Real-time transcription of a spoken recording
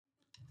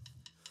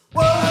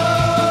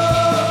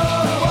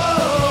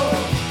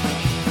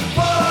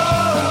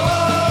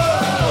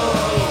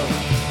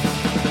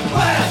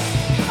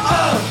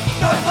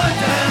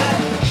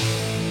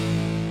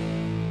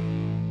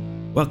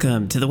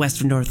Welcome to the West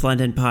of North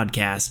London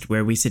podcast,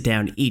 where we sit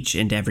down each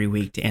and every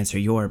week to answer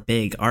your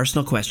big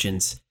Arsenal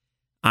questions.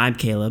 I'm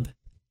Caleb.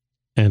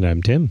 And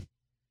I'm Tim.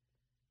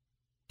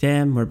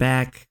 Tim, we're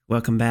back.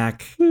 Welcome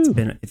back.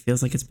 It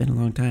feels like it's been a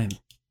long time.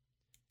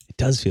 It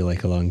does feel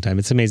like a long time.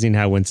 It's amazing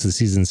how once the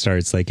season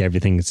starts, like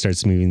everything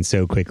starts moving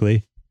so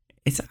quickly.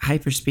 It's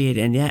hyperspeed,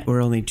 and yet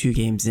we're only 2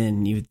 games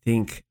in. You would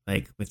think,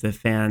 like, with the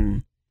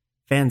fan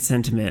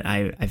sentiment,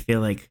 I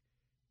feel like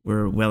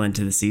we're well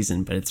into the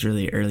season, but it's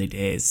really early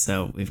days,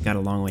 so we've got a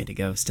long way to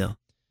go still.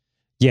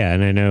 Yeah,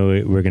 and I know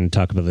we're going to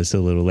talk about this a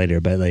little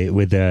later, but like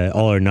with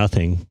All or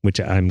Nothing,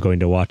 which I'm going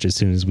to watch as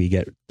soon as we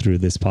get through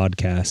this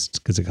podcast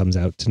because it comes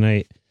out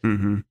tonight.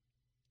 Mm-hmm.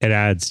 It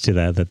adds to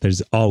that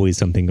there's always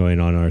something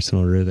going on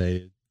Arsenal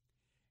related.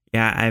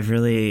 Yeah,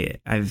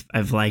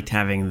 I've liked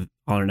having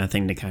All or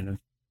Nothing to kind of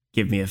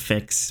give me a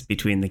fix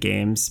between the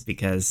games,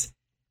 because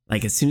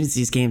like as soon as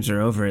these games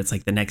are over, it's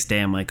like the next day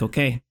I'm like,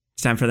 okay,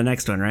 it's time for the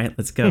next one, right?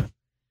 Let's go.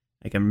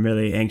 Like I'm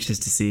really anxious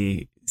to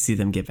see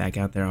them get back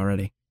out there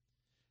already.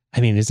 I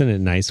mean, isn't it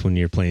nice when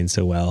you're playing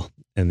so well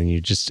and then you're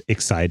just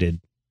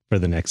excited for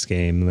the next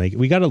game? Like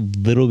we got a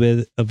little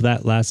bit of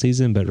that last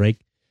season, but right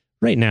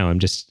now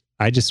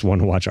I just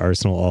want to watch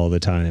Arsenal all the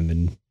time.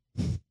 And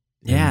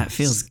yeah, it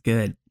feels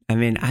good. I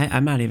mean,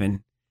 I'm not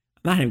even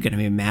going to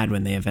be mad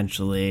when they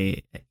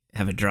eventually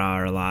have a draw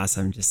or a loss.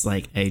 I'm just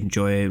like, I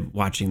enjoy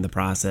watching the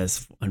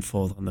process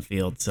unfold on the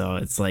field. So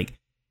it's like,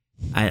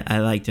 I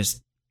like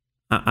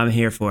I'm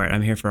here for it.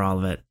 I'm here for all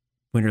of it.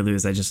 Win or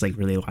lose, I just like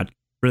really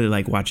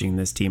like watching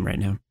this team right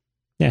now.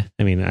 Yeah,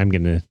 I mean, I'm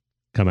going to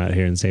come out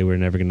here and say we're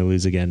never going to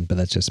lose again, but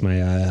that's just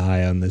my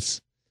eye on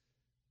this.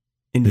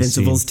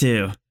 Invincibles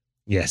too.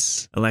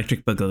 Yes.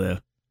 Electric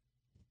Boogaloo.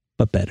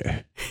 But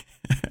better.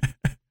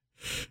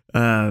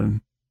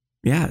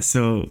 Yeah,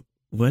 so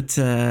what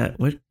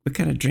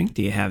kind of drink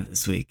do you have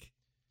this week?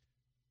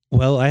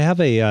 Well, I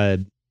have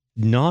a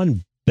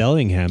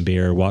non-Bellingham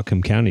beer,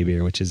 Whatcom County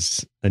beer, which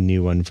is a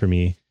new one for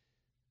me.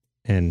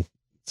 And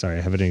sorry,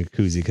 I have it in a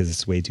koozie because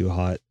it's way too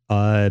hot.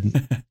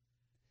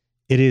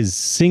 It is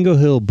Single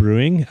Hill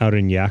Brewing out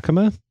in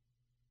Yakima,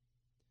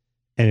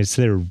 and it's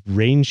their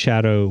Rain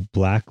Shadow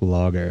Black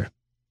Lager.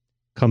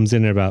 Comes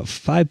in at about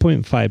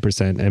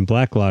 5.5%, and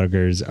black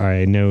lagers are,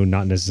 I know,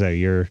 not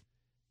necessarily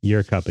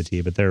your cup of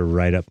tea, but they're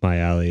right up my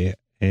alley.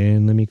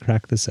 And let me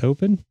crack this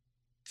open.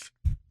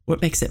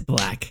 What makes it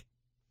black?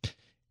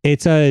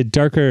 It's a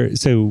darker,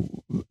 so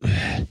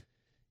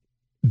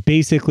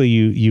basically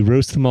you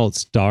roast the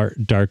malts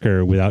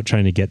darker without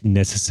trying to get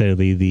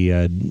necessarily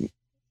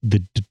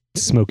the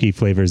smoky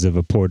flavors of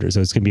a porter.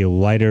 So it's going to be a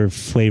lighter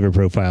flavor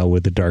profile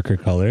with a darker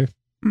color.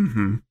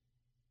 Mm-hmm.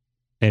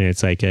 And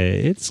it's like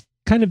it's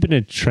kind of been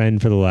a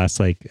trend for the last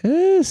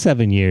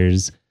 7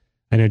 years.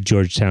 I know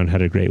Georgetown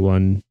had a great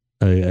one,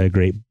 a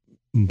great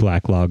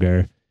black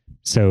lager.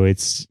 So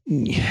it's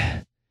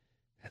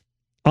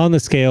on the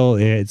scale,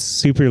 it's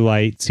super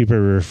light, super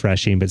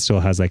refreshing, but still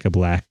has like a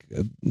black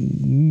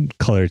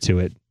color to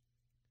it.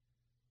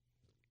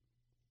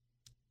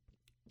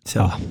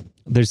 So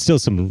there's still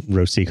some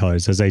roasty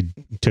colors as I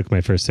took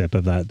my first sip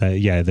of that.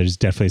 Yeah, there's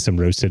definitely some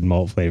roasted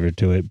malt flavor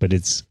to it, but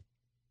it's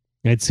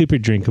super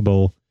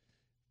drinkable,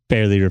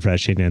 fairly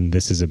refreshing, and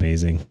this is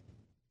amazing.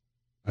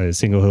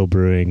 Single Hill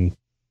Brewing.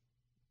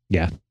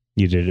 Yeah,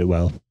 you did it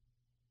well.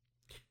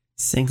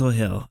 Single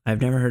Hill. I've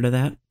never heard of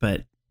that,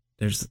 but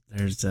there's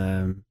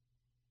probably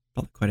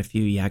quite a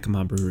few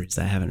Yakima breweries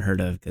I haven't heard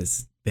of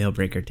because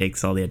Bailbreaker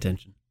takes all the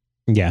attention.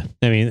 Yeah,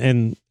 I mean,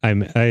 and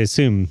I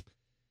assume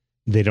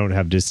they don't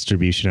have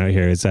distribution out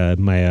here. It's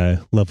my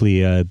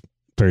lovely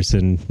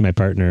person, my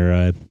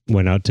partner,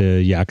 went out to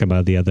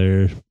Yakima the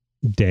other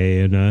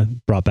day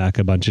and brought back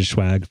a bunch of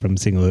swag from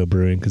Single Hill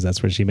Brewing because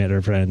that's where she met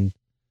her friend.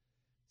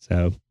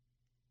 So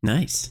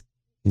nice.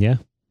 Yeah.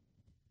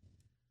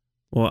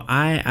 Well,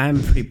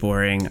 I'm pretty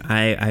boring.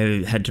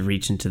 I had to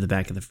reach into the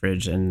back of the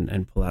fridge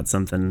and pull out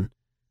something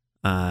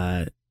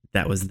that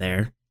was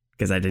there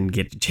because I didn't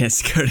get a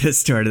chance to go to the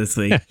store this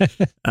week.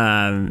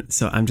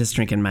 So I'm just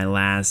drinking my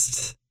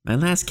last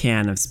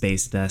can of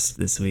Space Dust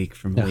this week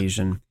from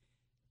Elysian.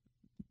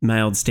 My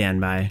old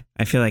standby.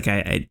 I feel like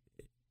I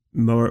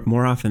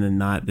more often than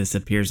not this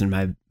appears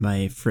in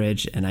my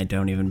fridge and I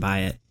don't even buy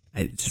it.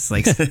 I just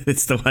like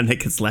it's the one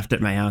that gets left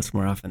at my house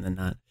more often than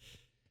not.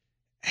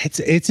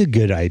 It's a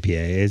good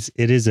IPA.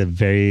 It is a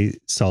very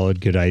solid,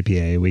 good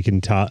IPA. We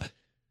can talk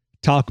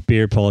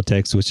beer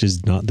politics, which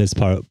is not this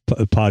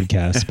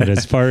podcast, but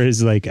as far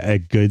as like a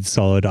good,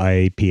 solid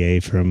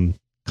IPA from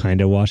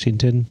kind of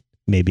Washington,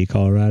 maybe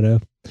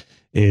Colorado,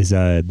 is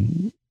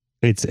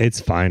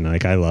it's fine.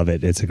 Like I love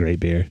it. It's a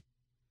great beer.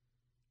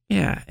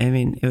 Yeah, I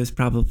mean, it was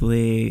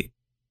probably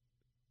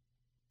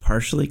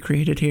partially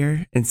created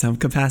here in some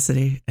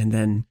capacity, and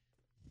then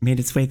made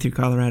its way through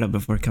Colorado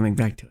before coming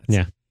back to us.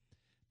 Yeah.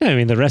 I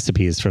mean, the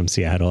recipe is from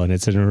Seattle and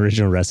it's an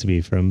original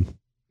recipe from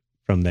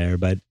there,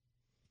 but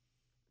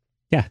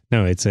yeah,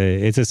 no, it's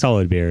a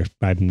solid beer.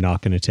 I'm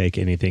not going to take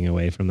anything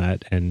away from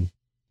that. And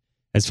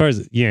as far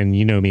as, yeah, and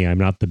you know me, I'm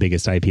not the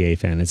biggest IPA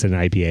fan. It's an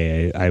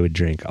IPA I would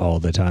drink all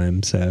the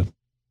time. So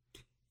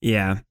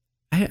Yeah,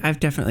 I've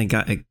definitely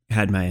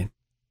had my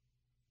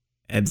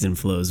ebbs and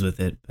flows with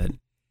it, but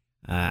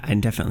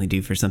I'm definitely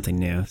due for something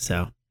new.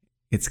 So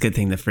it's a good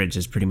thing the fridge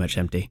is pretty much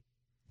empty.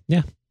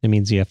 Yeah, it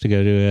means you have to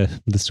go to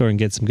the store and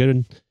get some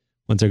good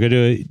ones. Or go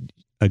to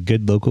a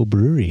good local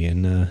brewery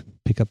and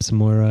pick up some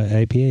more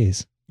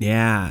IPAs.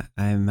 Yeah,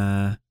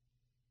 there's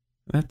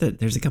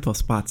a couple of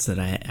spots that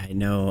I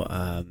know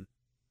I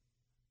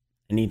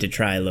need to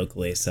try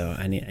locally, so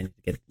I need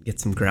to get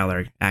some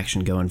growler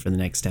action going for the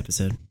next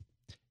episode.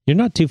 You're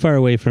not too far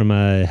away from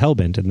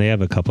Hellbent, and they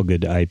have a couple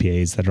good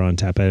IPAs that are on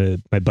tap.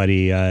 My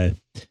buddy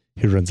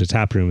who runs a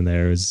tap room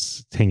there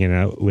was hanging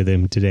out with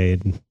him today,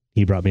 and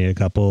he brought me a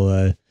couple.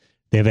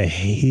 They have a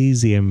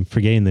hazy, I'm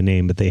forgetting the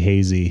name, but the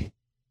hazy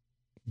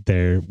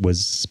there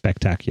was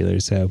spectacular.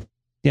 So,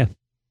 yeah.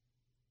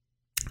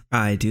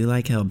 I do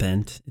like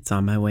Hellbent. It's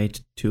on my way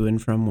to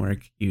and from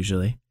work,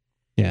 usually.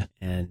 Yeah.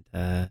 And,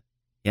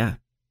 yeah,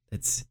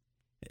 it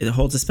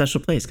holds a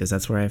special place because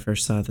that's where I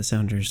first saw the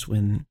Sounders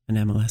win an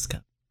MLS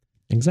Cup.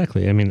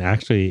 Exactly. I mean,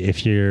 actually,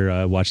 if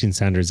you're watching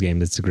Sounders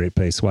game, it's a great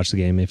place to watch the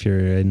game if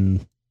you're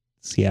in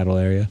Seattle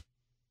area.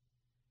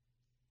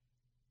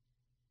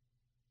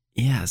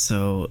 Yeah,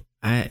 so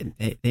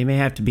they may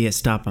have to be a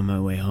stop on my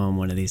way home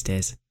one of these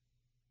days.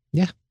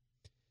 Yeah.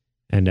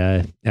 And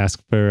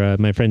ask for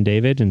my friend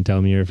David and tell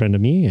him you're a friend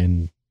of me,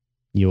 and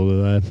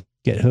you'll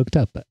get hooked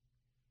up.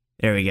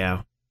 There we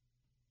go.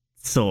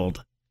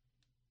 Sold.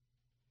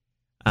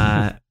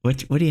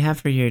 What do you have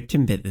for your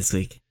Timbit this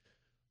week?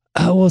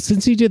 Well,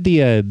 since you did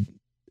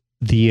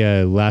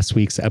the last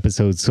week's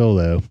episode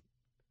solo,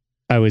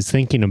 I was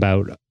thinking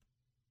about,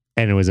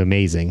 and it was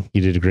amazing.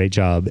 You did a great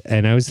job.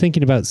 And I was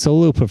thinking about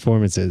solo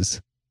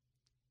performances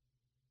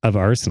of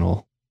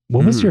Arsenal.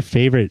 What was your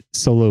favorite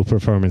solo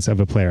performance of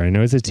a player? I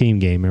know it's a team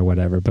game or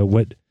whatever, but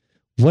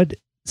what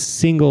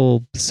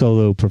single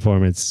solo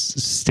performance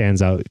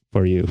stands out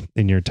for you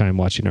in your time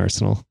watching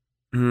Arsenal?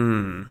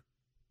 I'm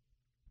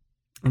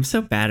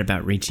so bad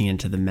about reaching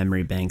into the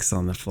memory banks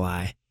on the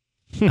fly.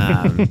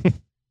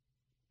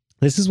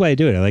 This is why I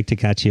do it. I like to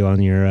catch you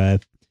on your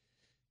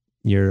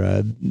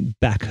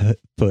back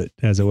foot,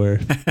 as it were.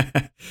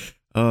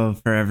 Oh,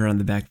 forever on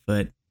the back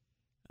foot.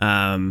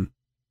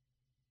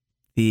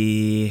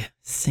 The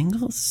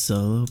single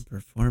solo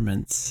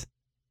performance.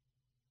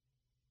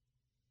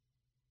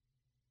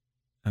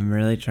 I'm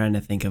really trying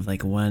to think of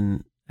like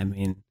one. I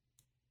mean,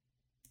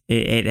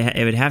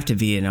 it would have to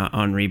be an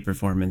Henry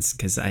performance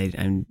because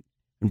I'm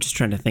just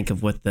trying to think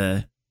of what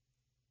the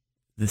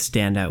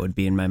standout would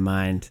be in my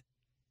mind,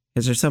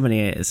 because there's so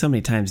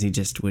many times he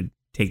just would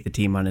take the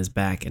team on his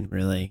back and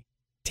really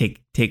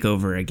take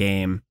over a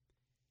game.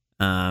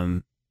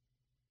 It's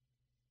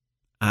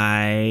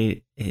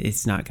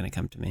not going to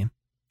come to me.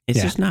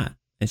 It's just not.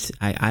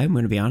 I'm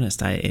going to be honest.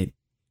 The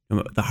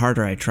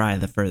harder I try,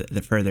 the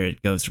further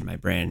it goes from my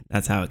brain.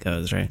 That's how it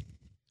goes, right?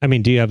 I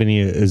mean, do you have any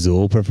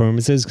Azul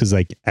performances? Because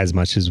like, as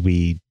much as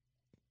we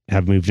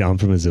have moved on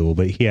from Azul,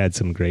 but he had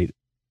some great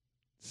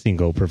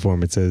single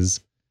performances.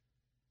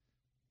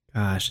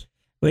 Gosh,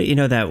 well, you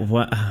know that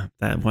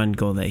one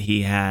goal that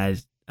he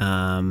had,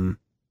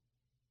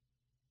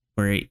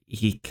 where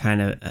he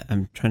kind of,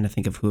 I'm trying to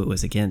think of who it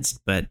was against,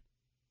 but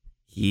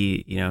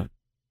he,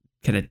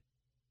 kind of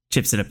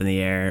chips it up in the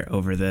air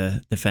over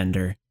the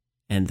defender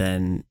and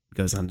then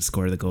goes on to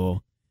score the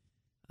goal.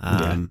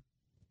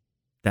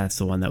 That's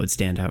the one that would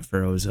stand out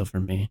for Ozil for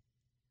me.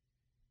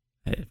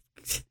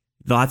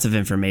 Lots of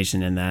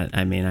information in that.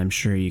 I mean, I'm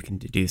sure you can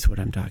deduce what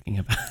I'm talking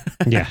about.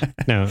 Yeah,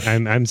 no,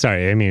 I'm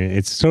sorry. I mean,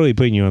 it's totally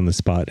putting you on the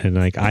spot, and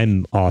like,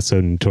 I'm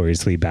also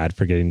notoriously bad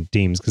for getting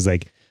teams, because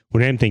like,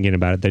 when I'm thinking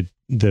about it,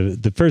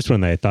 the first one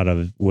that I thought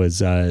of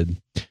was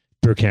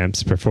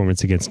Bergkamp's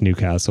performance against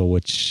Newcastle,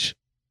 which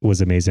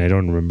was amazing. I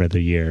don't remember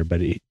the year,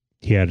 but he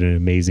had an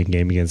amazing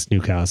game against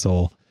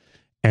Newcastle.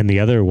 And the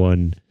other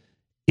one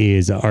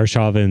is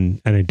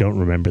Arshavin, and I don't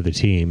remember the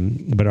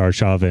team, but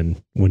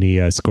Arshavin, when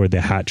he scored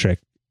the hat trick,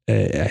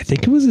 I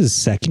think it was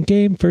his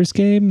first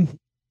game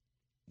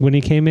when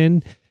he came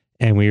in,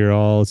 and we were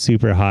all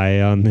super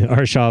high on the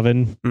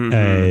Arshavin.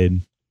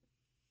 And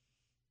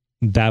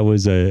that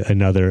was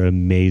another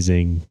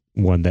amazing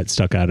one that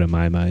stuck out in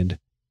my mind.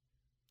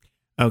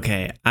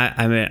 Okay,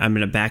 I'm going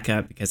to back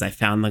up because I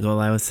found the goal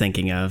I was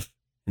thinking of,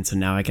 and so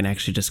now I can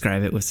actually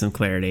describe it with some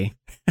clarity.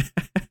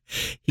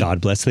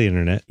 God bless the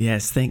internet.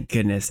 Yes, thank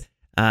goodness.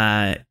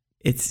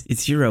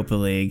 It's Europa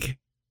League.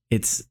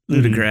 It's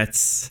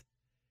Ludogorets,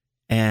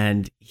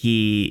 and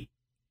he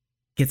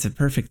gets a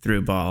perfect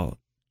through ball,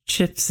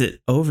 chips it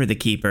over the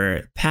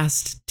keeper,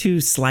 past two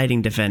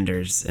sliding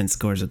defenders, and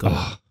scores a goal.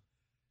 Oh.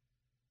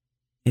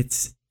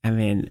 I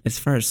mean, as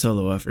far as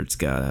solo efforts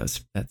go,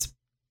 that's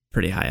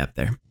pretty high up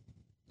there.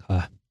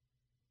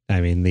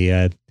 I mean,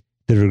 the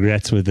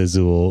regrets with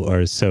Azul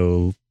are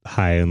so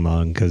high and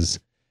long because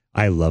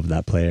I love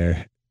that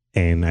player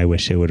and I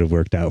wish it would have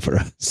worked out for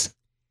us.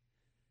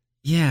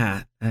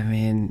 Yeah, I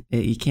mean,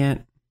 you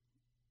can't.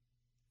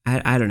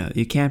 I don't know.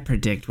 You can't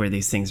predict where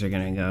these things are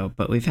going to go,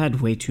 but we've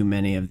had way too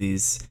many of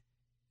these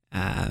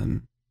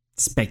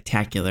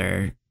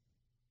spectacular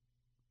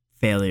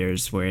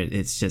failures where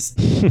it's just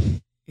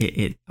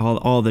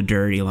all the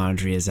dirty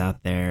laundry is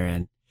out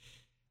there,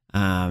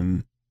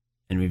 and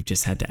we've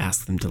just had to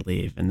ask them to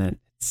leave, and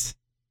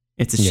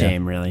it's a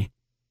shame, really.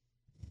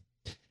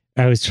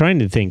 I was trying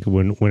to think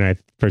when I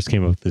first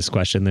came up with this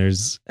question.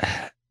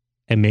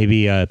 And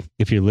maybe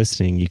if you're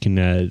listening, you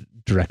can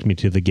direct me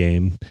to the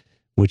game,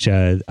 which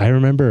I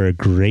remember a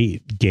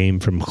great game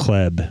from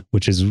Hleb,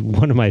 which is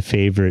one of my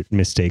favorite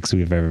mistakes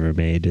we've ever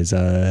made. Is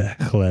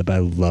Hleb. I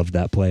love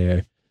that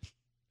player,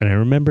 and I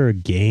remember a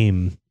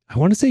game, I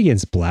want to say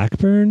against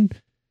Blackburn,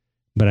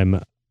 but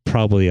I'm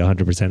probably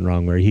 100%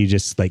 wrong, where he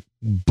just like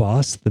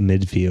bossed the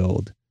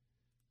midfield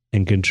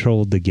and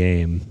controlled the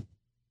game.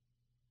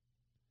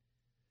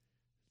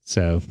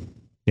 So,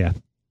 yeah.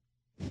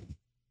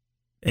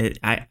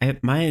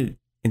 My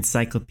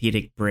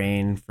encyclopedic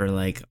brain for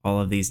like all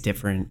of these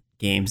different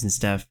games and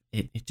stuff,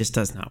 it just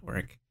does not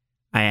work.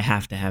 I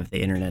have to have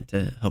the internet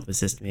to help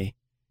assist me.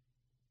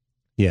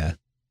 Yeah.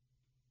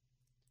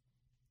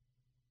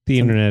 The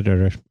internet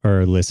or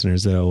our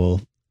listeners that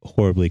will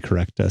horribly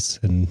correct us,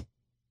 and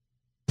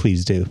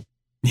please do.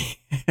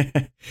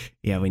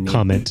 Yeah, we need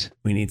comment.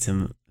 We need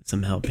some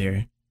help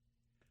here.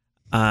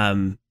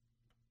 Well,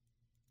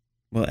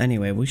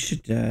 anyway, we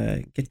should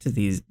get to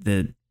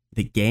the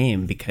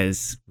game,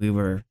 because we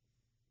were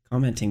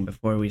commenting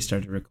before we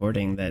started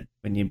recording that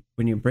when you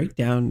break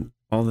down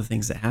all the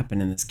things that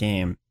happen in this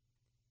game,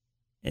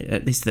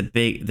 at least the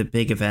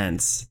big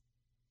events,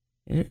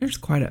 there's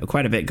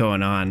quite a bit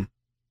going on.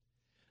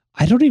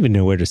 I don't even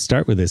know where to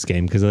start with this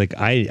game, because like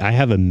I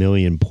have a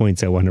million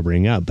points I want to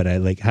bring up, but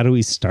how do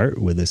we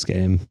start with this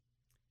game?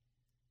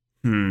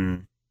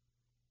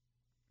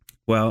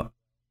 Well,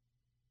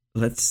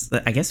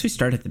 I guess we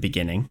start at the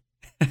beginning.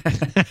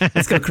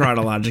 Let's go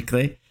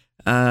chronologically.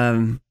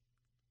 I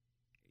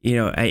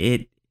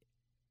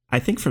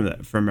think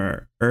from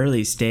our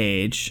early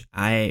stage,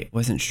 I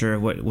wasn't sure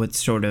what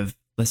sort of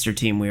Leicester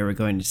team we were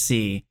going to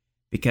see,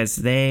 because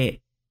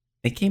they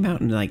came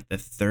out in like the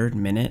 3rd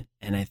minute,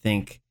 and I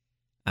think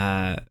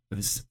it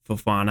was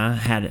Fofana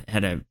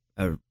had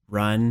a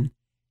run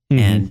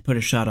and put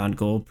a shot on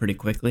goal pretty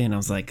quickly, and I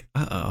was like,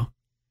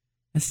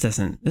 this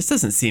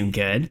doesn't seem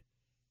good.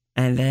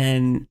 And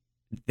then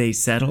they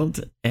settled,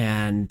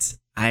 and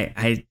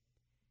I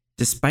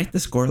despite the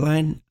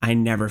scoreline, I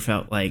never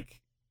felt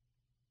like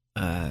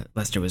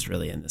Leicester was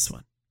really in this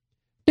one.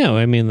 No,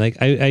 I mean, like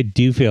I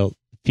do feel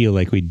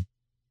like we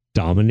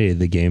dominated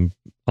the game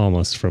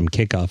almost from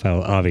kickoff.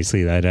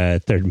 Obviously, that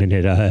 3rd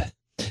minute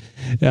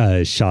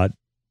shot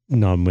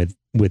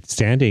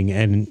notwithstanding,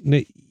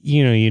 and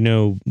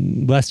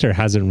Leicester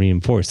hasn't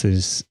reinforced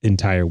this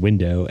entire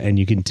window, and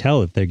you can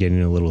tell if they're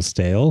getting a little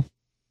stale.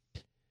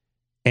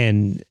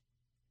 And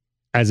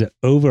as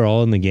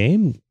overall in the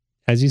game,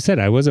 as you said,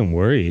 I wasn't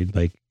worried.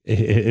 Like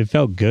it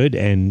felt good,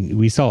 and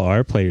we saw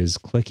our players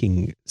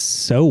clicking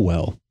so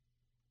well,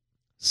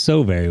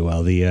 so very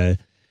well. The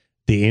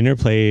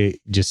interplay,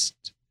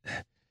 just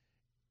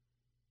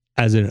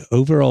as an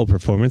overall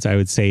performance, I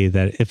would say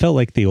that it felt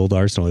like the old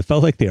Arsenal. It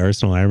felt like the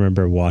Arsenal I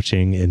remember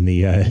watching in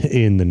the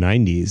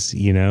 90s.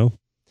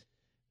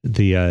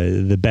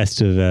 The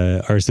best of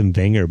Arsene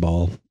Wenger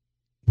ball.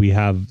 We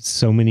have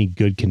so many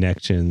good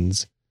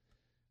connections.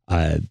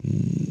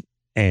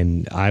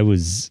 And I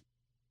was,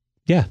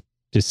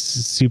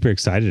 just super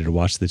excited to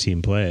watch the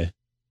team play.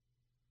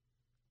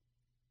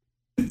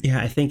 Yeah,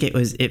 I think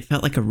it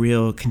felt like a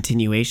real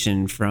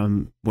continuation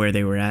from where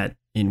they were at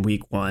in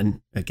week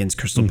 1 against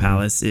Crystal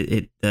Palace.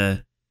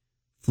 The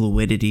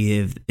fluidity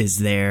is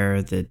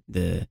there,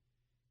 the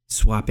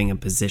swapping of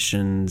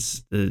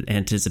positions, the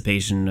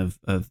anticipation of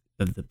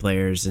the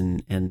players,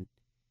 and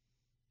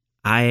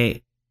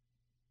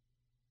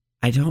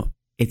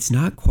it's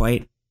not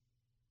quite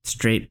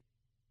straight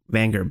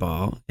Wenger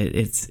ball.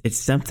 It's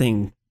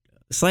something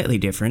slightly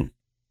different,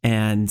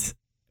 and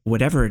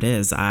whatever it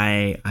is,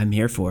 I'm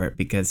here for it,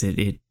 because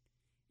it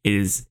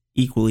is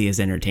equally as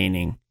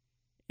entertaining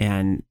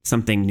and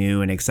something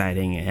new and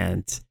exciting,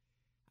 and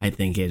I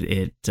think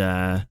it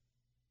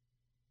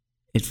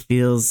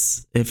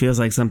feels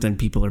like something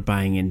people are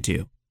buying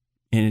into,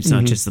 and it's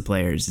not just the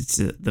players; it's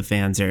the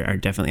fans are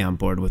definitely on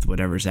board with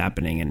whatever's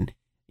happening, and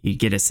you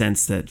get a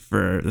sense that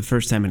for the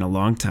first time in a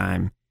long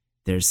time,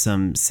 there's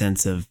some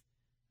sense of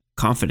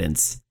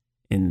confidence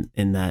in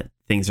that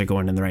things are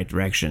going in the right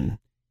direction.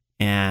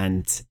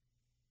 And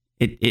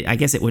I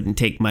guess it wouldn't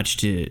take much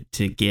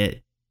to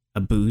get a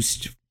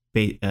boost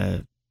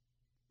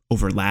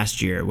over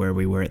last year, where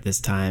we were at this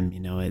time.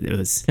 It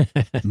was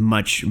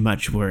much,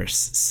 much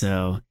worse.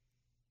 So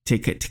to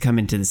come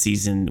into the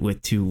season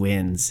with 2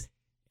 wins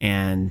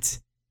and,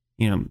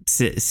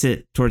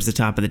 sit towards the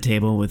top of the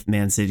table with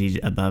Man City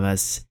above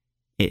us,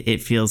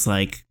 it feels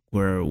like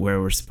where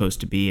we're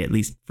supposed to be, at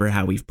least for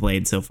how we've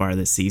played so far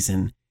this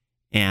season.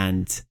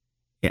 And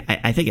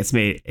I think it's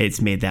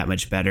made that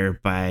much better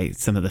by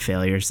some of the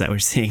failures that we're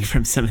seeing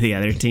from some of the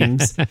other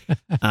teams.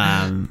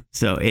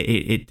 So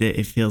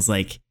it feels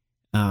like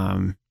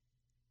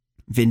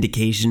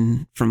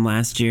vindication from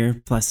last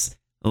year, plus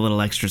a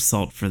little extra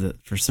salt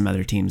for some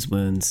other teams'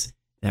 wounds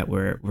that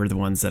we're the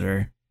ones that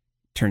are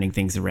turning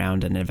things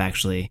around and have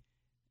actually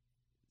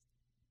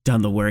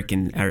done the work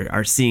and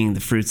are seeing the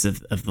fruits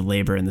of the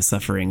labor and the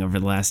suffering over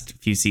the last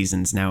few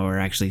seasons. Now we're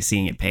actually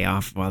seeing it pay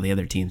off while the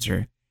other teams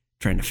are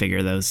trying to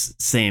figure those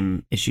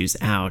same issues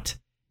out.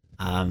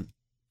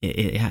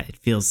 It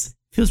feels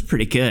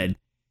pretty good.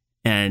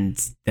 And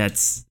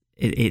it's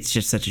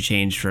just such a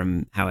change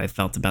from how I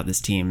felt about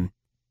this team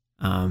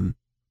in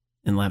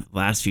the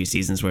last few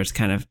seasons, where it's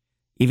kind of,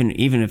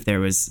 even if there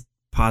was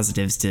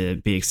positives to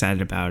be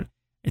excited about,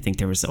 I think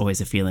there was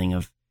always a feeling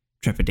of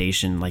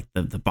trepidation, like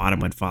the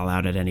bottom would fall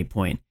out at any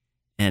point.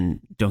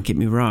 And don't get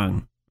me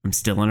wrong, I'm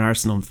still an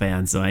Arsenal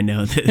fan, so I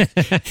know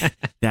that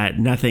that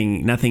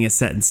nothing is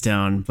set in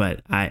stone,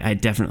 but I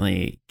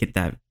definitely get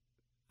that.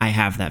 I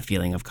have that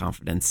feeling of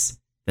confidence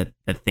that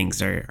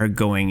things are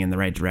going in the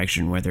right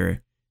direction,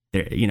 whether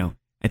they're,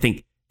 I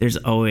think there's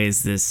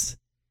always this,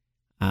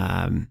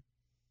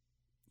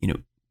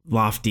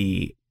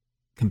 lofty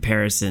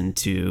comparison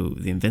to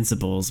the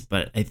Invincibles,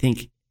 but I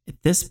think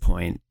at this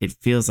point it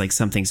feels like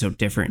something so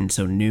different and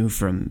so new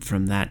from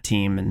that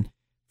team and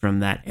from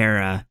that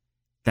era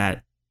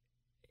that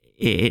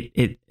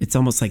it's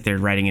almost like they're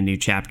writing a new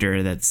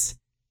chapter that's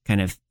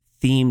kind of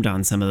themed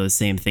on some of those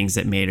same things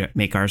that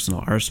make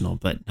Arsenal,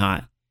 but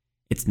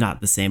it's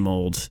not the same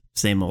old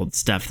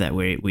stuff that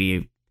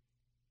we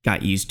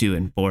got used to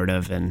and bored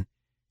of and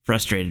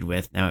frustrated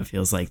with. Now it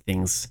feels like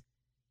things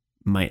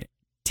might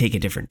take a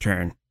different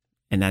turn,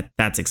 and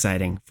that's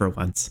exciting for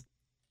once.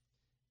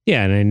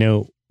 Yeah, and I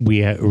know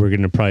we're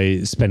going to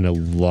probably spend a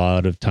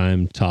lot of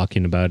time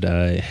talking about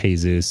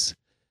Jesus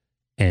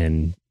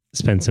and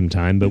spend some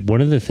time, but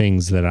one of the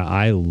things that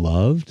I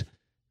loved,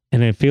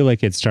 and I feel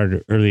like it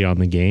started early on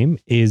in the game,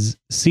 is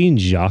seeing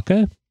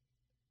Xhaka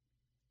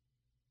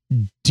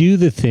do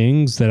the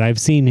things that I've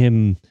seen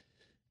him,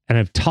 and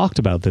I've talked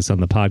about this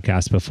on the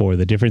podcast before,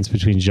 the difference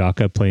between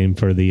Xhaka playing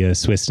for the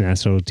Swiss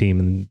national team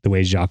and the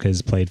way Xhaka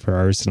has played for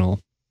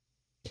Arsenal.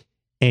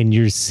 And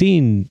you're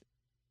seeing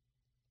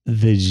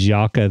the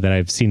Xhaka that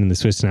I've seen in the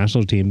Swiss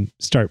national team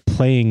start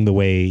playing the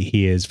way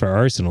he is for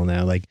Arsenal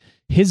now. Like,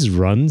 his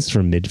runs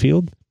from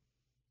midfield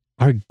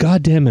are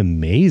goddamn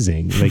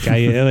amazing. Like,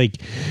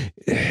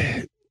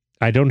 I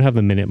don't have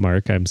a minute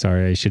mark. I'm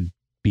sorry. I should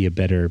be a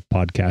better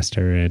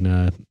podcaster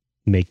and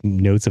make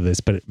notes of this,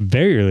 but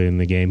very early in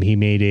the game, he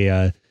made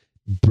a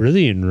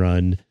brilliant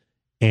run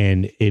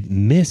and it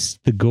missed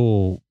the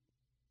goal.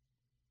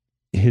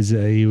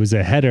 He was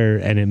a header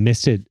and it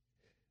missed it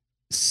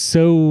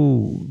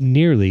so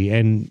nearly,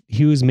 and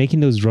he was making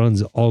those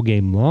runs all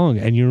game long.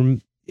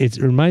 And it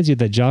reminds you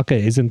that Xhaka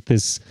isn't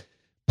this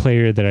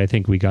player that I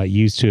think we got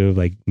used to, of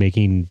like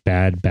making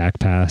bad back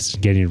pass,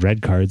 getting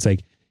red cards.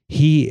 Like,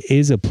 he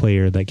is a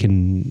player that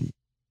can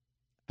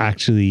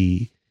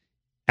actually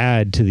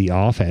add to the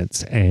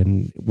offense,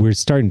 and we're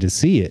starting to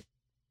see it.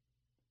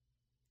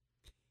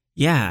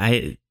 Yeah,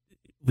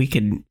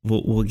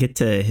 we'll get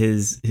to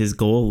his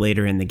goal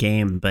later in the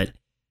game, but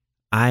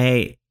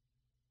I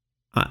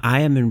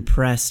am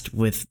impressed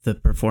with the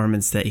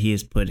performance that he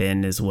has put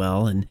in as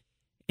well. And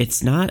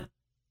it's not,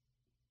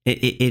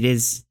 it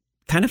is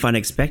kind of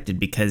unexpected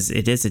because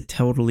it is a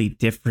totally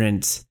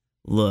different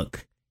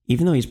look.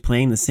 Even though he's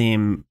playing the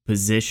same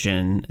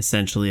position,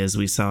 essentially, as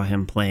we saw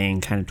him playing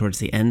kind of towards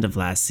the end of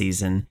last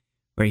season,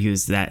 where he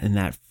was in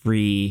that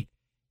free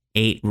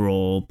 8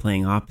 role,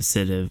 playing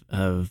opposite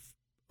of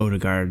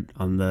Odegaard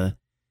on the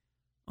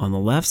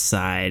left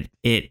side,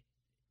 it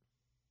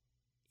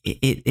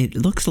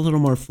looks a little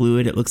more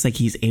fluid. It looks like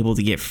he's able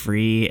to get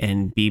free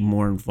and be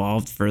more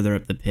involved further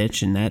up the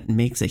pitch, and that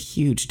makes a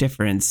huge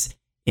difference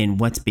in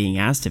what's being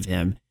asked of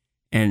him.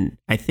 And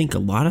I think a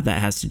lot of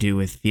that has to do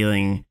with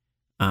feeling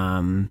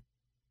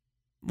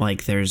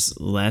like there's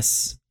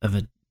less of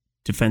a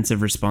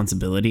defensive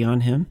responsibility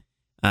on him.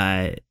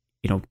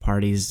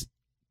 Party's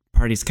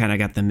kind of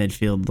got the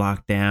midfield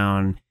locked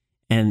down,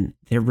 and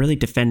they're really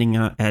defending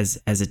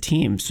as a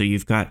team. So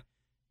you've got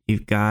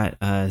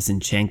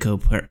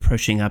Zinchenko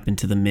pushing up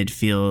into the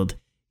midfield.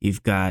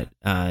 You've got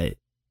Ben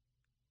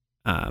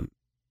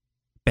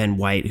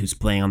White, who's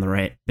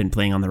been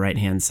playing on the right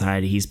hand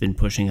side. He's been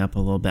pushing up a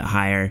little bit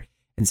higher,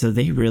 and so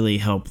they really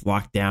help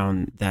lock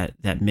down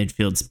that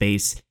midfield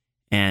space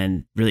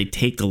and really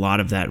take a lot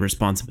of that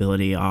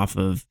responsibility off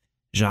of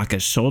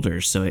Xhaka's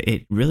shoulders. So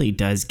it really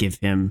does give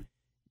him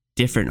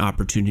different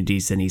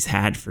opportunities than he's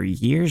had for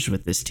years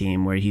with this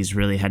team, where he's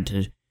really had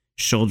to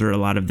shoulder a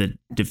lot of the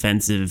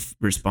defensive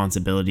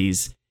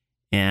responsibilities.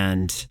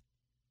 And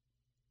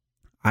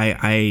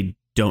I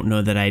don't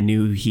know that I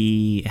knew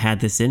he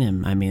had this in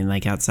him. I mean,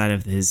 like, outside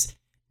of his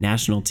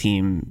national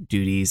team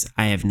duties,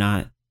 I have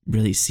not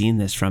really seen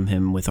this from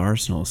him with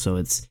Arsenal. So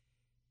it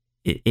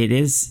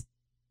is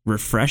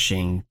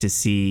refreshing to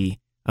see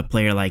a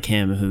player like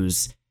him,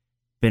 who's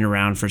been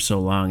around for so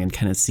long and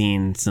kind of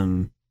seen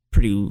some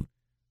pretty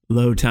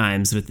low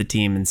times with the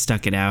team and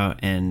stuck it out,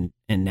 and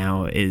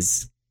now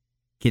is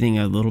getting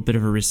a little bit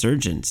of a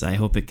resurgence. I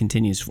hope it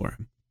continues for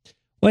him.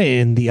 Well,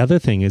 and the other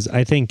thing is,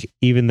 I think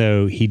even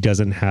though he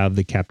doesn't have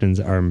the captain's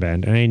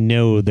armband, and I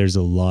know there's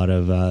a lot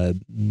of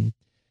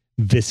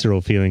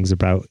visceral feelings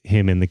about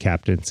him and the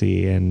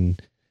captaincy,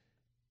 and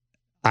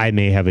I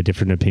may have a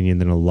different opinion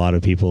than a lot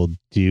of people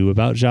do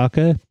about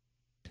Xhaka.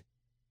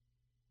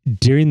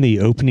 During the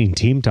opening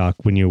team talk,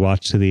 when you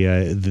watched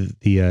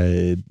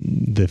the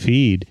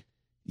feed,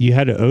 you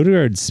had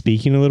Odegaard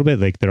speaking a little bit,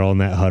 like they're all in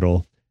that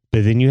huddle,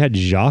 but then you had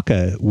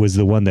Xhaka was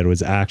the one that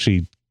was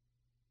actually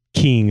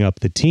keying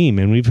up the team,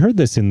 and we've heard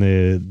this in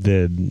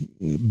the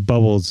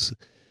bubbles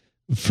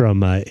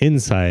from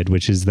inside,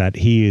 which is that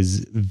he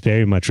is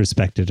very much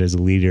respected as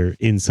a leader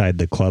inside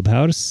the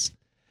clubhouse,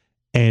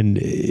 and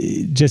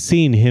just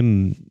seeing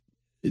him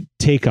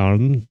take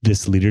on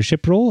this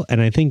leadership role, and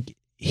I think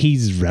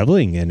he's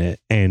reveling in it,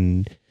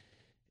 and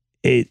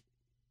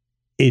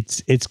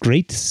it's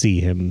great to see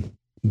him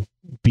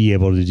be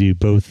able to do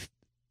both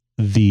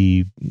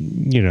the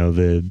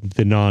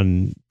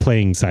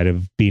non-playing side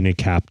of being a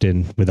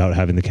captain without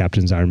having the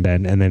captain's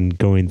armband, and then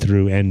going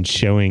through and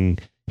showing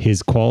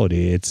his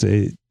quality.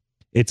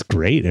 It's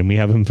great, and we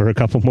have him for a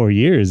couple more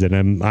years,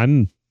 and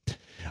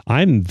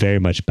I'm very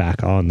much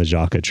back on the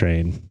Xhaka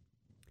train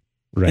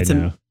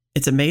now.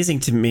 It's amazing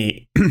to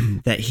me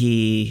that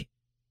he,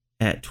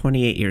 at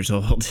 28 years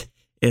old,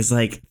 is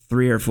like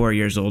 3 or 4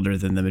 years older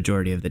than the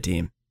majority of the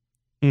team.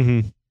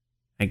 Mm-hmm.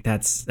 Like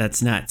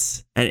that's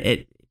nuts.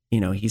 And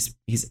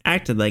he's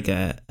acted like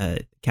a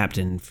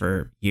captain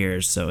for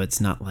years, so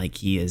it's not like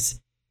he is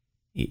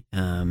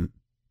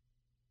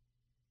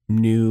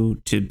new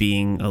to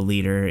being a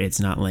leader. It's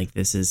not like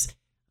this is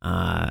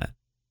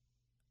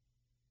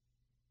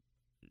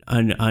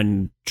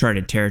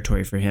uncharted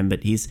territory for him,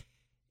 but he's,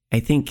 I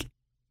think,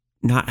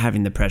 not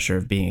having the pressure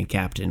of being a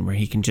captain where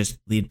he can just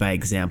lead by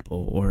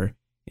example, or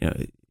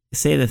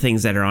say the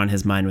things that are on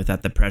his mind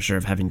without the pressure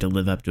of having to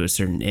live up to a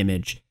certain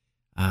image.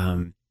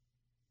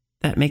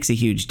 That makes a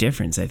huge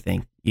difference. I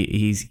think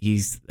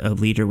he's a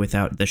leader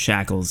without the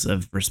shackles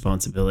of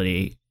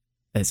responsibility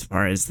as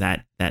far as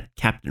that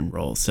captain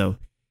role. So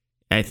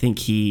I think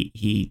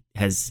he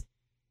has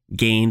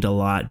gained a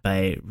lot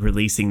by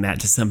releasing that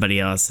to somebody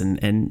else,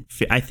 and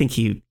I think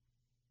he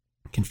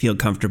can feel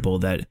comfortable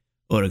that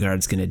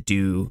Odegaard's going to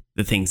do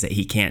the things that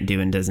he can't do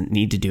and doesn't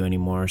need to do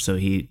anymore. So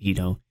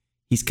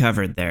he's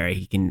covered there.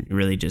 He can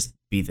really just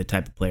be the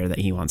type of player that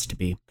he wants to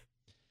be.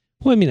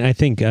 Well, I mean, I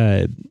think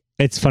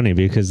it's funny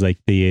because like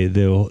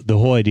the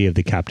whole idea of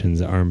the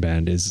captain's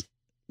armband is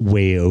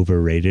way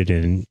overrated,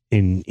 and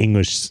in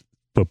English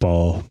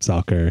football,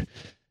 soccer,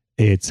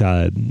 it's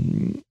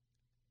having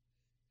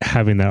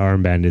that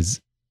armband is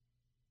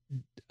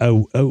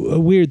a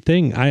weird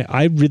thing.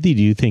 I really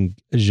do think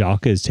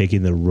Xhaka is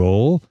taking the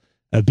role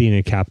of being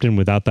a captain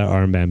without that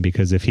armband,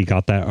 because if he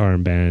got that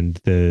armband,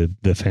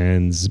 the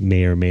fans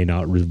may or may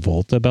not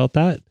revolt about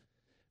that.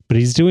 But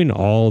he's doing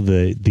all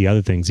the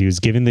other things. He was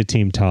giving the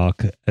team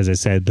talk. As I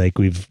said, like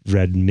we've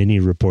read many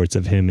reports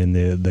of him in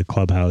the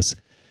clubhouse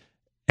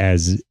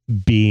as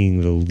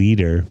being the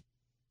leader.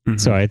 Mm-hmm.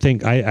 So I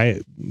think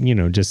I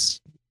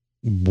just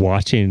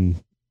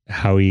watching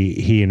how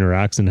he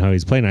interacts and how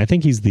he's playing, I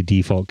think he's the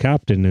default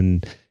captain.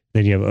 And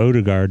then you have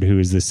Odegaard, who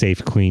is the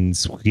safe, clean,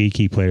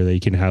 squeaky player that you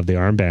can have the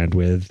armband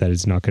with, that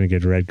is not going to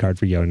get a red card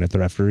for yelling at the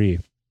referee.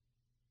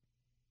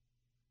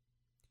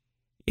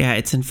 Yeah,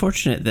 it's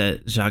unfortunate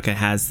that Xhaka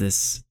has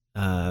this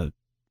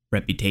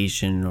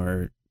reputation,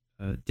 or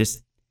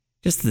just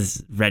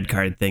this red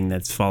card thing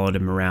that's followed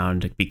him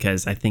around,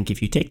 because I think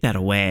if you take that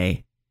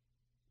away,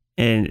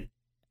 and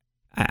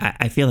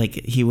I feel like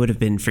he would have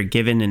been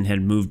forgiven and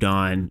had moved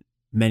on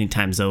many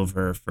times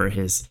over for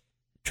his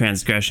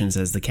transgressions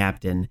as the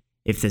captain,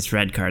 if this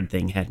red card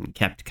thing hadn't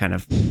kept kind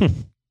of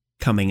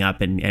coming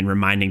up and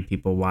reminding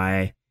people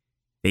why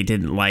they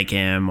didn't like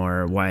him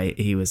or why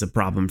he was a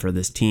problem for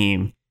this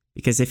team.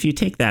 Because if you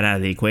take that out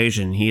of the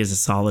equation, he is a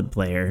solid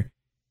player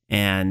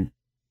and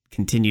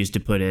continues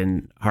to put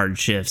in hard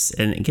shifts,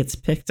 and it gets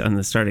picked on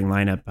the starting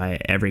lineup by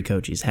every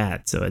coach he's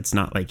had. So it's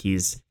not like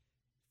he's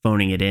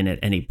phoning it in at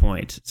any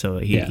point. So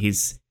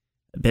he's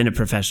been a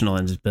professional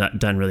and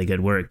done really good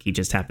work. He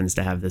just happens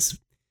to have this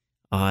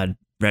odd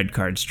red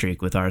card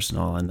streak with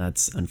Arsenal, and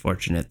that's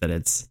unfortunate that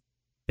it's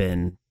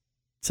been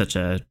such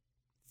a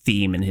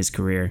theme in his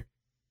career.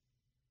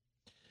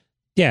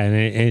 Yeah, and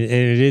it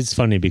is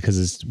funny because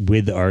it's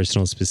with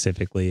Arsenal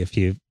specifically. If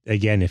you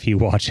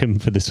watch him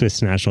for the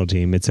Swiss national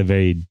team, it's a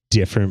very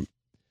different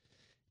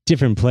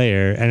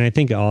player, and I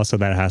think also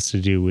that has to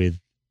do with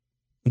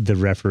the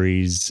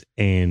referees.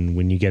 And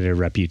when you get a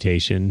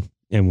reputation,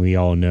 and we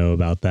all know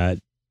about that,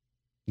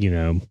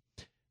 that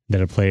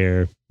a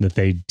player that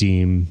they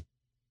deem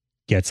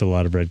gets a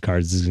lot of red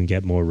cards is going to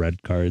get more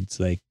red cards.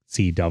 Like,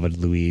 see David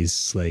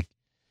Luiz, like.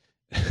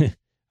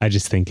 I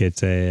just think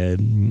it's a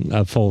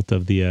fault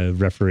of the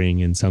refereeing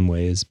in some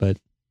ways, but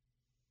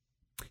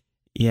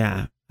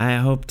yeah, I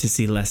hope to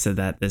see less of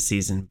that this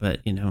season.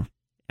 But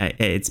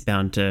it's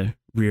bound to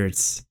rear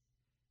its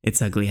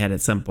ugly head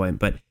at some point.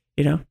 But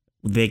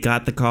they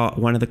got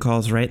one of the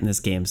calls right in this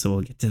game, so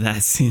we'll get to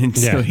that soon,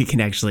 so we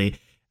can actually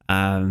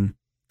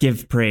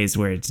give praise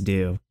where it's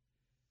due.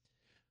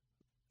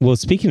 Well,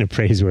 speaking of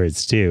praise where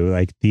it's due,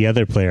 like the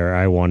other player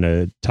I want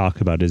to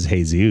talk about is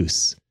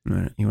Jesus.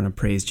 You want to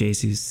praise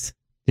Jesus?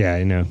 Yeah,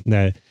 I know.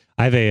 I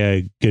have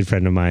a good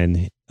friend of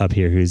mine up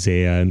here who's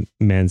a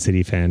Man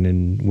City fan,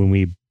 and when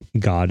we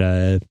got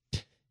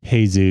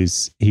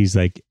Jesus, he's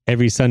like,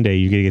 every Sunday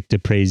you get to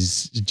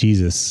praise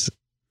Jesus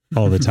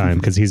all the time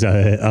because he's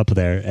up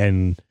there.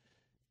 And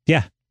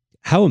yeah,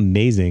 how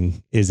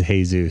amazing is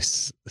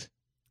Jesus?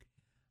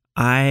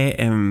 I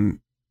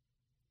am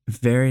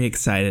very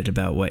excited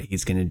about what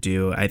he's going to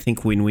do. I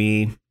think when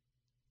we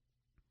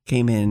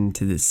came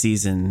into the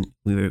season,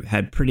 we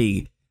had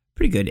pretty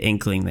good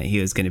inkling that he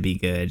was going to be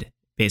good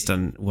based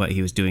on what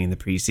he was doing in the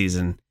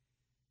preseason.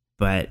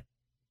 But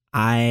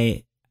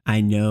I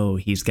know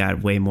he's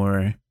got way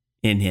more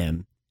in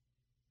him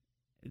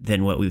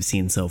than what we've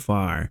seen so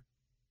far,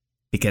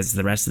 because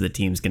the rest of the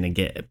team's going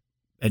to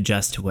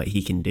adjust to what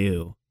he can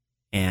do.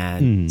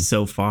 And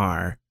so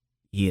far,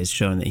 he has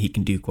shown that he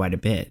can do quite a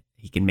bit.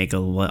 He can make a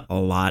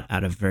lot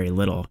out of very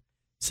little.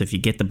 So if you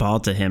get the ball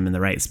to him in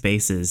the right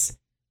spaces,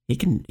 he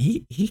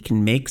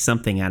can make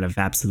something out of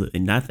absolutely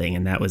nothing.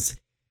 And that was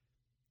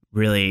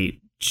really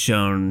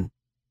shown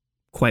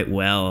quite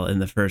well in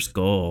the first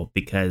goal,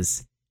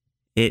 because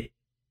he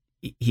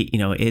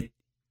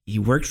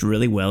works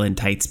really well in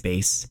tight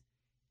space,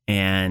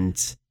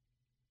 and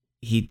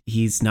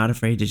he's not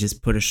afraid to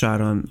just put a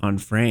shot on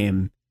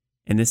frame.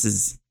 And this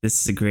is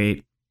a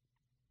great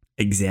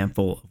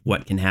example of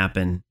what can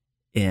happen.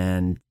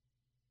 And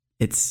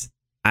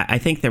I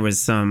think there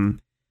was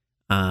some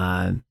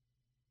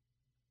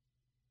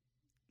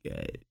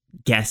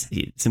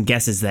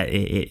guesses that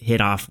it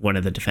hit off one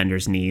of the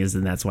defender's knees,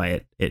 and that's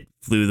why it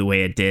flew the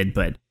way it did.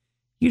 But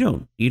you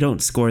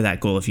don't score that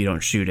goal if you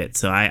don't shoot it.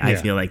 So I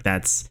feel like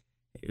that's,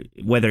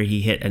 whether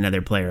he hit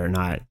another player or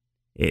not,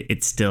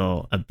 it's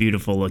still a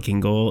beautiful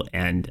looking goal.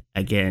 And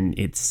again,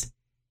 it's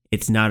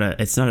not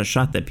a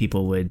shot that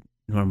people would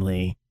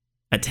normally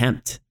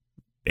attempt,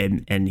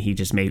 and he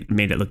just made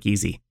it look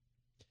easy.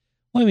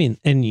 Well, I mean,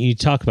 and you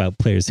talk about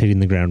players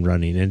hitting the ground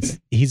running, and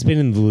he's been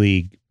in the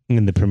league,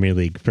 in the Premier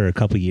League, for a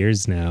couple of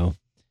years now.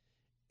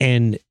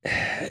 And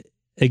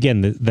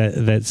again,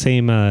 that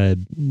same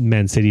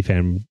Man City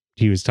fan,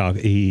 he was trying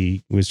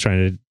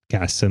to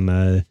cast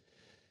some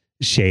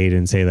shade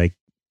and say, like,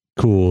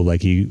 cool,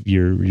 like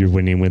you're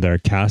winning with our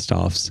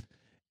cast-offs.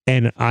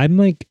 And I'm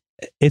like,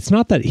 it's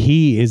not that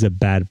he is a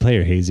bad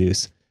player,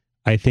 Jesus.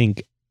 I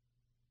think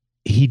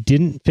he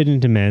didn't fit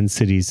into Man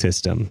City's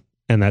system,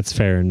 and that's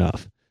fair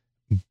enough.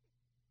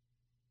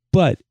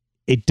 But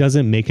it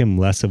doesn't make him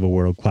less of a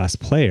world-class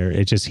player.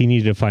 It just, he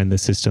needed to find the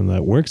system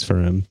that works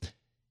for him.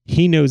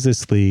 He knows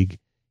this league,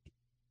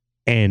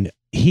 and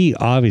he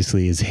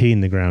obviously is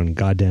hitting the ground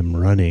goddamn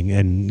running.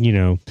 And, you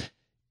know,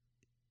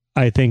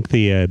 I think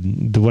the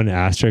one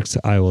asterisk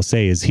I will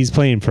say is he's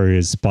playing for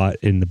his spot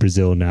in the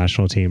Brazil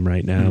national team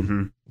right now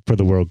for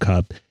the World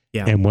Cup.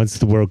 Yeah. And once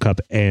the World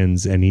Cup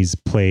ends and he's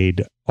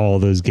played all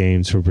those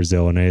games for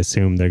Brazil, and I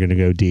assume they're going to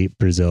go deep,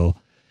 Brazil,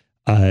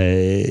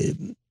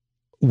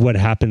 what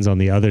happens on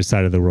the other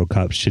side of the World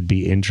Cup should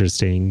be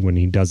interesting when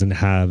he doesn't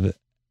have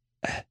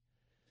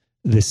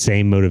the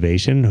same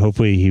motivation.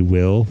 Hopefully he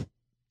will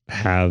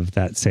have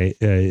that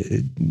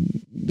a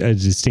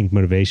distinct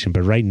motivation.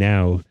 But right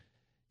now,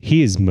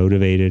 he is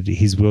motivated,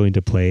 he's willing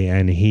to play,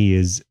 and he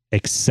is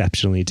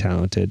exceptionally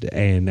talented.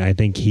 And I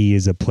think he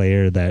is a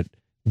player that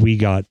we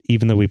got,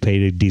 even though we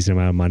paid a decent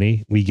amount of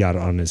money, we got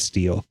on a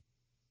steal.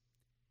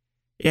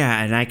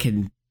 Yeah, and I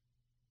can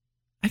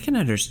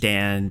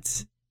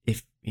understand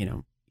if, you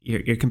know,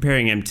 you're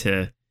comparing him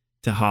to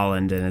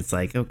Haaland, and it's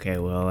like, okay,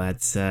 well,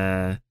 that's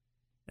a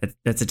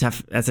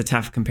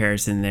tough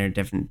comparison. They're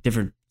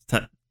different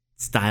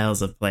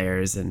styles of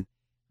players, and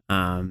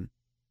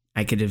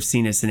I could have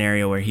seen a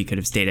scenario where he could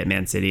have stayed at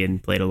Man City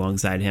and played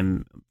alongside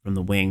him from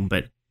the wing.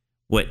 But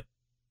what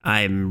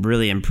I'm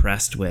really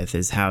impressed with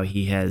is how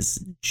he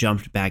has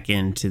jumped back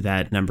into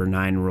that number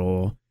 9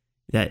 role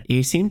that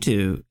he seemed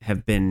to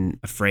have been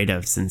afraid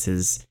of since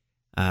his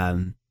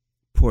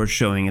poor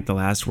showing at the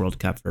last World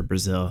Cup for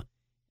Brazil.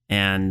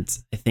 And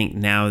I think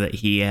now that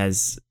he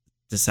has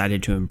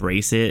decided to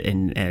embrace it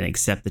and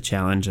accept the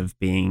challenge of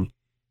being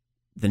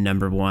the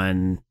number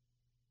 1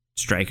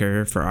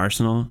 striker for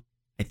Arsenal,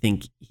 I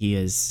think he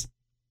has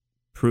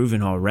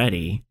proven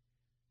already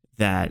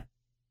that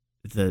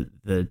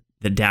the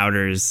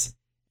doubters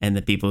and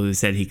the people who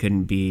said he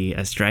couldn't be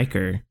a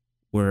striker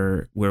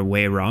were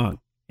way wrong,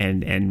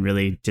 and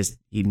really just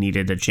he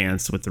needed a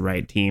chance with the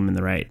right team and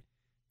the right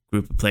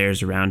group of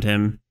players around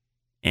him,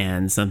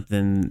 and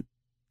something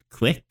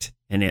clicked.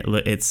 And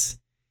it's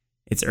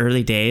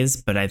early days,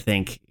 but I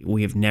think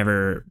we have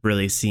never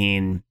really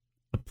seen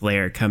a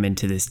player come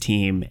into this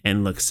team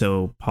and look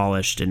so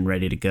polished and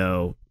ready to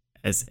go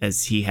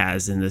as he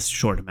has in this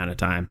short amount of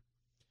time.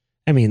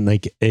 I mean,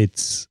 like,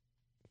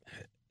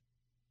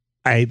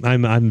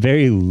 I'm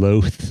very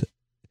loath.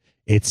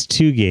 It's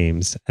 2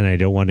 games, and I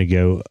don't want to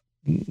go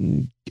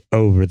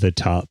over the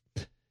top,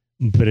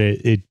 but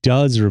it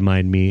does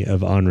remind me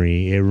of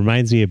Henry. It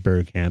reminds me of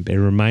Bergkamp.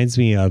 It reminds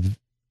me of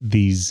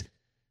these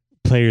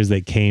players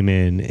that came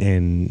in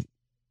and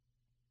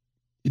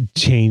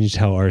changed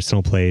how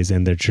Arsenal plays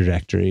and their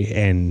trajectory.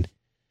 And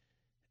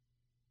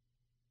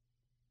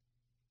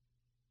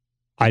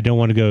I don't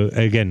want to go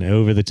again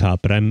over the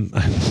top, but I'm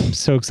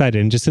so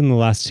excited. And just in the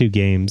last 2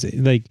 games,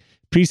 like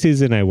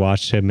preseason, I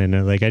watched him,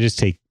 and like I just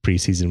take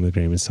preseason with a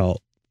grain of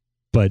salt.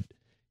 But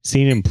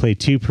seeing him play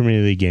 2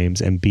 Premier League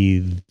games and be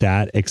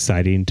that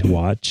exciting to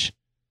watch,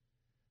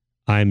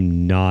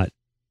 I'm not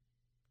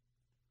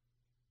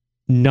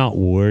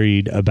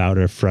worried about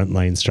our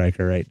frontline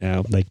striker right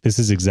now. Like, this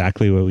is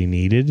exactly what we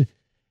needed.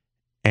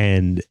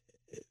 And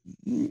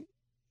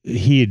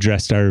he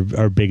addressed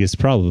our biggest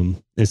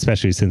problem,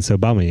 especially since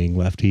Aubameyang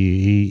left.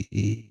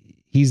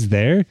 He's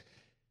there,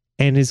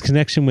 and his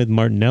connection with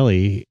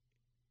Martinelli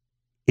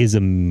is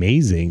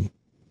amazing.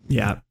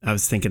 Yeah, I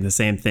was thinking the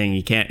same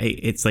thing.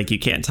 It's like you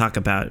can't talk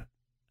about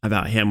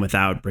him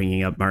without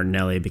bringing up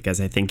Martinelli, because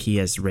I think he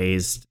has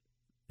raised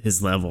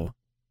his level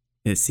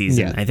this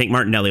season. Yeah. I think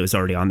Martinelli was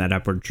already on that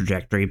upward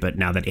trajectory, but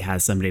now that he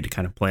has somebody to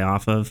kind of play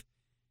off of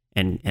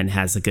and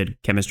has a good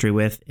chemistry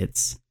with,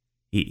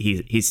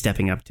 he's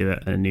stepping up to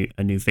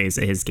a new phase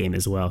of his game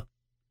as well.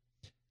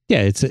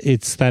 Yeah,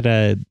 it's that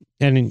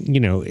and you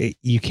know,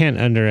 you can't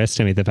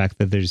underestimate the fact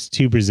that there's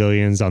 2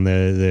 Brazilians on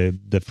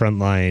the front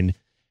line,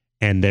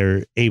 and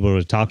they're able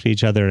to talk to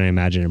each other. And I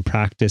imagine in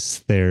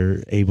practice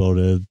they're able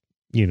to,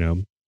 you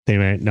know, they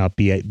might not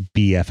be at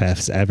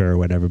BFFs ever or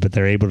whatever, but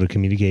they're able to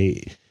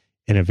communicate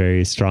in a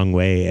very strong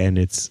way. And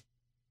it's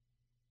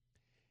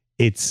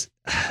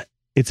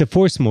a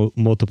force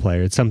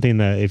multiplier. It's something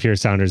that if you're a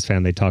Sounders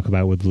fan, they talk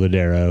about with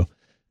Ladero.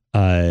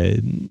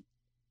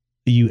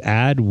 You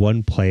add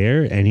one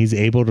player and he's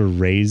able to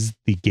raise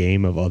the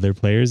game of other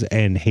players.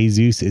 And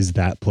Jesus is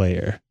that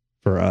player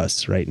for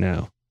us right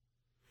now.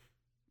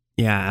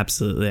 Yeah,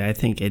 absolutely. I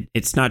think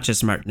it's not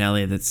just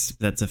Martinelli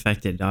that's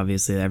affected.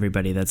 Obviously,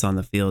 everybody that's on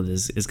the field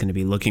is going to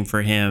be looking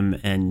for him,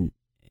 and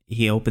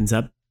he opens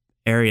up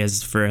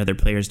areas for other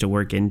players to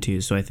work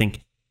into. So I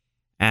think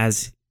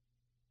as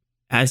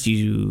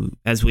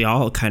we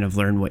all kind of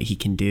learn what he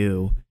can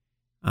do,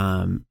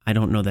 I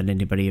don't know that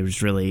anybody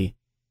is really,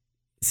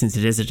 since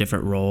it is a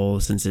different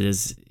role, since it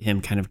is him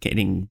kind of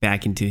getting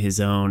back into his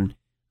own,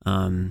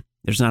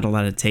 there's not a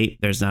lot of tape,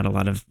 there's not a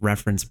lot of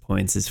reference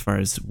points as far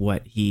as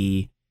what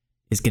he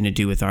is going to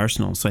do with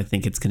Arsenal. So I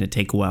think it's going to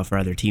take a while for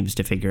other teams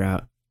to figure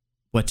out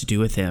what to do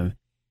with him.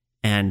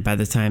 And by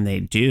the time they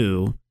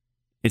do,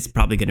 it's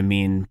probably going to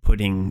mean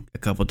putting a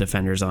couple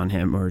defenders on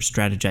him or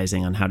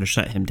strategizing on how to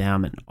shut him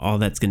down. And all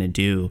that's going to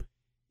do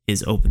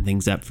is open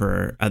things up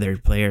for other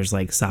players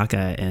like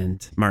Saka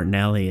and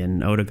Martinelli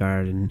and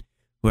Odegaard and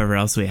whoever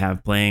else we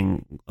have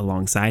playing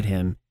alongside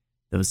him.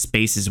 Those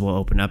spaces will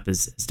open up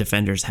as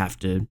defenders have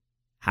to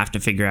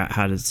figure out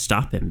how to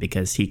stop him,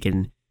 because he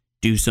can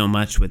do so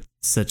much with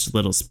such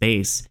little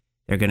space.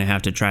 They're going to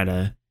have to try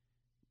to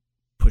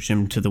push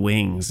him to the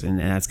wings, and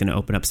that's going to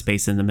open up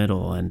space in the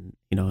middle. And,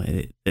 you know,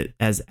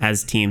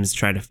 as teams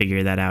try to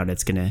figure that out,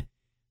 it's going to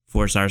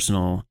force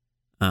Arsenal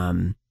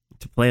to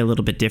play a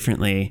little bit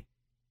differently.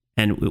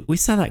 And we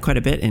saw that quite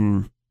a bit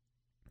in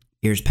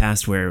years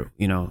past, where,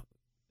 you know,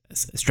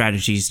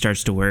 strategy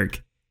starts to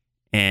work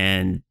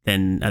and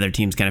then other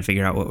teams kind of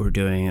figure out what we're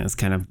doing. That's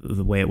kind of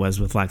the way it was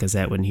with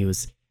Lacazette when he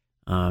was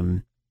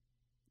kind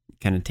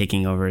of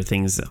taking over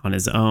things on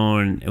his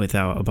own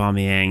without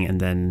Aubameyang,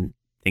 and then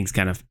things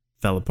kind of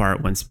fell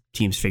apart once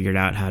teams figured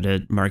out how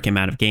to mark him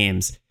out of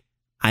games.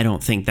 I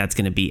don't think that's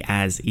going to be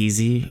as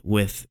easy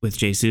with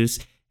Jesus,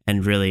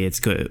 and really it's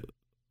good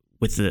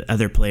with the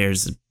other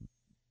players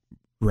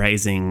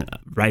rising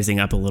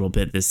up a little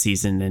bit this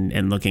season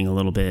and looking a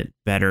little bit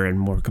better and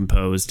more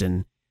composed.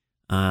 And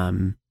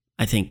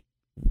I think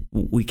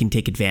we can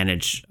take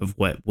advantage of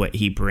what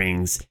he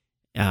brings,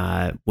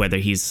 whether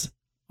he's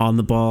on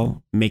the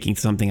ball, making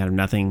something out of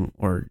nothing,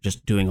 or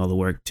just doing all the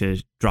work to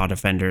draw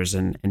defenders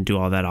and do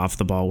all that off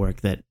the ball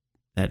work that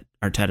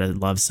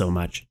Arteta loves so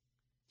much.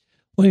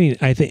 Well, I mean,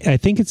 I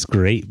think it's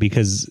great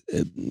because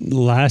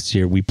last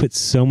year we put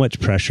so much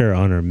pressure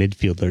on our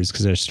midfielders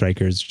because our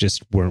strikers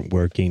just weren't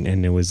working,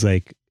 and it was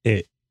like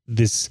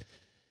this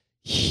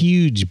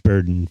huge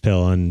burden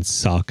fell on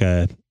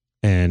Saka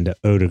and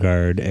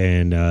Odegaard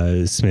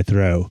and Smith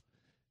Rowe,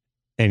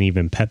 and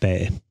even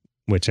Pepe,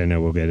 which I know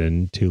we'll get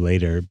into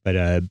later.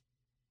 But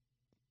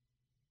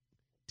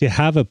to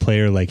have a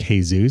player like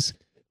Jesus,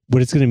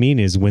 what it's going to mean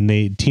is when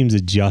teams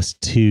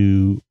adjust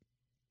to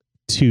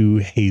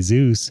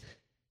Jesus,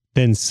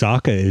 then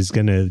Saka is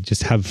going to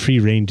just have free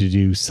reign to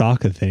do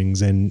Saka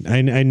things. And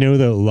I know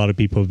that a lot of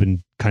people have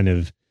been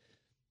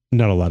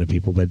not a lot of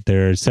people, but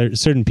there are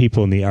certain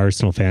people in the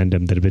Arsenal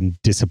fandom that have been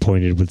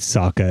disappointed with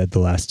Saka the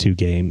last 2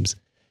 games.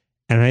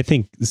 And I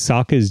think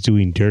Saka is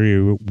doing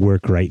dirty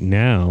work right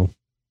now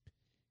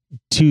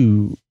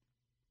to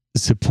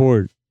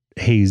support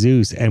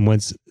Jesus. And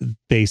once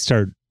they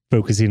start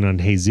focusing on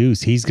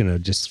Jesus, he's going to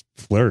just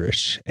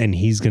flourish and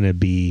he's going to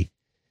be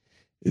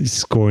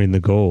scoring the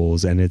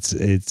goals, and it's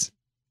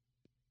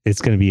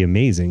going to be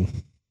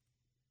amazing.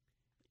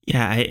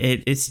 Yeah,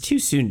 it's too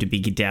soon to be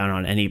down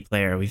on any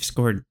player. We've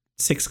scored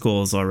 6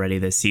 goals already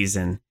this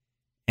season,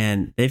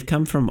 and they've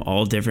come from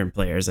all different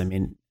players. I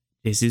mean,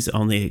 Jesus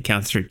only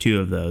accounts for 2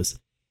 of those,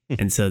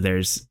 and so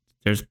there's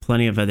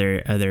plenty of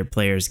other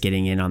players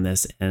getting in on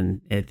this,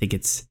 and I think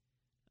it's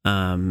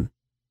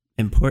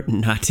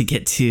important not to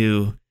get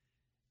too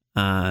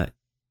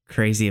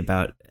crazy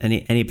about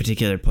any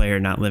particular player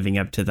not living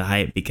up to the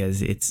hype,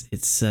 because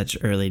it's such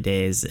early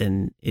days,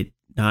 and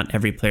not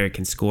every player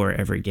can score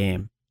every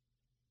game.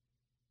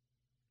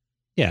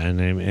 Yeah,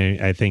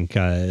 and I think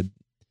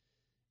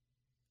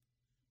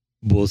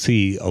we'll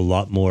see a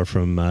lot more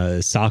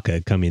from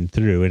Saka coming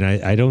through, and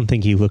I don't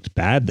think he looked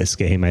bad this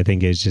game. I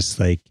think it's just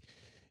like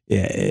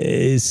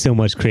so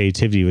much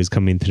creativity was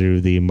coming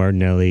through the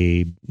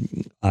Martinelli,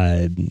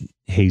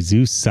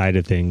 Jesus side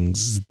of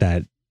things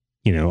that,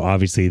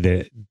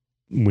 obviously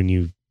when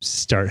you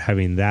start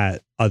having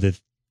that, other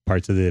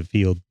parts of the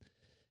field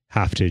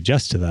have to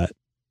adjust to that.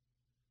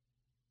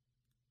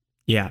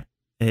 Yeah,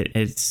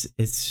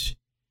 it's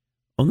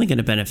only going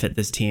to benefit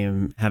this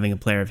team having a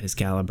player of his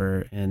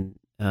caliber, and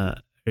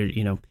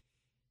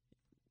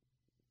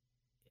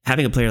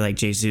having a player like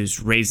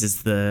Jesus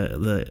raises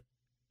the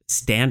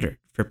standard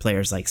for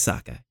players like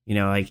Saka.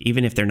 Like,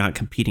 even if they're not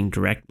competing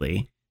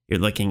directly, you're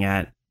looking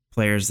at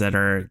players that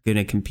are going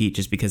to compete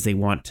just because they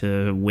want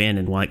to win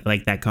and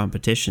like that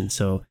competition.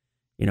 So,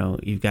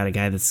 you've got a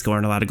guy that's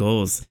scoring a lot of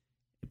goals.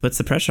 It puts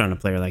the pressure on a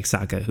player like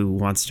Saka, who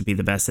wants to be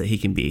the best that he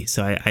can be.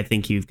 So I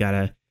think you've got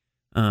to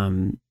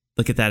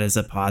look at that as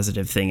a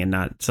positive thing and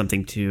not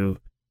something to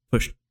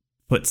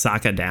put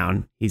Saka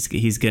down.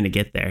 He's going to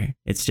get there.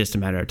 It's just a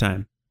matter of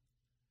time.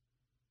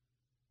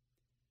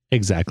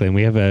 Exactly. And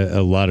we have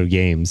a lot of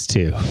games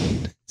too.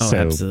 Oh, so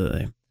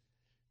absolutely.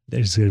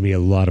 There's going to be a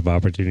lot of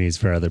opportunities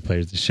for other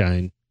players to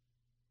shine.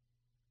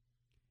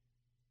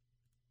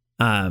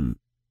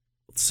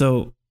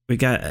 So we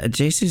got a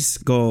Jesus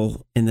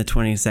goal in the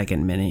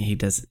 22nd minute.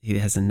 He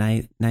has a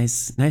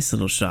nice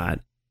little shot,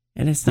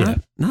 and it's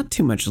not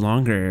too much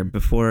longer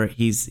before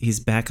he's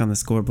back on the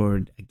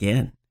scoreboard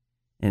again.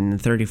 In the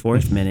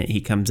 34th minute, he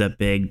comes up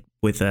big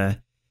with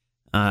a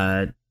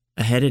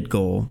headed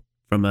goal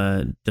from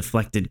a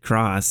deflected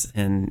cross,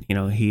 and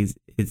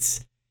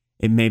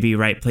it may be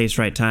right place,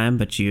 right time,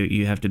 but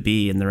you have to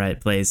be in the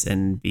right place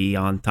and be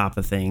on top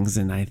of things.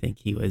 And I think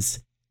he was,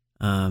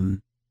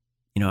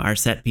 our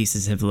set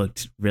pieces have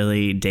looked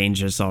really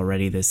dangerous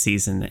already this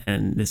season,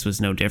 and this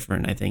was no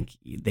different. I think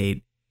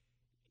they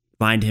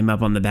lined him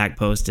up on the back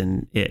post,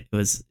 and it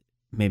was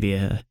maybe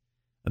a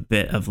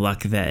bit of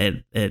luck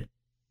that it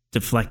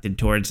deflected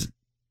towards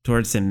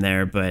him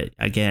there. But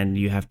again,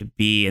 you have to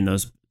be in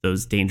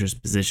those dangerous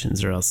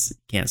positions, or else you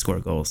can't score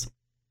goals.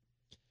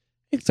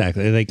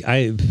 Exactly. Like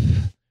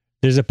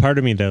there's a part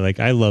of me that, like,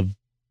 I love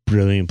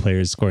brilliant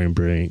players scoring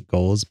brilliant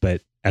goals,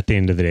 but at the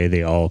end of the day,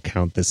 they all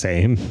count the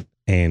same.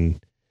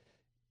 And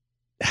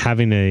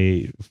having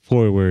a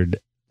forward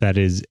that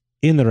is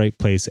in the right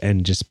place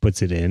and just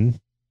puts it in,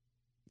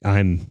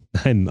 I'm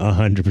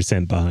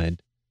 100%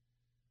 behind.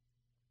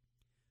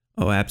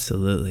 Oh,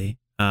 absolutely.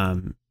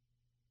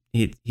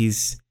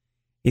 He's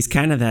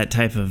kind of that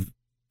type of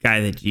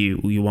guy that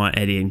you want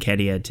Eddie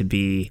Nketiah to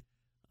be,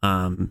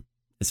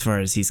 as far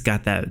as he's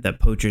got that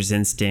poacher's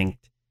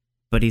instinct,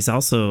 but he's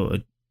also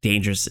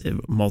dangerous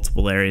in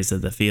multiple areas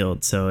of the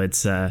field. So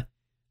it's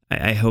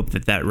I hope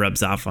that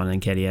rubs off on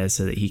Nketiah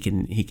so that he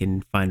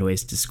can find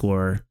ways to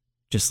score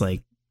just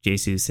like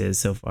Jesus is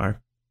so far.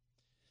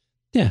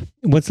 Yeah.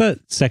 Once that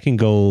second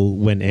goal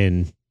went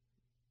in,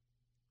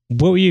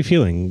 what were you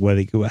feeling?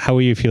 How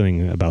were you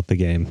feeling about the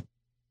game?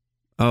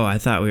 Oh, I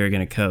thought we were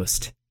going to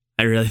coast.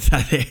 I really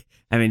thought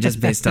just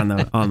based on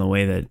the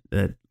way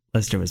that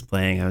Leicester was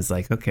playing, I was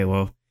like, okay,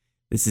 well,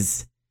 this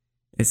is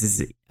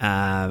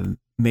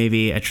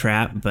maybe a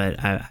trap, but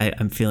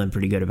I'm feeling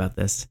pretty good about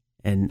this.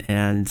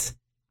 And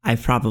I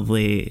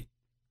probably,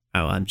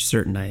 I'm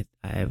certain I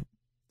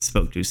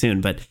spoke too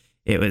soon, but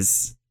I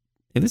was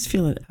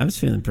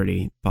feeling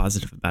pretty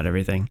positive about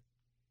everything.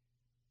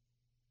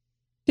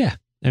 Yeah.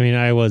 I mean,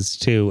 I was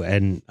too.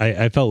 And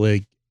I felt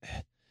like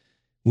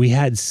we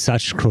had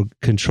such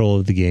control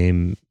of the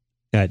game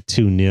at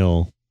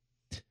 2-0.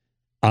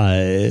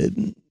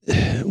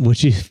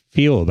 What you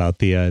feel about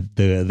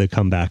the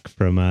comeback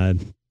from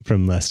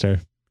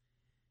Leicester?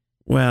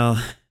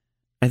 Well,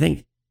 I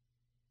think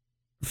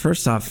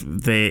first off,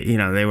 they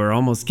were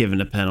almost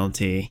given a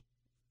penalty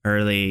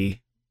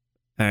early.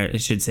 I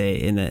should say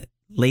in the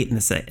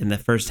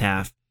first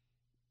half.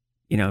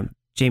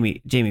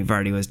 Jamie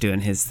Vardy was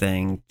doing his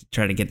thing to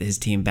try to get his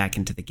team back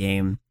into the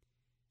game.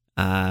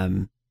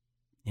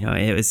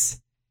 It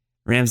was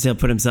Ramsdale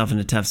put himself in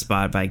a tough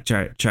spot by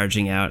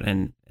charging out,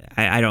 and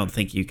I don't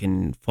think you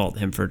can fault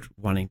him for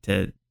wanting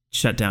to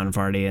shut down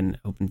Vardy in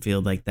open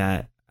field like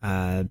that.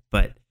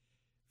 But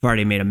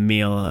Vardy made a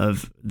meal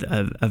of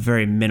a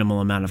very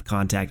minimal amount of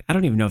contact. I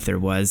don't even know if there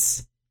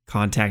was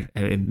contact,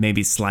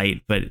 maybe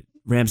slight, but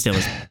Ramsdale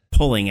was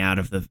pulling out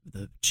of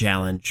the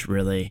challenge,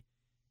 really.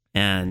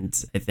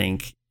 And I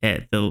think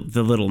the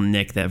little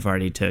nick that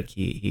Vardy took,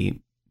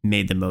 he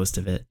made the most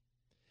of it.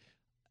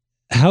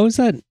 How is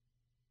that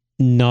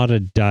not a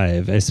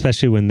dive,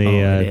 especially when they...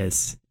 it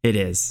is. It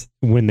is.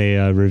 when they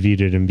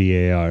reviewed it in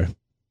VAR.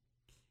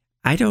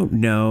 I don't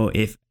know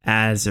if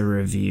as a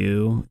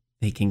review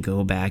they can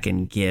go back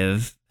and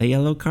give a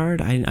yellow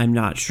card. I'm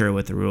not sure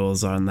what the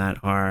rules on that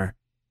are.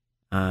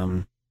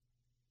 But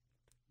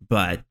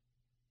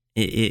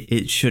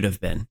it should have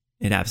been.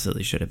 It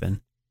absolutely should have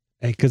been.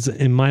 Because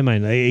in my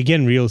mind,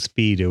 again, real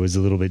speed, it was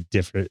a little bit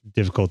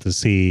difficult to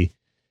see.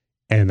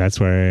 And that's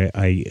where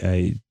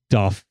I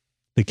doff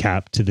the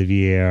cap to the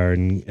VAR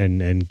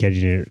and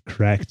getting it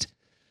correct.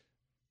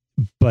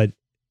 But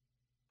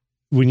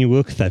when you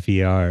look at that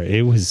VAR,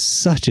 it was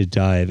such a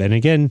dive. And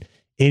again,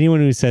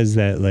 anyone who says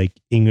that like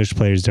English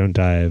players don't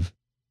dive,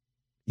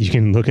 you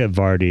can look at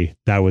Vardy.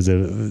 That was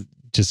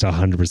just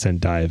 100%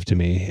 dive to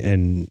me.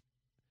 And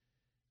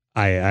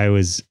I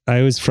was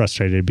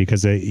frustrated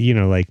because,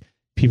 like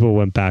people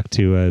went back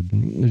to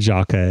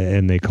Xhaka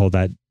and they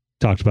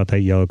talked about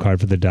that yellow card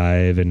for the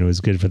dive and it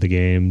was good for the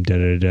game.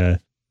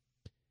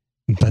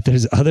 But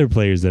there's other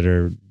players that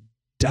are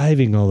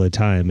diving all the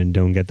time and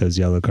don't get those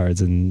yellow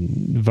cards. And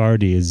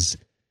Vardy is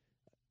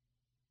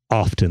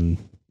often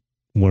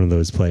one of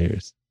those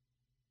players.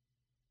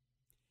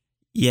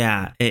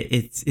 Yeah,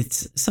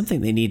 it's something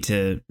they need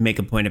to make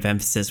a point of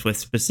emphasis with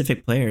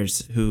specific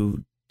players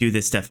who do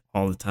this stuff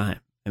all the time.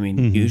 I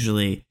mean,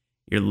 usually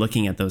you're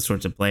looking at those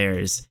sorts of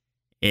players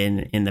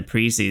in the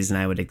preseason.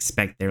 I would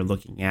expect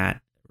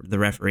the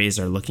referees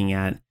are looking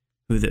at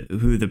who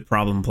the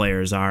problem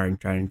players are and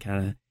trying to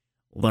kind of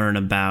learn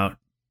about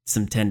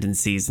some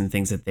tendencies and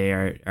things that they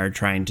are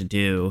trying to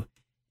do.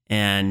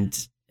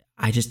 And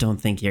I just don't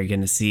think you're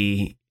going to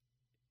see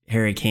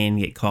Harry Kane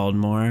get called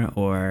more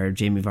or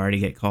Jamie Vardy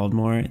get called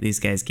more. These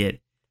guys get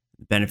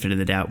benefit of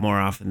the doubt more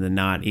often than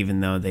not,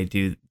 even though they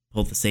do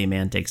pull the same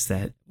antics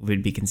that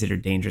would be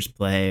considered dangerous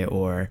play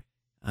or,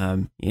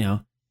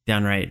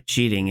 downright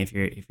cheating if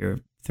you're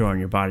throwing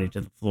your body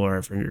to the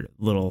floor for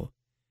little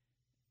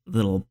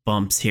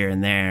bumps here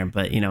and there.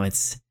 But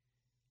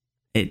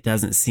it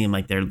doesn't seem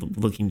like they're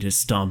looking to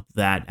stomp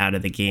that out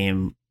of the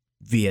game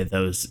via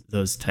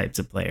those types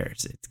of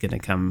players. It's going to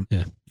come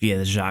via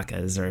the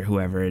Xhakas or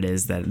whoever it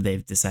is that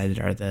they've decided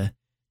are the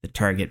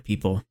target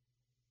people.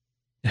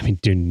 I mean,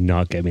 do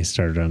not get me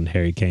started on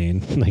Harry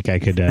Kane. Like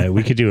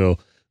we could do a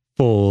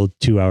full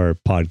 2-hour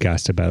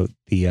podcast about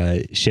the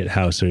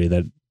shithousery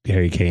that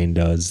Harry Kane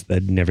does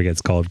that never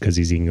gets called because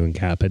he's England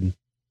captain.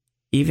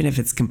 Even if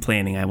it's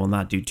complaining, I will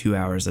not do 2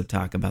 hours of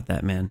talk about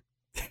that man.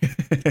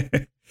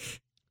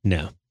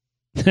 No.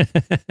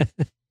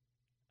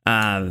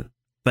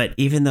 But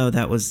even though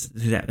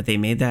that they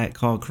made that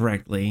call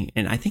correctly,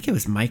 and I think it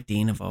was Mike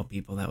Dean of all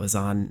people that was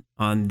on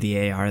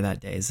the AR that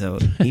day. So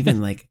even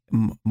like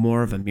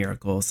more of a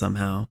miracle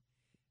somehow.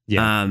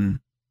 Yeah.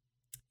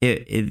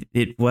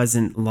 It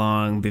wasn't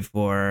long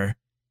before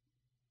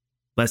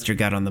Leicester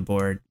got on the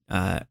board.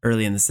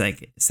 Early in the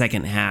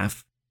second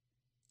half,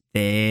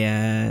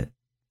 I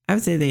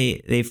would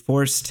say they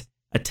forced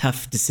a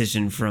tough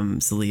decision from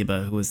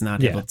Saliba, who was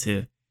not able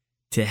to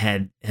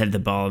head the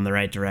ball in the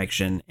right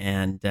direction,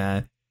 and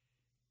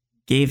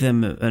gave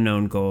them an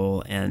own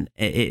goal. And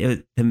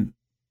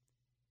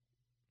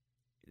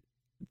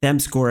them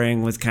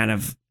scoring was kind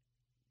of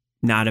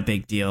not a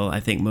big deal. I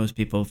think most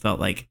people felt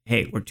like,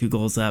 hey, we're 2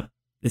 goals up.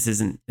 This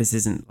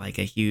isn't like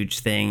a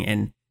huge thing.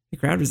 And the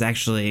crowd was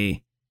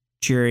actually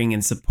cheering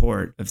in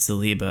support of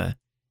Saliba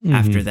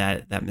after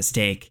that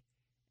mistake.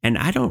 And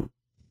I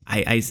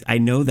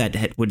know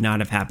that would not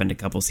have happened a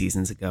couple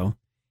seasons ago.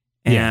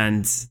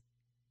 And,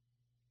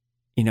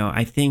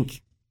 I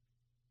think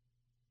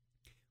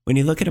when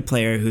you look at a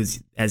player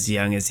who's as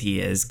young as he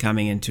is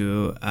coming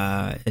into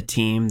a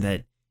team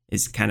that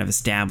is kind of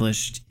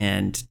established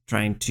and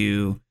trying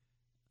to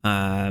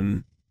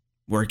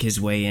work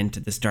his way into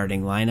the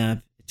starting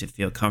lineup, to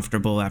feel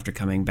comfortable after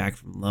coming back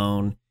from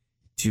loan,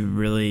 to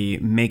really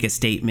make a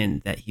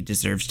statement that he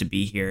deserves to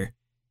be here.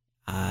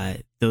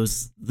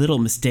 Those little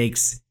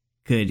mistakes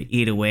could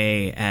eat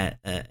away at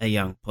a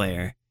young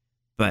player.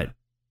 But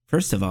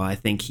first of all, I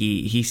think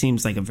he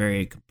seems like a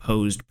very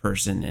composed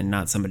person and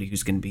not somebody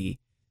who's going to be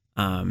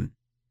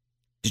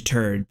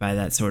deterred by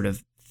that sort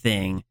of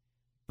thing.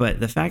 But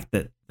the fact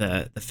that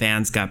the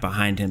fans got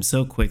behind him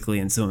so quickly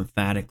and so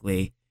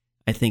emphatically,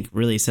 I think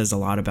really says a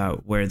lot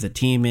about where the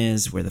team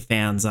is, where the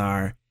fans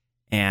are,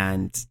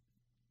 and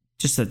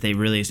just that they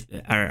really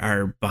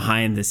are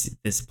behind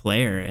this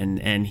player.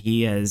 And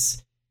he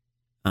has,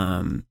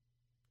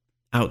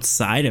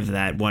 outside of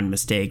that one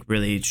mistake,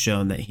 really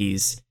shown that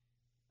he's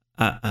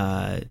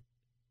a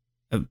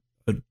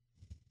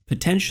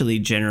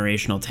potentially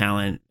generational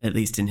talent, at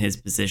least in his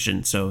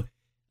position. So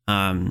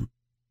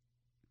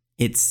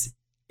it's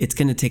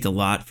going to take a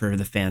lot for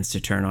the fans to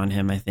turn on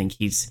him. I think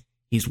he's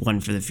one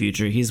for the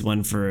future. He's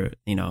one for,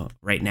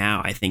 right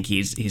now. I think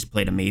he's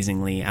played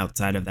amazingly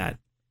outside of that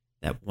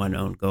one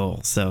own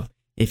goal. So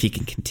if he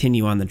can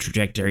continue on the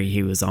trajectory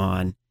he was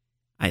on,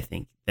 I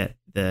think that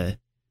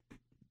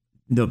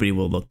nobody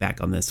will look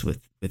back on this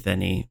with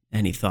any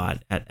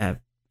thought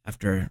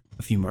after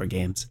a few more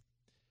games.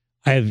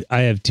 I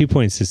have 2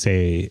 points to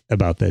say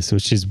about this,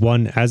 which is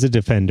one, as a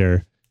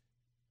defender,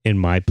 in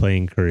my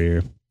playing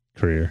career.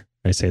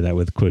 I say that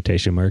with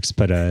quotation marks,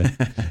 but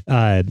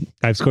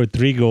I've scored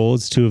 3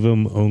 goals, 2 of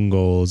them own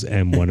goals,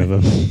 and 1 of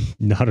them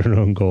not an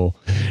own goal.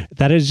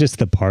 That is just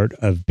the part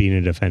of being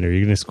a defender.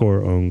 You're going to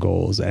score own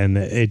goals, and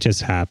it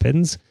just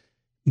happens.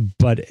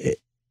 But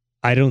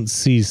I don't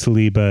see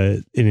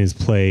Saliba in his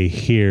play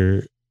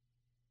here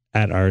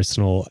at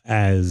Arsenal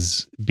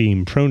as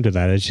being prone to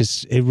that.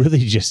 It really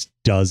just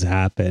does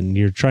happen.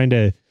 You're trying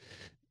to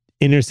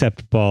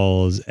intercept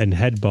balls and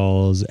head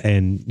balls,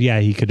 and yeah,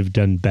 he could have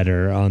done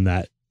better on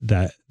that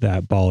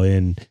ball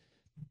in,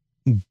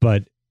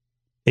 but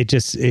it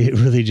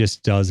really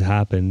just does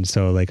happen.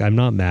 So like, I'm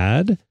not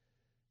mad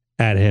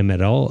at him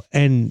at all.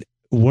 And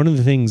one of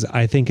the things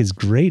I think is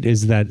great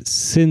is that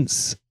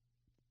since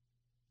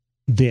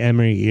the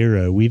Emery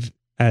era, we've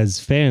as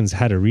fans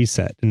had a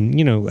reset. And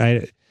you know,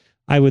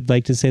 I would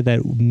like to say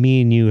that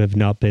me and you have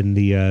not been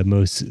the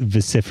most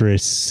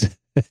vociferous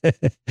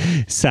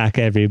sack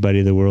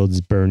everybody, the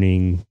world's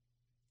burning,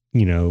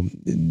 you know,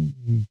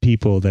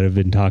 people that have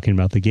been talking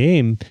about the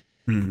game.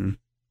 Mm-hmm.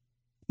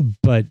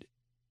 But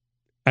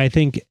I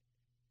think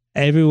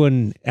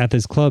everyone at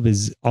this club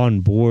is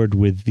on board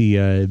with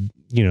the,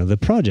 you know, the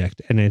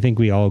project. And I think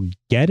we all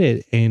get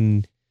it.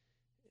 And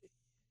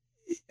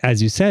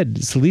as you said,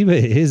 Saliba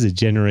is a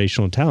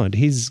generational talent.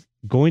 He's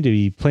going to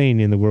be playing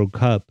in the World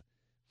Cup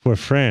for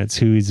France,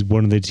 who is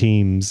one of the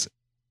teams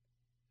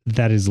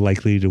that is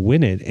likely to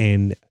win it.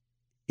 And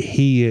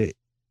he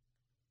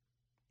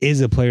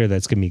is a player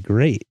that's going to be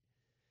great.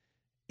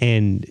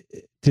 And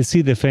to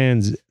see the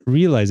fans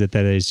realize that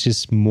it's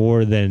just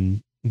more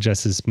than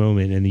just this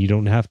moment, and you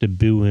don't have to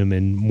boo him,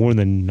 and more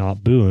than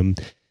not boo him,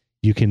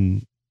 you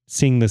can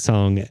sing the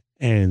song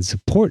and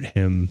support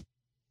him.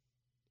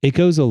 It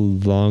goes a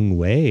long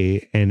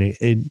way. And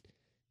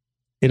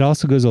it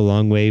also goes a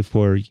long way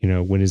for, you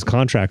know, when his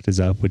contract is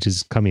up, which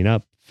is coming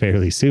up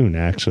fairly soon,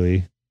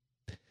 actually.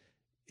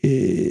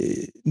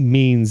 It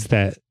means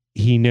that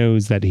he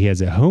knows that he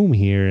has a home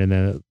here,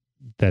 and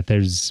that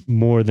there's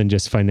more than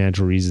just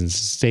financial reasons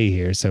to stay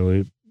here.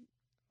 So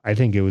I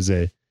think it was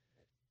a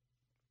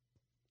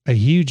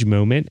huge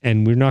moment,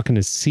 and we're not going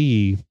to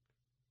see,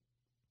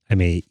 I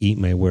may eat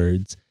my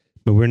words,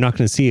 but we're not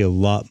going to see a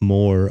lot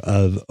more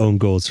of own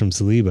goals from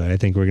Saliba. I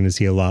think we're going to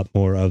see a lot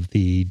more of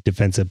the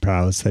defensive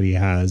prowess that he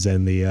has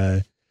and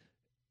the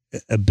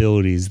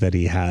abilities that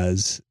he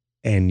has,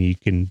 and you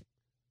can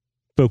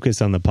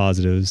focus on the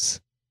positives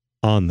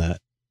on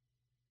that.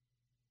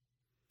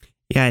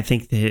 Yeah, I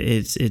think that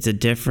it's a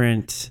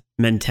different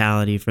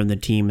mentality from the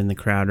team and the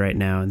crowd right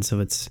now, and so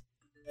it's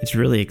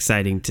really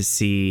exciting to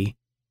see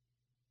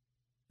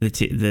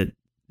the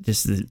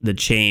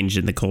change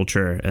in the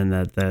culture, and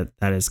that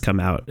has come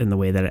out in the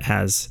way that it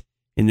has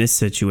in this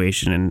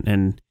situation,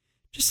 and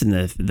just in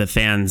the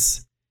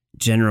fans'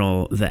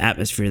 general, the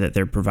atmosphere that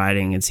they're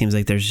providing. It seems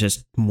like there's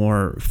just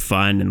more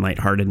fun and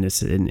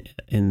lightheartedness in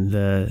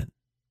the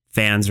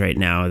fans right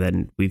now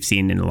than we've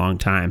seen in a long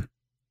time.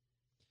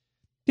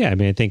 Yeah, I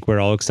mean, I think we're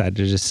all excited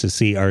just to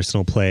see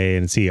Arsenal play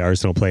and see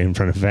Arsenal play in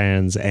front of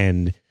fans.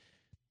 And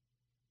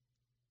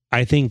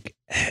I think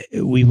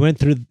we went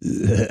through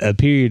a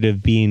period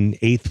of being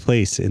 8th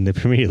place in the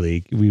Premier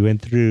League. We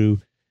went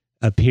through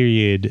a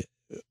period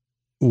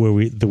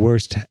where the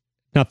worst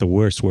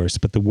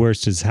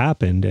has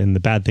happened and the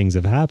bad things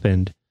have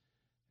happened.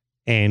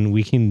 And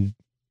we can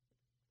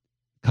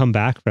come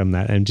back from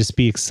that and just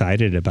be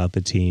excited about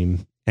the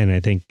team. And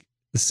I think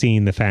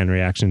seeing the fan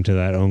reaction to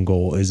that own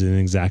goal is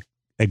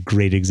a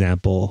great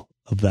example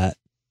of that.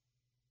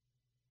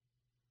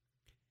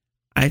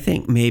 I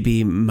think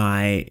maybe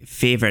my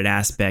favorite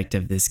aspect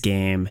of this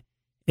game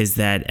is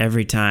that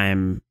every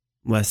time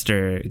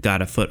Leicester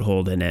got a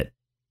foothold in it,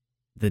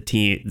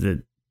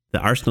 the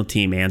Arsenal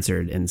team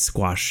answered and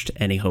squashed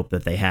any hope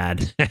that they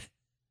had.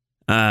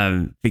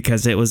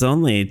 Because it was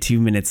only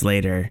 2 minutes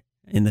later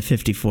in the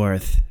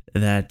 54th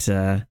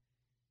that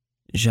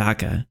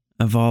Xhaka,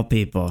 of all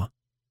people,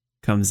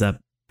 comes up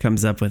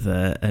with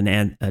an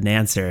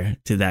answer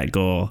to that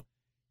goal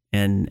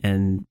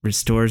and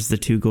restores the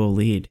 2-goal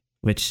lead,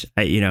 which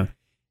the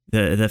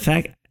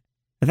fact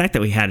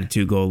that we had a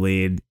 2-goal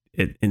lead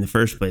in the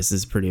first place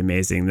is pretty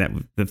amazing. That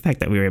the fact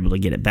that we were able to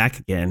get it back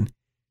again,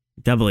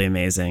 doubly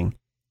amazing.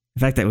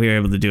 The fact that we were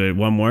able to do it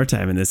one more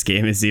time in this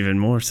game is even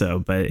more so.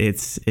 But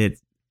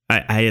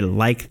I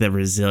like the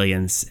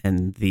resilience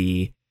and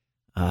the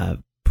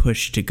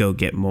push to go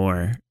get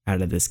more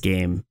out of this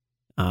game.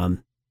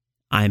 I'm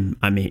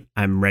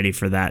ready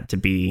for that to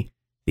be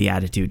the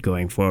attitude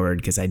going forward,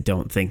 because I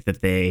don't think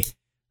that they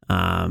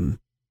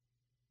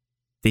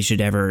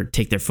should ever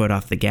take their foot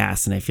off the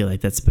gas, and I feel like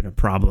that's been a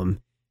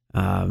problem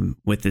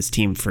with this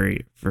team for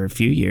a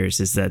few years,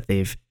 is that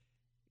they've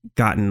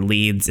gotten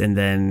leads and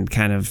then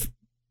kind of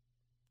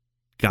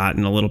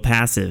gotten a little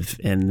passive,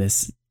 and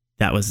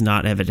that was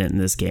not evident in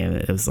this game.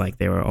 It was like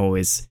they were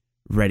always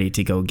ready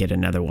to go get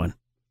another one.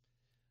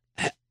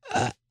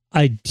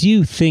 I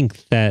do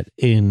think that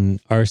in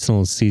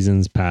Arsenal's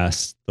seasons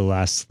past, the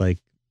last, I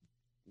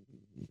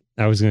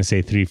was going to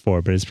say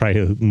 3-4, but it's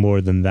probably more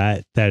than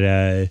that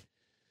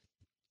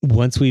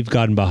once we've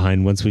gotten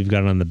behind, once we've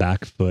gotten on the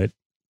back foot,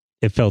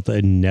 it felt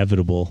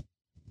inevitable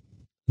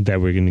that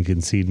we're going to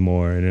concede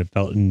more, and it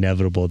felt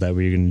inevitable that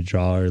we were going to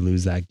draw or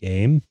lose that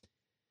game.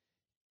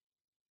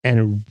 And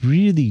it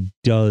really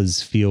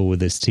does feel with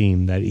this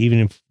team that even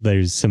if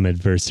there's some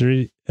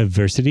adversity,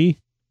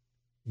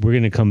 we're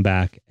going to come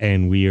back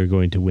and we are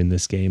going to win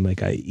this game.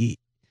 Like when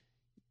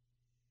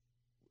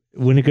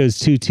it goes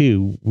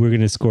 2-2, we're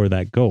going to score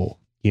that goal,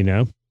 you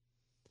know?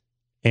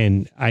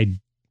 And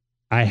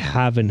I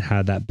haven't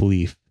had that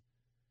belief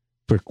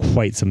for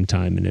quite some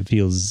time, and it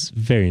feels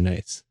very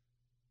nice.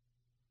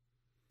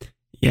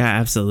 Yeah,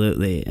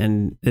 absolutely.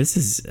 And this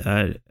is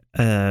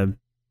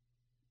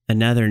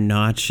another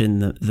notch in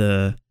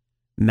the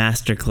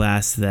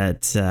masterclass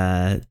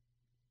that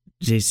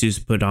Jesus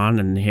put on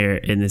in here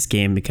in this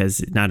game,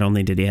 because not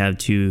only did he have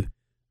 2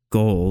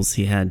 goals,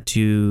 he had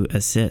 2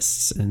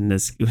 assists, and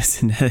this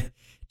was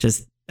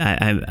just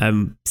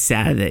I'm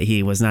sad that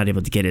he was not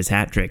able to get his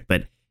hat trick,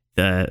 but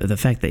the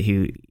fact that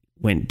he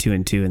went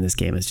 2-2 in this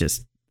game is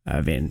just,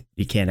 I mean,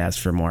 you can't ask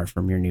for more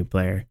from your new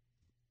player.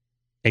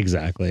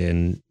 Exactly.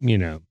 And, you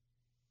know,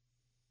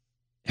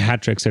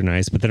 hat tricks are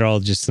nice, but they're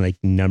all just like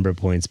number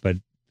points. But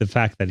the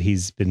fact that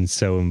he's been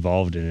so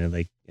involved in it,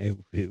 like,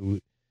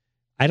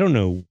 I don't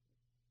know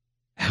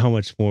how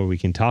much more we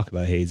can talk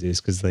about Jesus,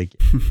 because like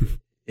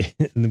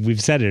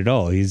we've said it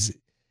all. He's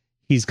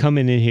come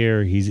in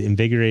here, he's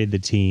invigorated the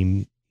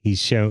team. He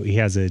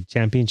has a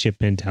championship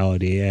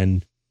mentality,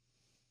 and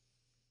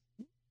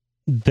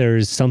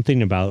there's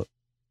something about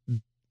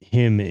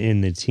him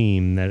in the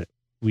team that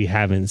we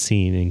haven't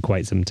seen in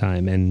quite some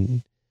time.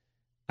 And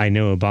I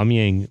know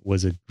Aubameyang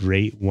was a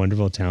great,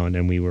 wonderful talent,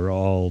 and we were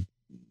all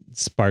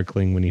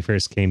sparkling when he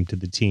first came to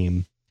the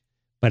team.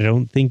 But I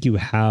don't think you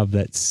have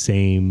that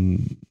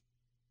same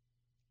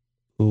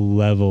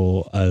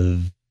level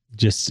of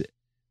just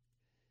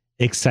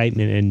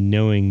excitement and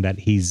knowing that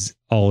he's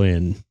all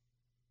in.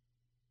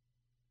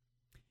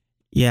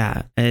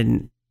 Yeah,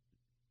 and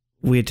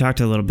we had talked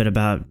a little bit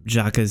about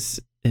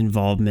Xhaka's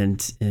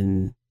involvement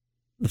in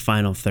the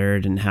final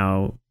third and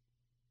how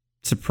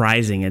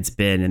surprising it's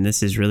been, and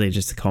this is really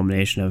just a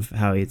culmination of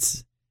how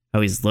he's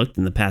looked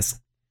in the past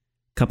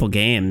couple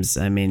games.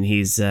 I mean,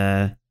 he's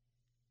in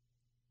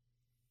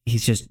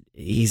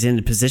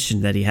a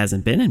position that he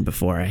hasn't been in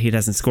before. He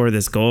doesn't score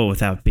this goal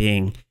without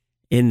being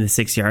in the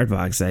 6-yard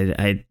box.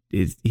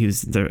 He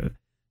was the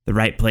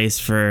right place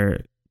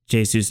for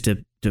Jesus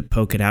to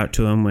poke it out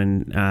to him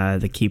when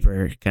the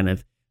keeper kind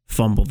of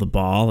fumbled the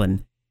ball,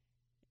 and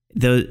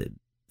the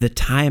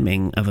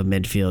timing of a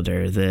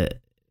midfielder,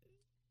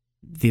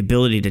 the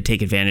ability to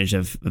take advantage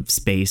of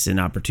space and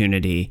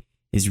opportunity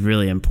is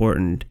really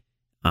important.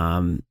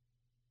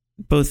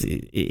 Both,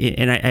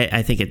 and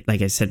I think it,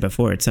 like I said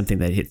before, it's something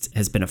that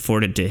has been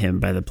afforded to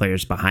him by the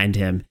players behind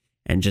him,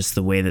 and just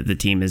the way that the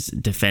team is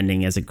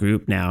defending as a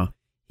group now.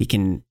 He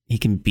can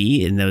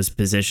be in those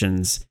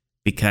positions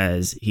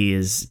because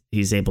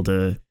he's able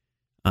to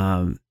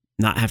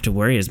not have to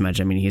worry as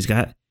much. I mean, he's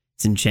got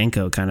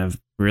Zinchenko kind of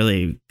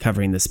really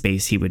covering the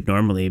space he would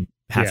normally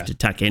have to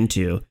tuck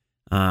into.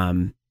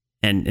 And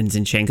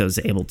Zinchenko's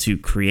able to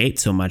create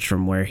so much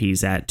from where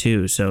he's at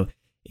too. So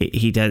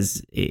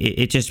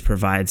it just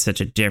provides such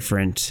a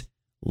different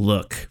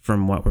look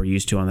from what we're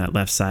used to on that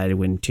left side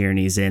when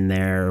Tierney's in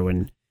there, or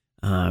when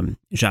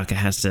Xhaka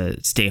has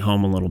to stay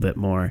home a little bit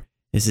more.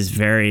 This is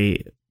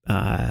very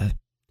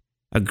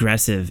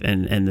aggressive,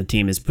 and the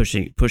team is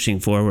pushing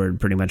forward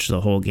pretty much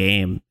the whole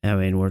game. I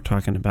mean, we're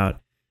talking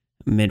about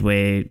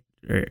midway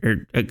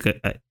or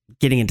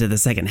getting into the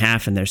second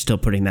half, and they're still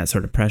putting that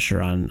sort of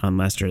pressure on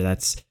Leicester.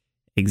 That's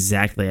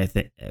exactly, I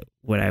think,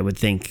 what I would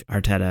think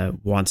Arteta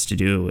wants to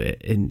do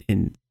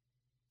in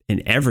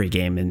every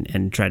game,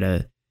 and try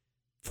to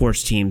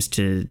force teams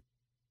to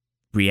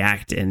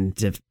react and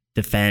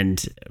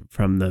defend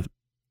from the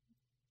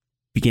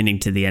beginning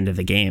to the end of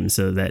the game,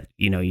 so that,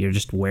 you know, you're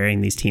just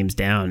wearing these teams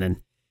down. And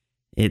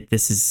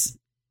this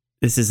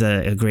is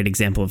a great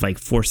example of like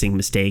forcing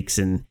mistakes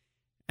and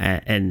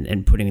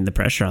putting the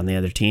pressure on the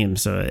other team.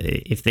 So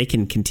if they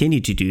can continue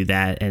to do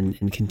that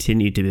and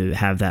continue to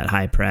have that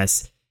high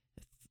press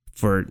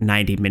for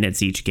 90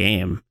 minutes each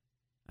game,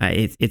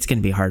 it's going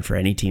to be hard for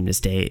any team to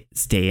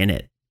stay in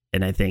it.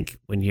 And I think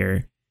when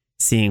you're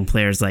seeing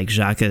players like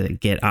Xhaka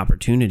get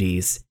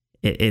opportunities,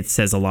 it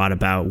says a lot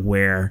about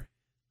where,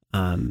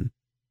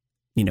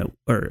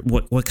 or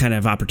what kind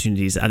of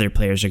opportunities other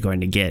players are going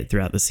to get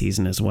throughout the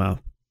season as well.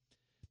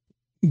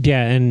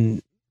 Yeah,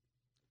 and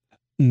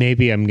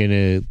maybe I'm going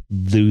to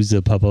lose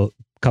a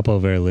couple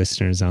of our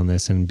listeners on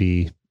this and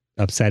be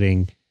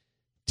upsetting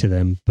to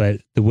them,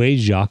 but the way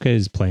Xhaka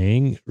is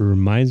playing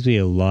reminds me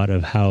a lot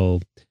of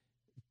how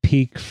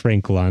peak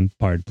Frank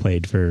Lampard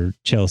played for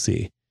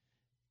Chelsea.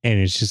 And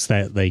it's just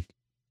that like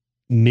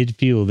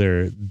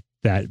midfielder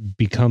that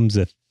becomes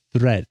a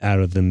threat out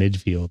of the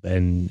midfield.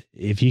 And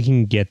if you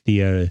can get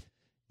the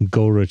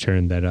goal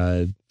return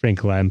that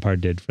Frank Lampard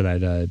did for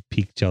that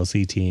peak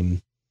Chelsea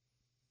team,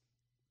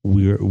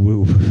 we're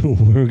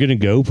going to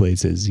go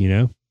places, you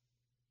know?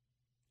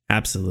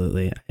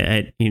 Absolutely.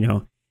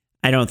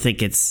 I don't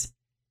think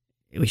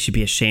we should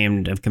be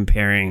ashamed of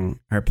comparing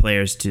our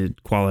players to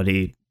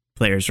quality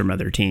players from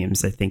other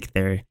teams. I think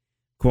their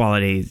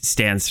quality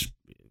stands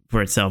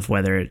for itself,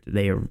 whether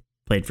they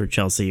played for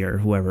Chelsea or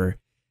whoever,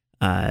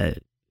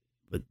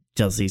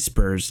 Chelsea,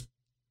 Spurs,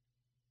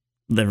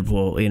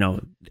 Liverpool.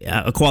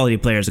 A quality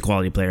player is a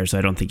quality player. So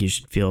I don't think you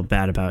should feel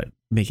bad about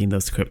making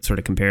those sort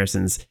of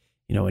comparisons.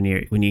 When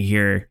you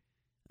hear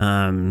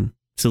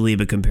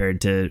Saliba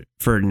compared to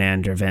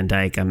Ferdinand or Van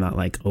Dijk, I'm not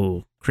like,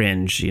 oh,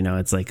 cringe.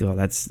 It's like, oh,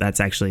 that's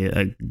actually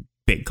a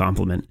big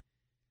compliment.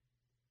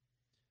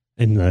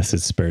 Unless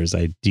it's Spurs,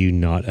 I do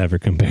not ever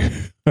compare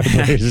our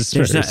players to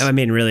Spurs.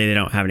 Really, they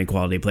don't have any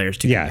quality players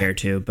to compare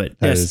to, but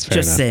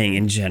just saying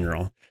in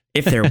general,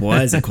 if there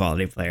was a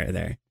quality player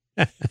there.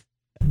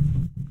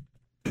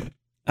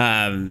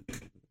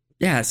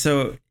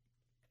 So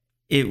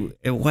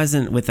it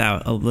wasn't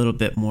without a little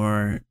bit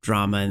more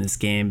drama in this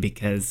game,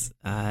 because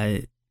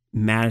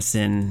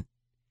Maddison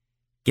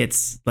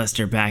gets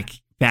Leicester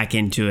back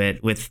into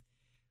it with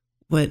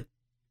what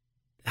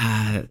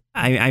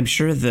I'm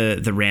sure the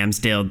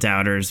Ramsdale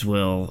doubters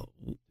will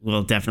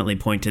definitely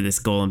point to this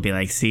goal and be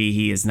like, see,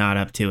 he is not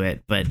up to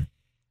it. But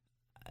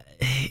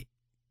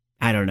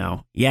I don't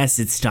know. Yes,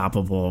 it's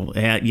stoppable.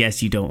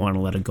 Yes, you don't want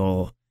to let a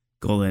goal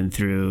in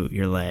through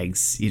your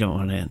legs. You don't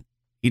want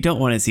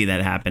to see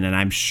that happen. And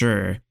I'm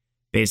sure,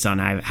 based on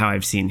how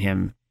I've seen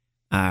him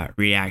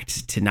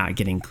react to not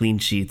getting clean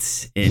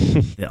sheets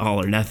in the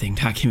All or Nothing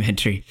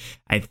documentary,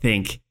 I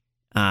think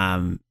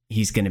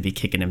he's going to be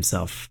kicking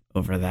himself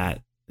over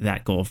that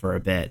goal for a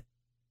bit.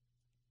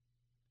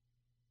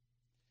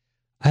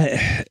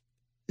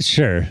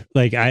 Sure.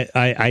 Like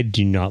I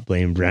do not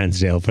blame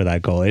Ramsdale for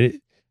that goal. It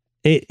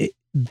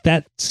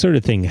that sort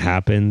of thing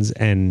happens,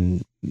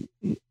 and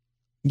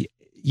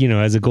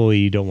as a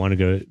goalie, you don't want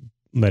to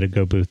let it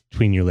go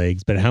between your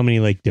legs. But how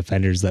many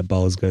defenders let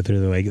balls go through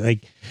their leg?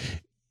 Like,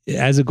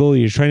 as a goalie,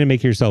 you're trying to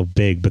make yourself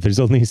big, but there's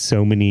only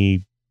so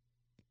many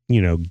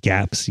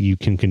gaps you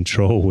can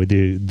control with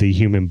the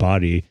human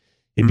body.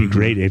 It'd be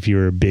great if you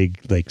were a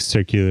big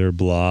circular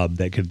blob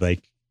that could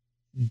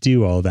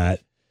do all that.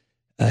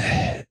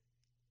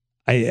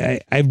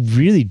 I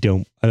really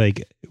don't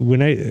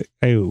when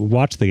I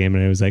watched the game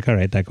and I was like, all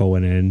right, that goal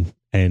went in,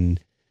 and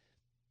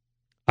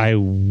I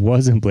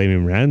wasn't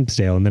blaming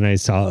Ramsdale. And then I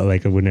saw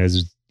when I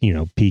was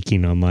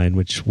peeking online,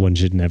 which one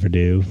should never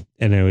do,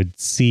 and I would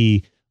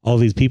see all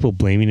these people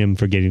blaming him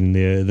for getting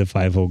the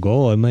 5-0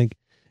 goal. I'm like,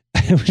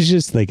 I was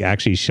just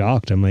actually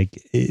shocked. I'm like,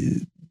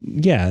 it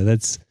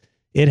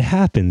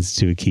happens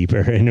to a keeper,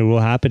 and it will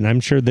happen. I'm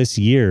sure this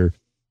year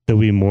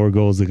there'll be more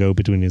goals that go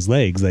between his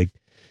legs.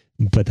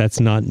 But that's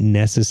not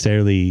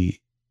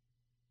necessarily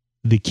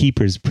the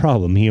keeper's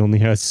problem. He only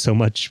has so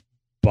much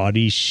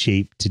body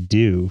shape to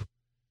do.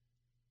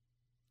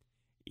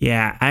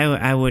 Yeah,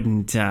 I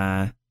wouldn't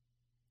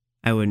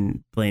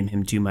blame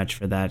him too much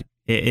for that.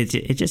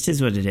 It just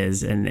is what it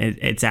is, and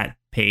it's at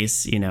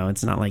pace.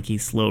 It's not like he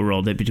slow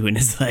rolled it between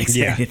his legs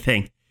or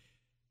anything.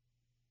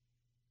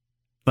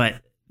 But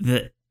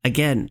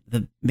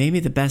maybe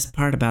the best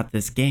part about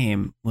this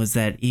game was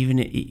that even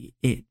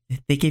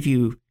they give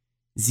you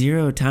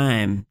zero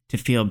time to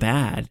feel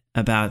bad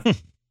about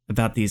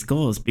these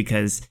goals,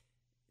 because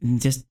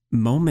just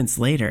moments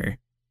later,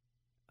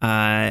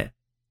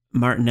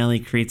 Martinelli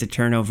creates a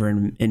turnover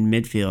in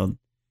midfield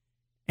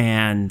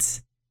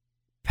and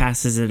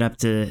passes it up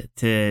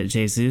to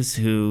Jesus,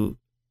 who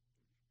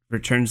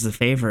returns the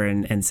favor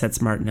and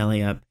sets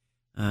Martinelli up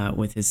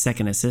with his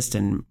second assist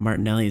and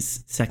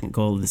Martinelli's second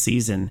goal of the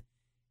season.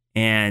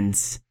 And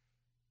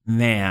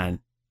man,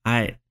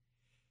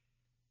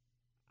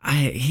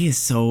 he is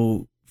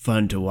so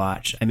fun to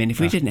watch. I mean, if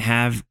we didn't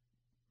have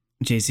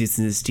Jesus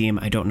in this team,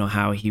 I don't know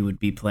how he would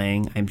be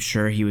playing. I'm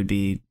sure he would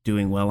be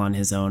doing well on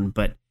his own,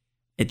 but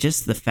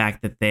just the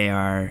fact that they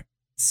are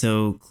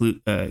so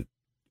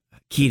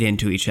keyed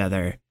into each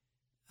other,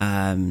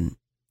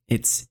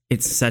 it's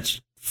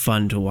such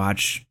fun to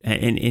watch.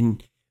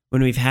 And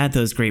when we've had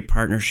those great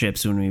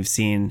partnerships, when we've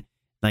seen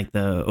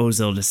the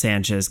Ozil to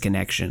Sanchez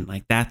connection,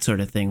 that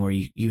sort of thing, where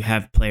you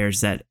have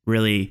players that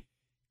really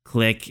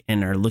click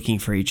and are looking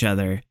for each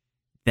other,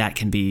 that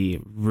can be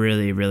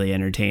really, really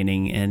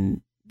entertaining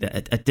and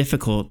a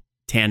difficult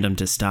tandem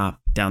to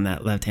stop down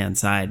that left-hand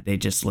side. They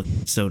just look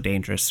so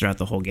dangerous throughout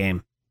the whole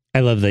game. I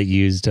love that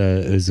you used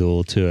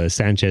Ozil to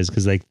Sanchez,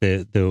 because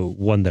the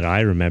one that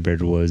I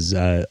remembered was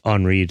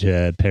Henry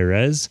to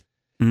Perez.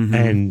 Mm-hmm.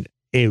 And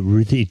it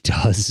really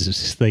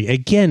does.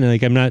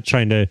 I'm not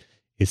trying to,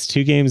 it's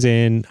 2 games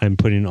in, I'm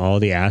putting all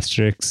the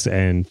asterisks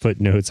and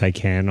footnotes I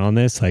can on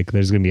this.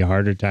 There's going to be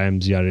harder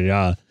times, yada,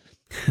 yada.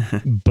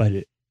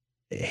 But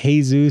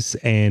Jesus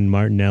and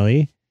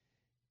Martinelli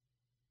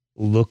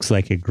looks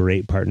like a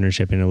great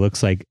partnership, and it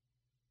looks like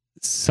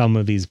some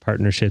of these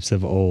partnerships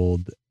of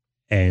old,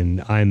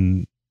 and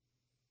I'm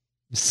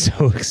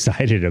so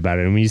excited about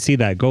it. And when you see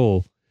that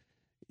goal,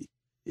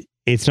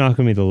 it's not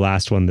going to be the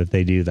last one that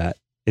they do that.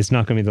 It's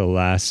not going to be the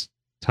last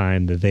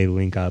time that they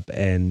link up,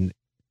 and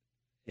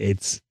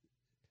it's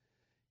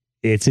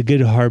a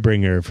good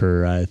harbinger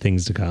for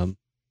things to come.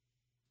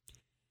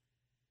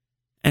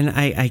 And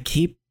I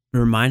keep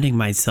reminding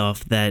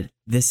myself that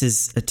this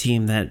is a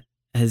team that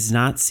has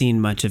not seen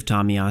much of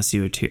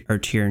Tomiyasu or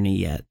Tierney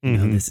yet. You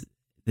know,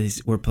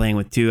 this we're playing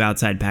with two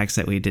outside backs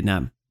that we did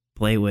not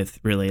play with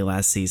really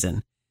last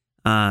season.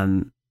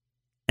 And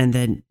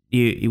then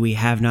we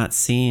have not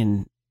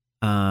seen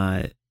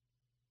Emile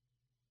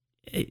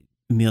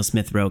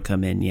Smith-Rowe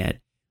come in yet.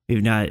 We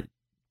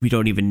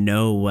don't even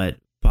know what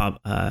Bob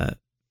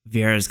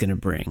Vieira is going to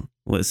bring.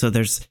 So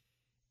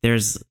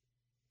there's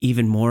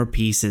even more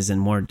pieces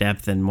and more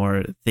depth and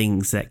more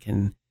things that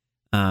can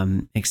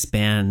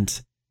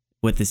expand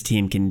what this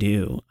team can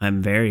do.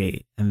 I'm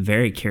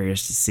very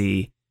curious to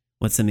see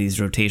what some of these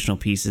rotational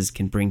pieces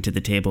can bring to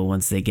the table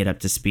once they get up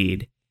to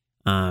speed.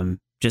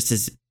 Just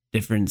as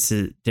difference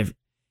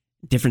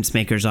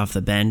makers off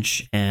the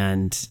bench,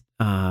 and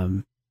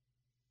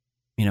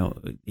you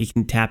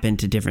can tap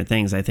into different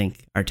things. I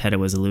think Arteta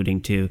was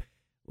alluding to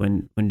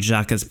when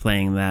Xhaka's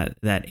playing that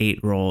 8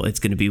 role, it's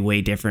going to be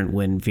way different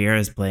when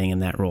Vieira's playing in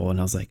that role. And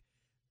I was like,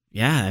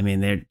 yeah, I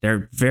mean,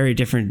 they're very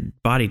different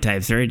body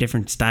types, very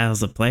different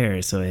styles of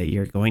players. So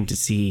you're going to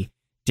see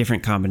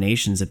different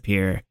combinations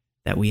appear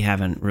that we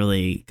haven't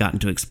really gotten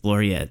to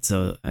explore yet.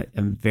 So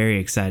I'm very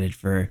excited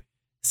for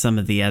some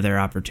of the other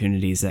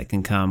opportunities that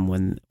can come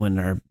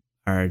when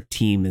our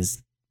team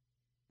is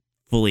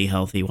fully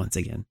healthy once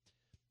again.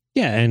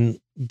 Yeah, and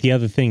the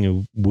other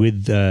thing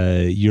with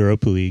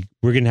Europa League,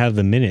 we're going to have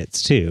the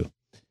minutes too.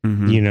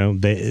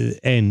 Mm-hmm.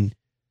 And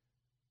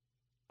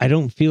I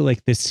don't feel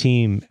like this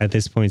team at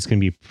this point is going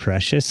to be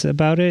precious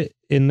about it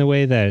in the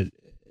way that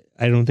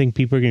I don't think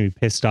people are going to be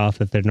pissed off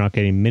that they're not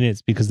getting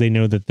minutes, because they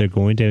know that they're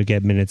going to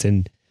get minutes.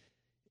 And,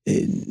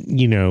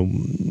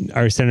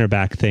 our center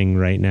back thing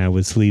right now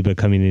with Saliba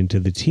coming into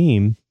the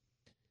team,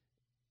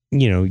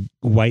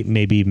 White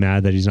may be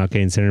mad that he's not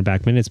getting center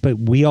back minutes, but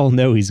we all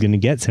know he's going to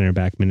get center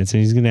back minutes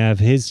and he's going to have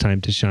his time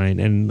to shine.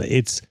 And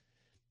it's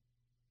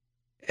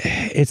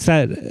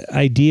that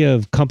idea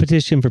of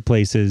competition for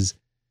places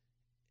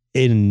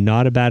in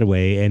not a bad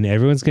way, and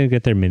everyone's going to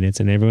get their minutes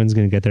and everyone's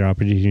going to get their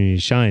opportunity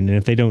to shine. And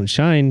if they don't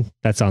shine,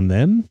 that's on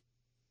them.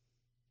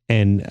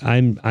 And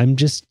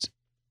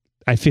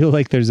I feel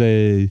like there's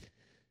a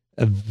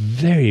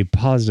very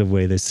positive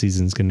way this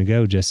season's going to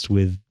go, just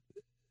with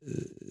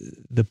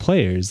the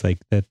players, like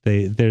that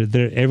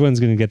they're everyone's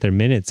going to get their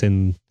minutes.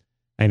 And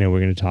I know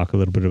we're going to talk a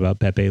little bit about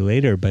Pepe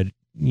later, but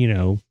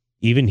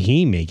even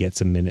he may get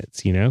some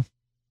minutes.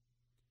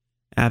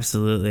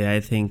 Absolutely. I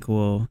think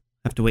we'll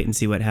have to wait and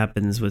see what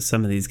happens with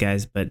some of these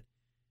guys, but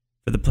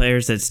for the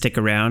players that stick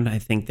around, I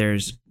think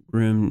there's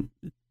room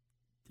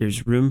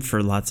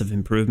for lots of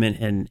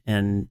improvement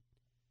and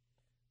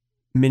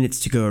minutes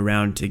to go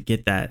around to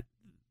get that,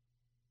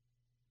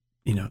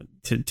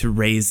 to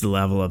raise the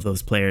level of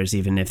those players,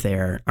 even if they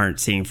aren't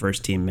seeing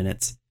first team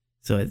minutes.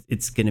 So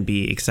it's going to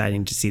be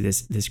exciting to see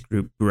this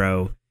group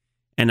grow.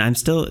 And I'm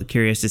still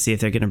curious to see if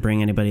they're going to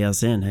bring anybody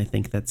else in. I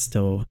think that's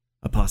still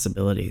a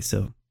possibility.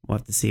 So we'll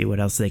have to see what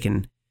else they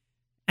can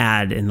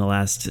add in the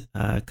last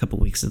couple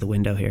weeks of the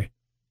window here.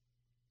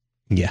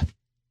 Yeah.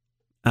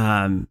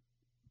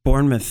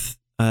 Bournemouth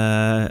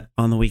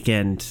on the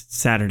weekend,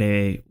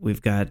 Saturday,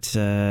 we've got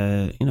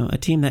a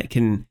team that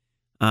can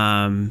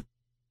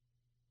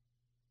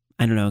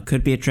I don't know, it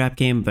could be a trap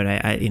game, but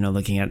I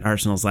looking at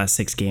Arsenal's last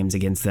 6 games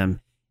against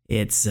them,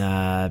 it's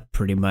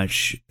pretty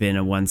much been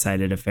a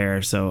one-sided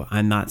affair. So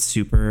I'm not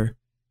super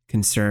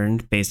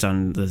concerned based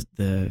on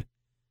the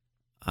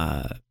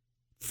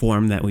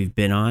form that we've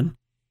been on.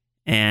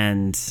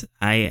 And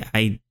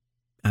I'm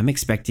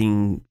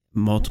expecting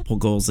multiple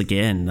goals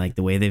again. Like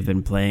the way they've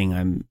been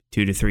playing,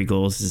 2 to 3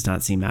 goals does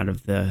not seem out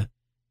of the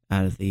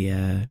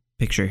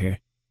picture here.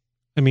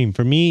 I mean,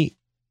 for me,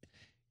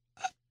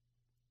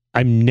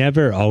 I'm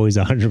never always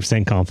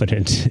 100%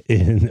 confident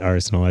in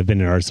Arsenal. I've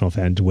been an Arsenal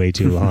fan way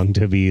too long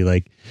to be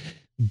like,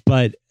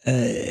 but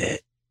I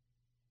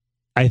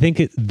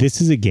think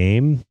this is a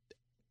game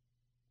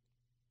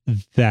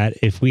that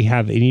if we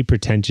have any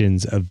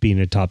pretensions of being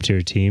a top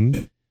tier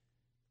team,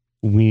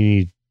 we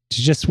need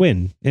to just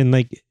win. And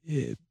like,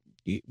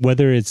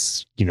 whether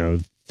it's,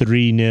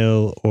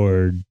 3-0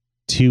 or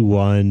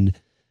 2-1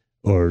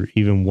 or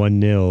even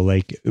 1-0,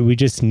 like we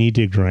just need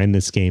to grind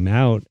this game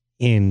out.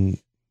 And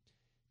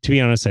to be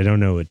honest, I don't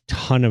know a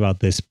ton about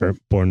this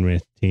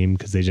Bournemouth team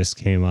because they just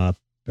came up,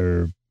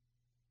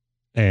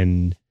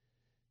 and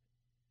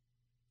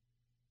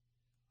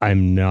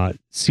I'm not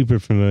super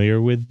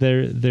familiar with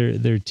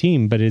their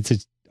team. But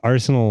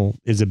Arsenal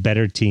is a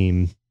better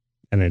team,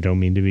 and I don't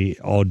mean to be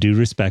all due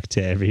respect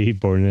to every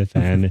Bournemouth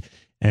fan.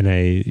 And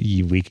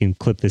we can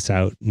clip this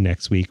out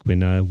next week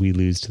when we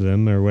lose to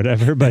them or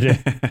whatever. But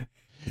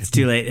it's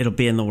too late. It'll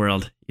be in the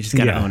world. You just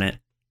got to own it.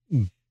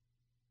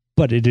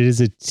 But it is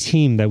a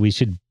team that we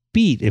should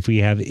beat if we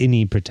have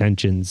any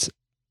pretensions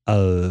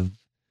of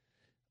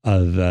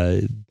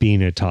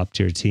being a top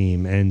tier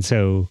team. And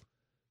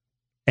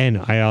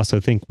I also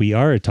think we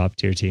are a top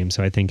tier team.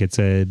 So I think it's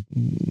it's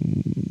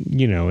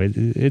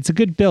a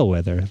good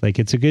bellwether. Like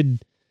it's a good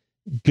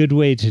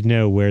way to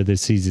know where the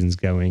season's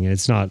going. And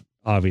it's not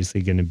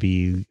obviously going to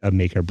be a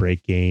make or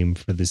break game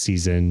for the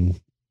season,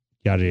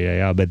 yada, yada,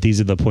 yada. But these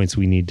are the points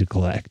we need to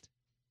collect.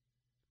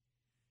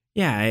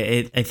 Yeah,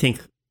 I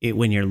think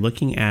when you're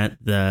looking at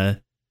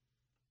the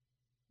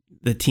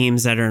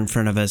teams that are in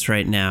front of us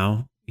right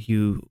now,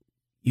 you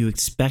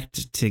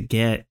expect to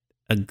get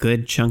a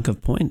good chunk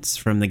of points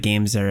from the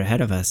games that are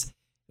ahead of us.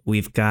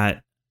 We've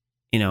got,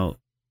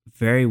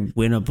 very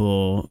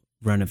winnable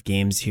run of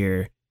games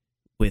here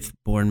with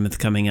Bournemouth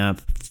coming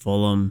up,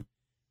 Fulham,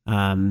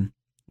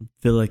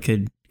 Villa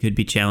could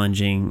be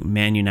challenging.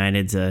 Man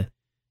United's a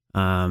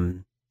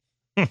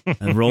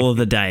roll of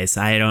the dice.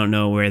 I don't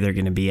know where they're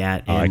going to be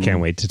at. I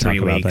can't wait to talk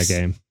about that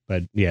game.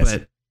 But yes.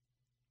 But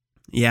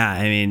yeah,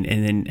 I mean,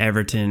 and then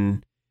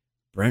Everton,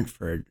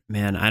 Brentford,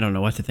 man, I don't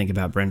know what to think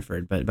about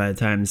Brentford, but by the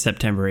time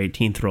September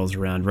 18th rolls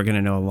around, we're going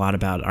to know a lot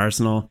about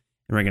Arsenal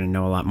and we're going to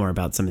know a lot more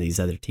about some of these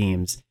other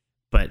teams.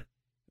 But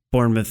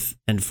Bournemouth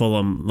and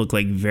Fulham look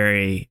like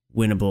very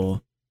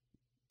winnable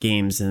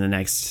games in the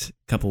next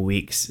couple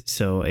weeks.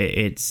 So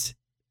it's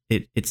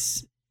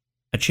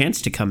a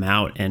chance to come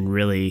out and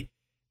really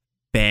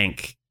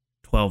bank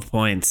 12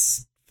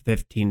 points,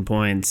 15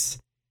 points,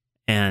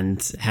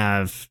 and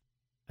have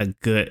a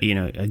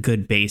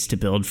good base to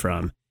build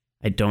from.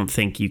 I don't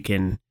think you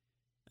can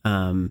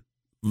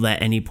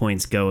let any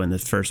points go in the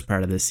first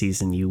part of the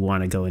season. You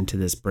want to go into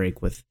this break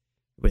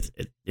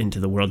into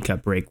the World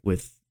Cup break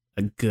with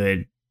a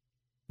good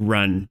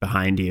run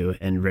behind you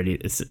and ready.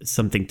 It's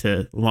something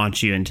to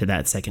launch you into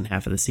that second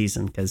half of the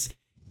season, because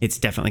it's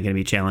definitely going to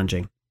be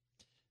challenging.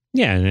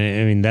 Yeah, and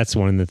I mean, that's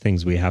one of the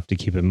things we have to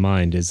keep in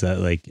mind is that,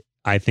 like,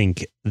 I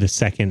think the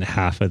second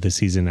half of the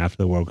season after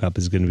the World Cup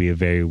is going to be a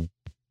very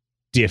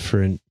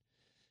different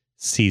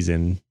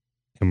season,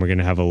 and we're going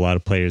to have a lot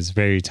of players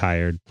very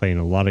tired, playing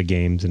a lot of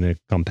games in a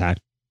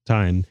compact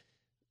time.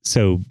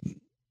 So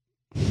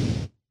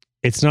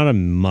it's not a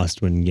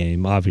must-win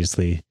game.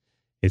 Obviously,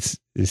 it's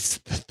the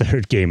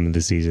third game of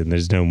the season.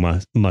 There's no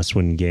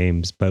must-win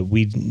games, but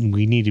we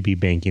need to be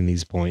banking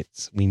these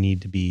points. We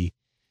need to be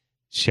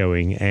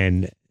showing,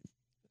 and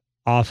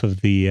off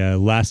of the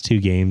last two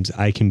games,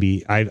 I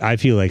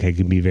feel like I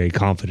can be very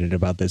confident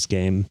about this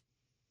game.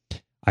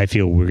 I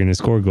feel we're going to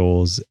score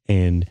goals,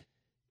 and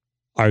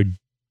our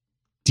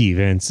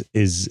defense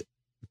is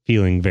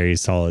feeling very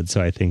solid.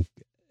 So I think,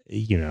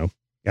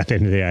 at the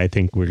end of the day, I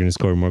think we're going to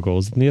score more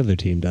goals than the other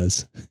team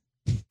does.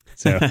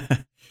 So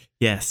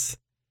yes,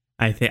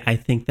 I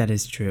think that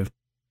is true.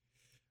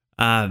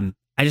 I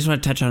just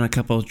want to touch on a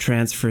couple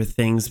transfer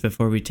things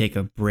before we take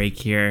a break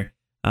here.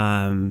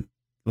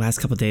 Last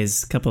couple of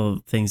days, a couple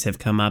of things have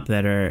come up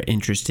that are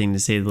interesting to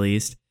say the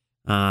least.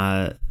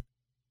 Rob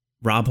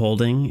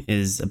Holding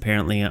is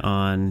apparently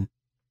on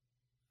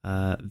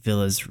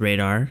Villa's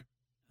radar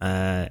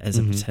as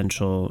a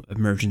potential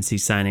emergency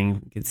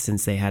signing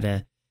since they had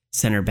a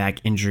center back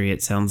injury,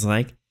 it sounds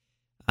like.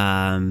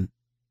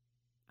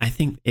 I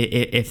think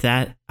if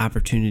that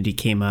opportunity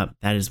came up,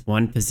 that is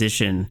one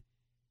position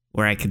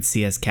where I could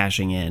see us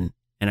cashing in.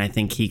 And I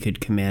think he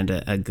could command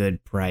a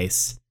good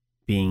price,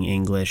 being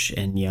English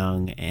and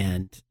young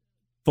and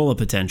full of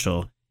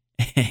potential,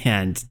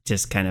 and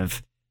just kind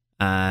of,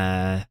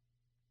 I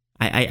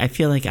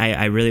feel like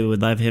I really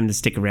would love him to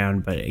stick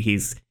around, but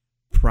he's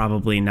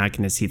probably not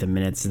going to see the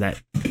minutes that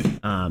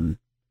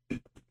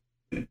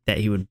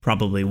he would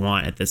probably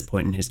want at this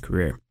point in his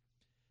career.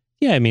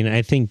 Yeah, I mean,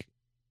 I think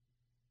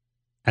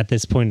at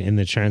this point in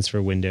the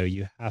transfer window,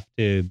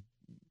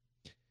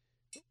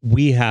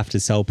 we have to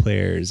sell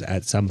players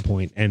at some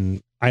point,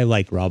 and I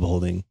like Rob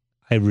Holding.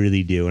 I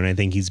really do, and I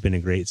think he's been a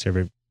great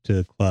servant to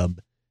the club,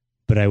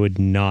 but I would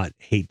not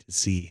hate to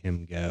see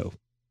him go.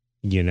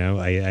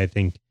 I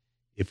think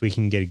if we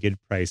can get a good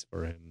price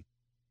for him,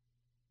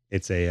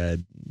 it's a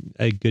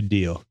good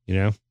deal,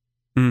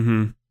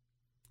 Mm-hmm.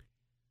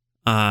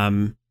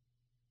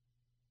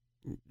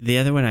 The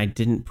other one I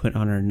didn't put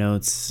on our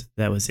notes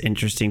that was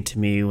interesting to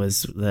me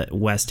was that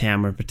West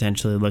Ham were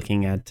potentially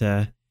looking at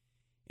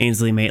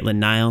Ainsley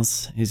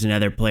Maitland-Niles, who's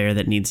another player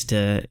that needs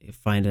to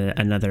find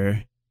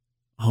another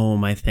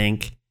home, I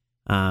think.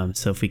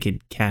 So if we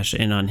could cash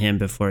in on him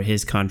before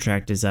his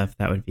contract is up,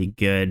 that would be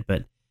good.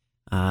 But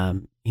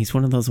he's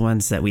one of those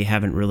ones that we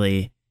haven't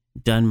really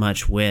done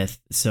much with.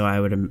 So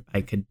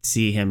I could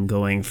see him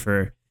going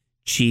for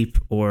cheap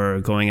or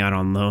going out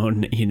on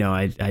loan.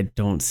 I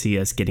don't see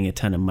us getting a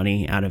ton of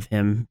money out of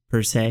him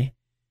per se.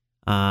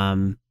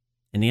 And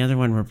the other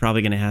one we're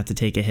probably going to have to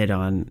take a hit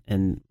on,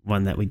 and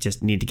one that we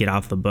just need to get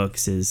off the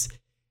books, is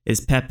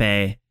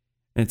Pepe.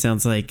 It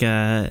sounds like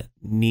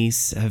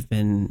Nice have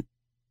been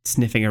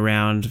sniffing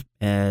around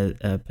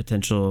a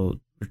potential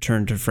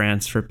return to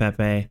France for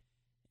Pepe.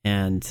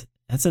 And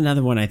that's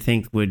another one I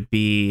think would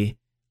be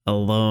a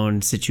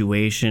loan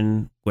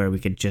situation where we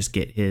could just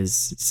get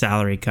his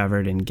salary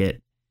covered and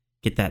get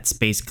that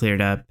space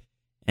cleared up.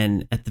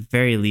 And at the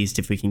very least,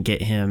 if we can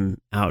get him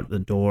out the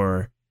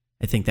door,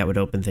 I think that would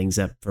open things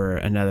up for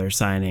another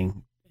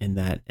signing in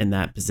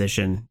that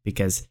position,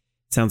 because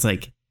it sounds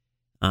like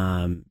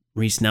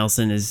Reece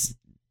Nelson is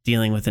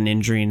dealing with an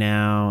injury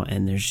now,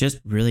 and there's just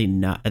really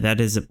not.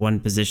 That is one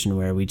position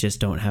where we just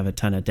don't have a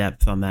ton of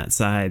depth on that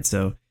side.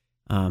 So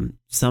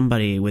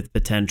somebody with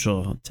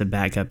potential to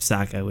back up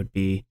Saka would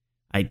be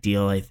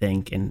ideal, I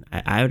think. And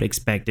I would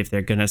expect if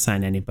they're going to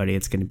sign anybody,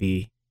 it's going to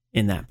be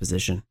in that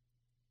position.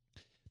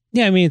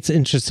 Yeah, I mean, it's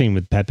interesting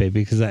with Pepe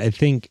because I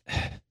think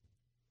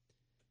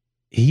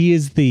he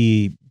is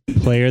the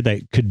player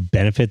that could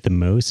benefit the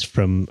most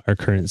from our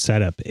current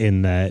setup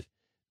in that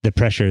the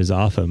pressure is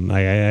off him.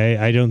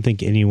 I don't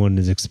think anyone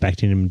is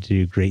expecting him to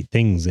do great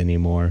things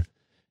anymore.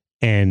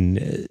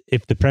 And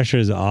if the pressure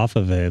is off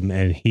of him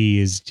and he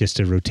is just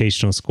a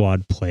rotational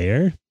squad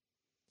player,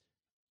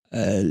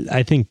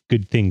 I think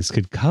good things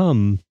could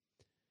come.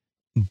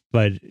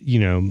 But, you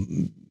know,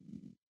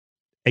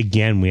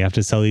 again, we have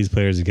to sell these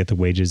players and get the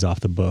wages off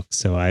the books.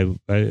 So I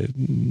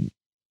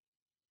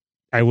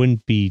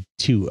wouldn't be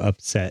too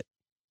upset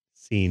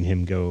seeing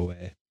him go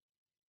away.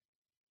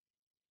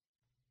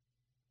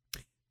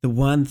 The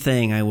one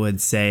thing I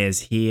would say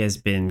is he has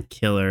been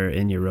killer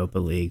in Europa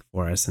League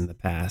for us in the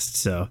past.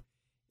 So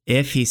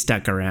if he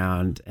stuck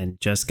around and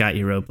just got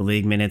Europa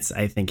League minutes,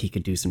 I think he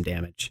could do some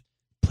damage.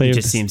 He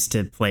just seems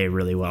to play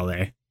really well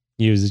there.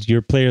 He was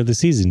your player of the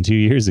season 2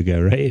 years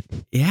ago, right?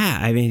 Yeah,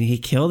 I mean, he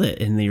killed it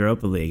in the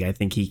Europa League. I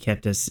think he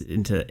kept us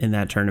in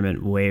that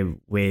tournament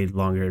way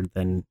longer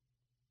than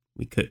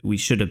we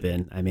should have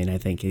been. I mean, I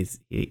think he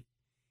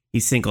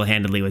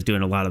single-handedly was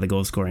doing a lot of the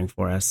goal scoring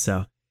for us.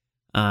 So,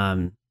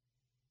 I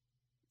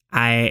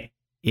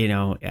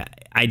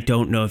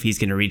don't know if he's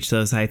going to reach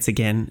those heights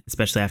again,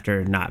 especially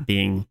after not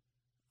being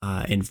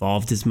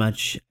involved as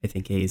much. I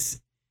think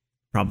he's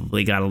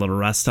probably got a little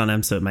rust on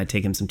him, so it might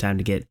take him some time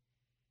to get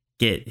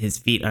his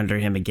feet under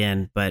him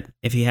again. But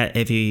if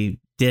he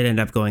did end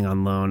up going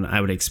on loan,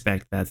 I would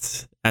expect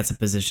that's a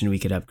position we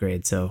could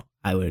upgrade. So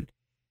I would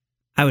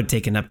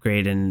take an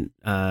upgrade and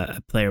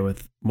a player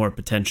with more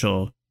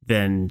potential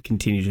than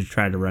continue to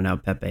try to run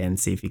out Pepe and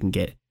see if you can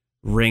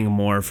wring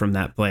more from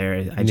that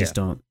player. I just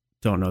don't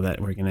know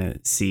that we're going to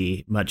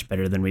see much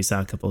better than we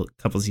saw a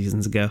couple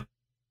seasons ago.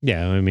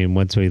 Yeah, I mean,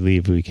 once we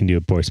leave, we can do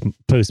a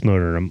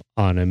post-mortem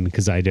on him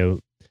because I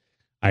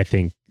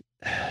think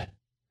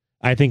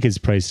his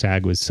price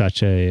tag was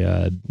such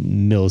a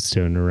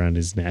millstone around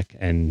his neck,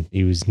 and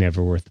he was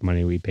never worth the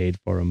money we paid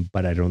for him.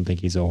 But I don't think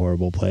he's a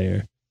horrible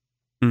player.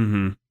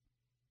 Mm-hmm.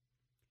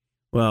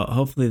 Well,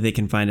 hopefully they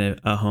can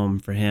find a home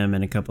for him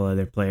and a couple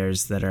other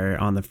players that are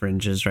on the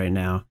fringes right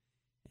now.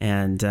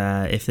 And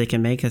if they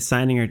can make a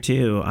signing or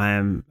two,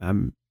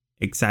 I'm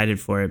excited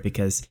for it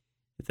because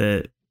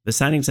the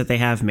signings that they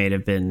have made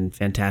have been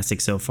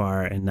fantastic so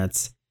far, and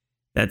that's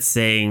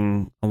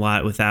saying a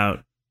lot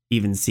without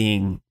even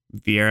seeing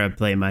Vieira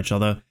play much.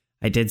 Although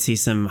I did see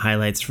some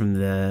highlights from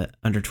the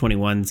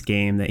under-21s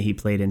game that he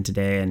played in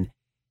today, and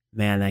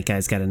man, that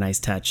guy's got a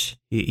nice touch.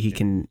 He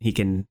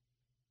can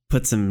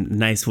put some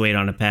nice weight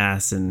on a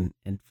pass and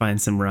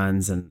find some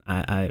runs, and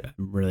I'm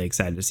really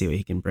excited to see what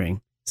he can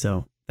bring.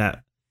 So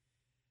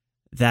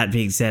that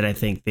being said, I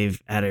think they've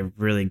had a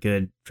really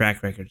good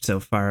track record so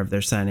far of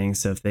their signings.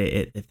 So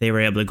if they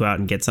were able to go out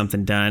and get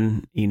something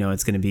done,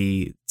 it's going to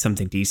be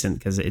something decent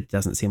because it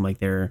doesn't seem like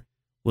they're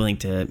willing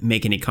to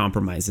make any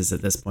compromises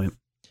at this point.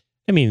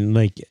 I mean,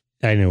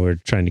 I know we're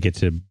trying to get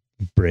to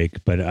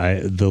break, but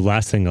the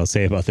last thing I'll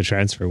say about the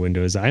transfer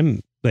window is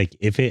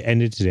if it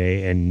ended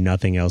today and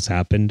nothing else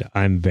happened,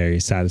 I'm very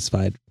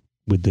satisfied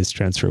with this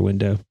transfer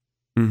window.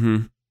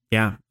 Mm-hmm.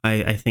 Yeah,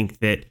 I think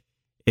that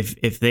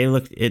if they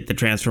looked at the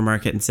transfer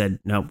market and said,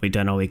 nope, we've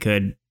done all we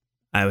could,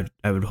 I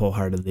would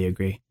wholeheartedly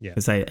agree. Yeah.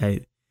 Because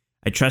I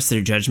trust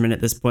their judgment at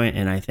this point,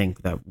 and I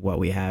think that what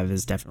we have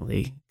is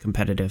definitely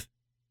competitive.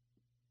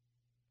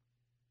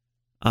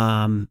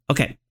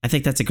 Okay, I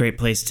think that's a great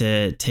place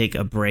to take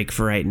a break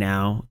for right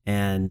now.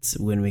 And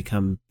when we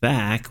come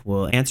back,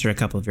 we'll answer a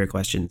couple of your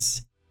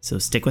questions. So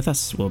stick with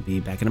us. We'll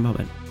be back in a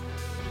moment.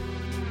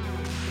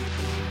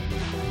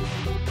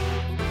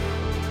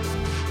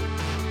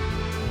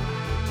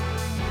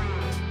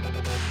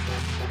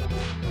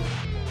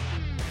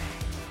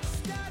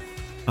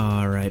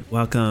 All right,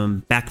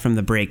 welcome back from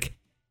the break.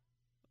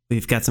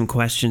 We've got some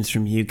questions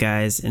from you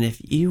guys, and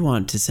if you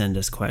want to send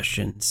us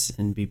questions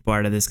and be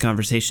part of this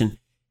conversation,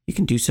 you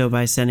can do so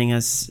by sending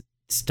us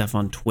stuff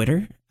on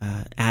Twitter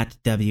at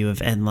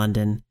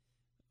WofNLondon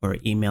or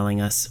emailing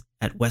us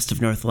at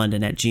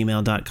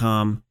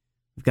westofnorthlondon@gmail.com.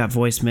 We've got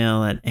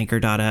voicemail at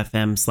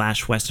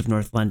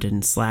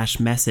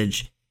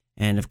anchor.fm/westofnorthlondon/message.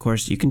 And of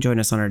course, you can join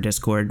us on our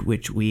Discord,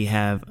 which we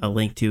have a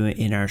link to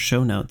in our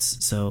show notes.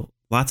 So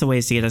lots of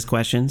ways to get us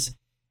questions.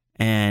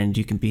 And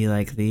you can be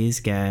like these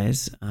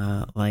guys,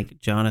 like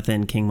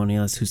Jonathan King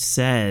Monilis, who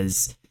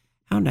says,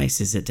 how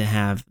nice is it to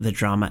have the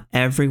drama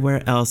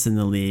everywhere else in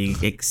the league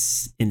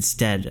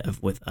instead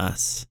of with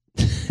us?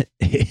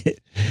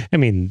 I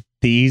mean,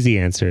 the easy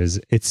answer is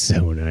it's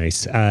so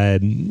nice.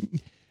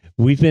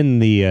 We've been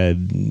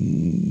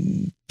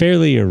the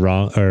fairly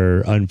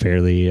or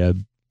unfairly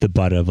the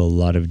butt of a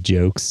lot of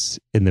jokes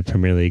in the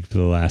Premier League for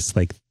the last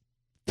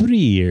 3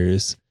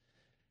 years.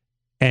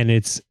 And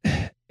it's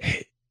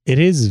it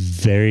is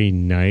very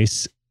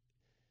nice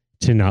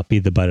to not be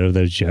the butt of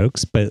those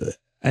jokes, but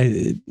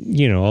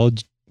all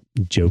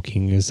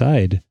joking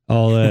aside,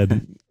 all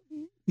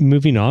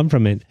moving on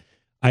from it,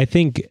 I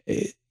think,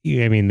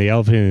 the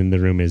elephant in the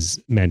room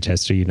is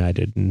Manchester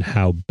United and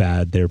how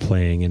bad they're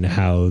playing and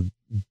how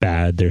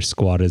bad their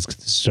squad is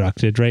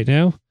constructed right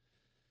now.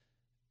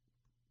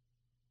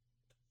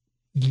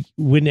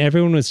 When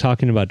everyone was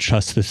talking about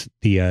trust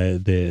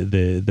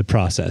the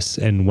process,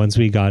 and once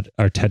we got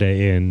Arteta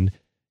in,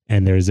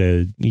 and there's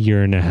a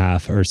year and a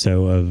half or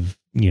so of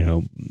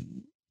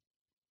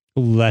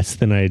less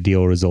than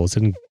ideal results,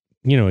 and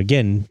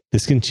again,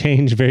 this can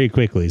change very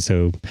quickly,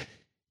 so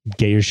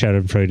get your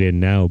Schadenfreude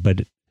in now.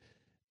 But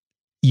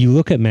you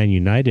look at Man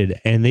United,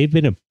 and they've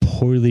been a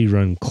poorly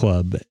run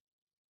club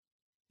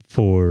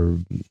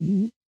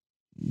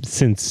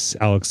since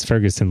Alex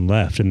Ferguson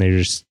left, and they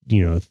just,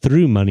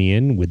 threw money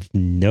in with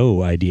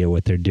no idea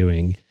what they're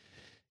doing.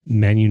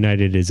 Man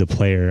United is a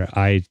player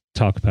I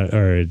talk about,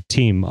 or a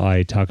team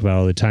I talk about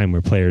all the time,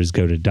 where players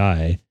go to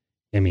die.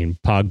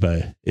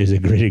 Pogba is a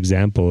great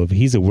example of,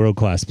 he's a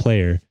world-class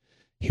player.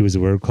 He was a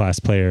world-class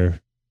player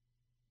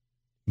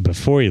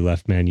before he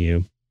left Man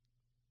U.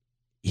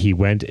 He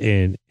went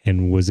in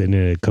and was in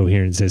a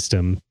coherent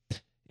system,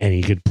 and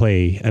he could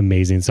play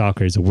amazing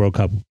soccer. As a World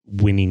Cup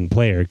winning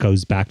player,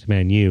 goes back to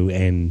Man U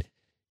and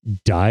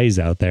dies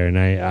out there. And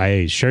I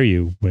assure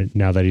you,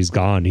 now that he's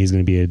gone, he's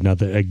going to be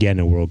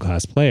a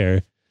world-class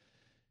player.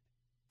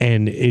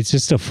 And it's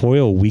just a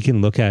foil we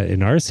can look at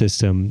in our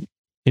system,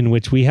 in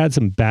which we had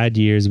some bad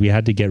years. We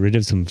had to get rid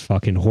of some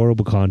fucking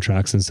horrible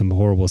contracts and some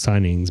horrible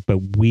signings,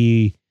 but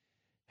we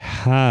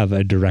have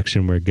a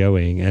direction we're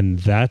going. And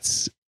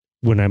that's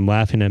when I'm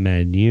laughing at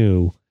Man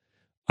U,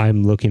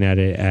 I'm looking at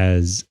it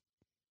as,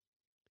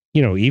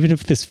 even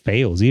if this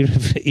fails,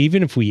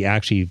 even if we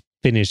actually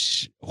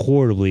finish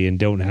horribly and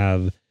don't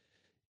have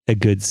a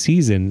good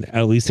season,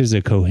 at least there's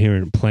a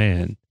coherent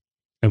plan.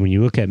 And when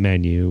you look at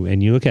Man U,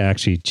 and you look at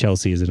actually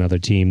Chelsea as another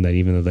team that,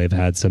 even though they've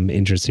had some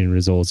interesting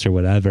results or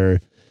whatever,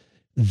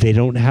 they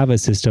don't have a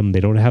system, they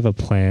don't have a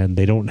plan,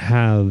 they don't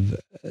have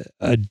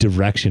a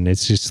direction.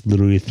 It's just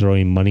literally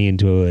throwing money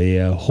into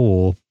a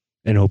hole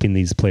and hoping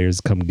these players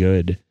come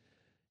good.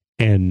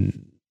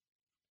 And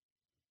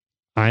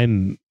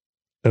I'm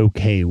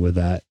okay with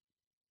that.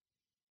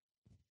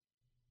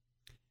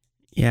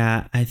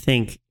 Yeah, I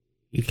think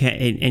you can,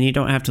 and you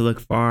don't have to look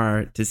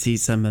far to see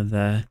some of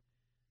the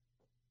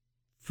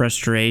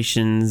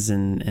frustrations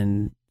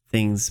and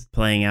things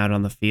playing out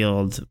on the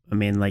field.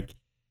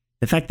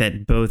 The fact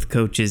that both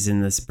coaches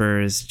in the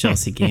Spurs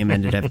Chelsea game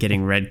ended up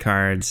getting red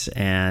cards,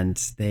 and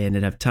they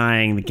ended up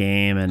tying the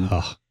game, and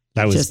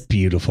that was just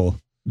beautiful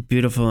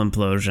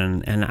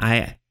implosion. And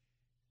I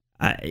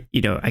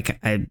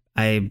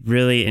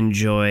really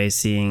enjoy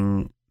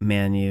seeing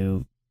Man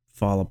U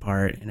fall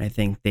apart, and I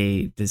think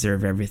they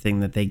deserve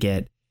everything that they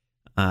get.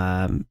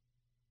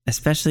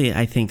 Especially,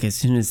 I think as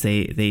soon as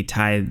they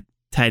tied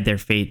their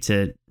fate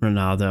to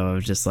Ronaldo, I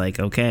was just like,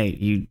 okay,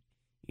 you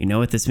know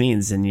what this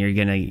means, and you're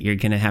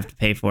gonna have to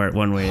pay for it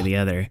one way or the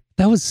other.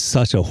 That was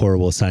such a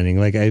horrible signing.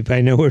 Like, I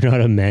know we're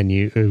not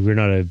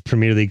a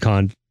Premier League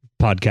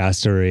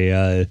podcast or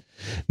a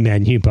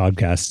Man U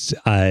podcast.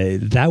 I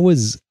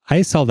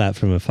saw that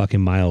from a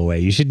fucking mile away.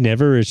 You should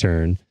never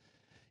return.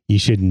 You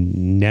should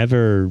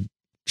never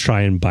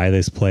try and buy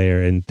this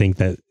player and think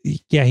that,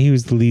 yeah, he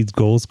was the lead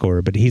goal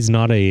scorer, but he's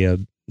not a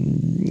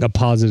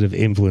positive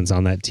influence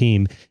on that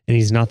team, and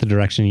he's not the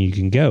direction you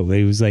can go.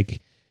 It was like,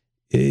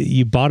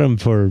 you bought him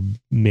for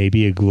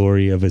maybe a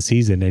glory of a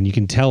season, and you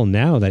can tell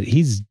now that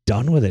he's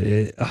done with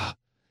it.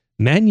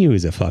 Man U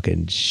is a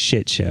fucking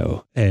shit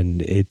show,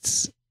 and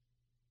it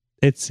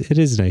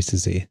is nice to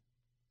see.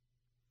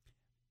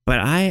 But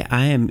I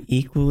am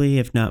equally,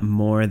 if not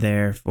more,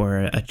 there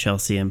for a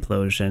Chelsea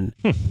implosion.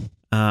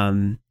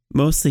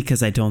 Mostly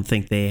because I don't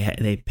think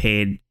they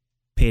paid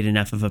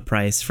enough of a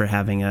price for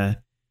having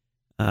a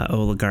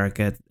oligarch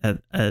at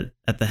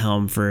the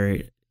helm for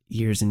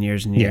years and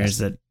years and years. Yes.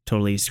 That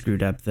totally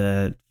screwed up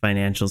the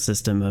financial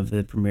system of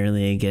the Premier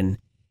League. And,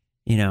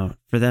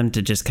 for them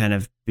to just kind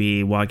of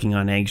be walking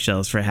on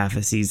eggshells for half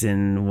a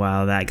season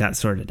while that got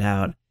sorted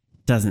out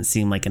doesn't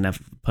seem like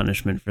enough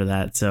punishment for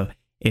that. So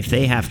if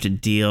they have to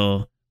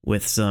deal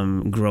with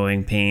some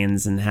growing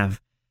pains and have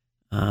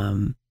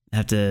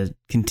to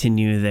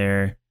continue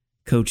their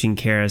coaching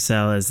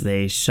carousel as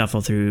they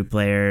shuffle through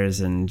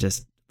players and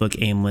just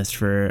look aimless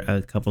for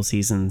a couple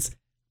seasons,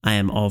 I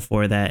am all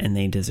for that, and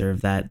they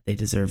deserve that. They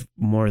deserve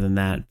more than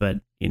that,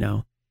 but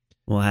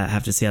we'll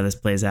have to see how this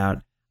plays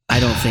out. I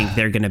don't think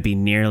they're going to be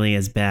nearly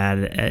as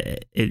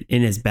bad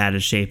in as bad a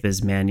shape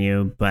as Man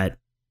U, but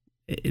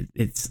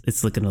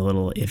it's looking a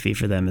little iffy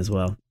for them as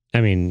well.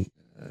 Don't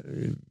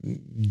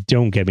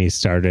get me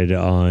started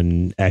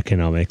on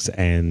economics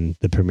and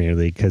the Premier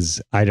League,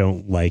 because I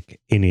don't like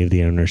any of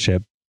the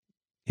ownership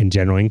in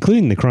general,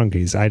 including the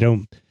Cronkies. I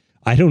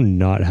do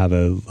not have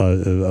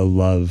a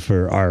love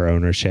for our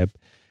ownership.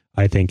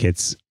 I think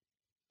it's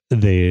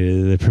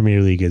the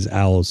Premier League is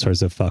all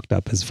sorts of fucked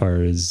up as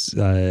far as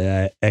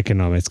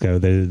economics go.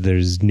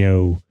 There's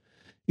no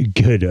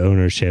good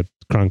ownership.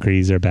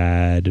 Kroenkes are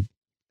bad,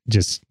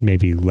 just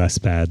maybe less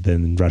bad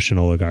than Russian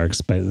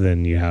oligarchs. But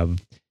then you have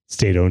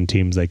state-owned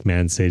teams like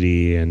Man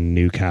City and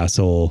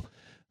Newcastle.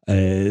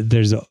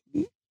 There's a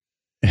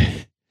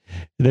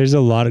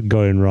lot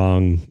going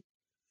wrong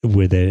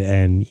with it,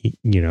 and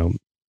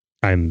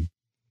I'm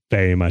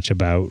very much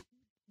about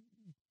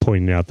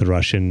pointing out the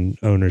Russian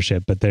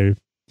ownership, but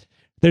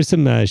there's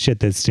some shit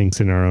that stinks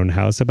in our own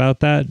house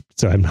about that.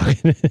 So I'm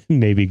not going to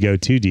maybe go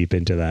too deep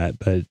into that,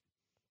 but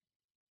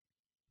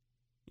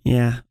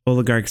yeah,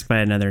 oligarchs by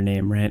another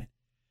name, right?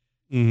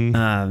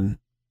 mm-hmm.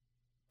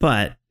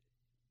 But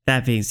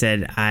that being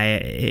said,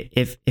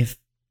 if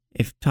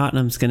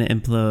Tottenham's going to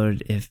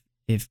implode,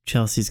 if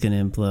Chelsea's going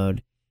to implode,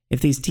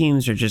 if these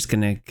teams are just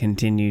going to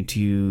continue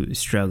to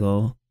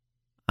struggle,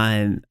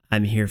 I'm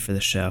here for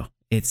the show.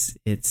 It's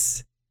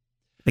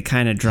the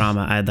kind of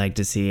drama I'd like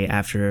to see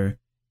after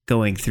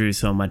going through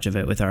so much of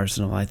it with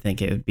Arsenal. I think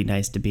it would be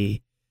nice to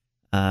be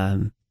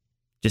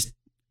just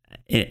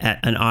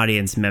an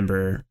audience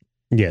member,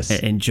 yes,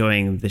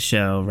 enjoying the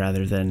show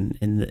rather than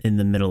in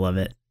the middle of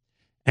it.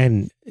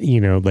 And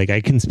like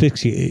I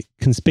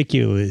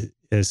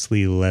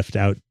conspicuously left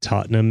out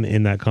Tottenham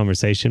in that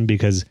conversation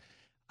because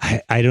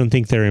I don't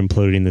think they're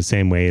imploding the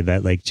same way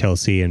that like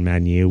Chelsea and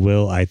Man U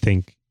will. I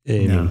think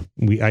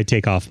I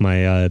take off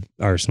my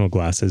Arsenal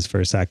glasses for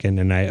a second,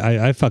 and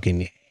I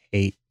fucking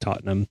hate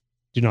Tottenham.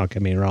 Do not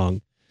get me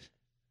wrong,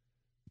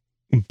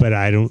 but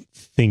I don't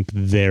think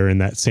they're in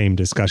that same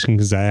discussion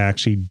because I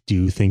actually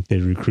do think they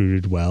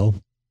recruited well,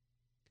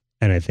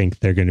 and I think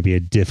they're going to be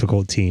a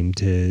difficult team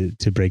to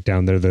break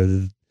down.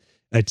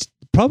 It's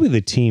probably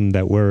the team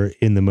that we're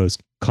in the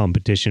most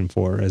competition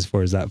for as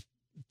far as that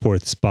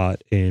fourth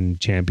spot in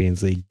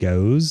Champions League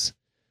goes.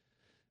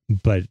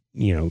 But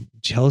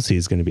Chelsea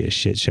is going to be a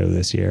shit show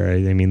this year.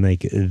 I mean,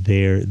 like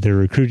their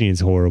recruiting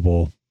is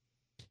horrible.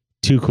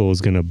 Tuchel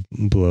is going to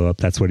blow up.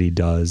 That's what he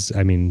does.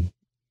 I mean,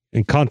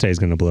 and Conte is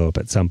going to blow up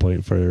at some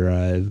point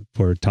for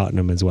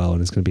Tottenham as well,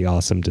 and it's going to be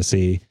awesome to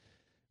see.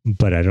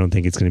 But I don't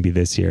think it's going to be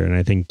this year, and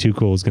I think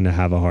Tuchel is going to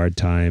have a hard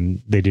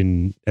time. They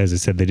didn't, as I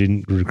said, they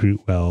didn't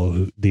recruit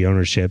well. The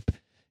ownership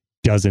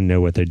doesn't know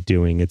what they're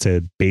doing. It's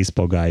a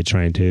baseball guy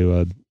trying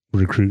to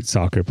recruit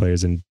soccer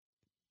players and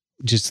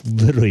just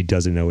literally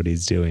doesn't know what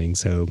he's doing.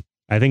 So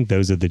I think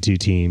those are the two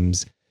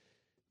teams.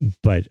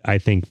 But I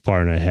think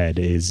far and ahead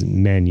is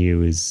Man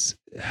U is.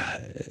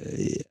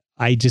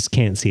 I just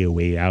can't see a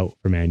way out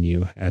for Man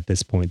U at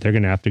this point. They're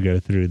going to have to go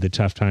through the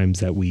tough times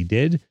that we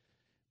did,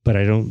 but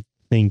I don't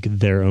think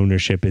their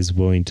ownership is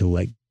willing to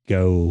let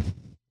go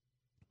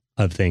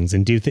of things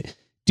and do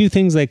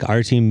things like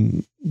our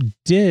team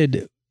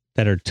did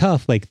that are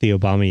tough, like the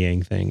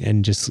Aubameyang thing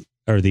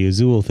or the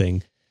Özil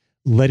thing,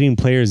 letting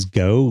players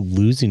go,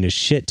 losing a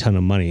shit ton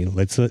of money.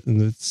 Let's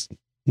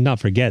not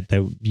forget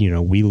that,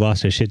 we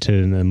lost a shit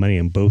ton of money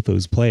on both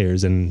those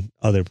players and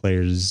other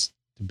players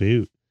to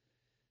boot.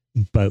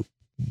 But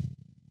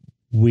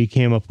we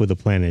came up with a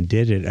plan and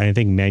did it. I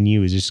think Man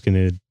U is just going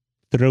to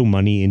throw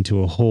money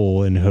into a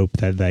hole and hope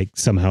that like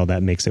somehow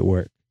that makes it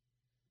work.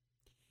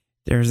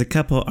 There's a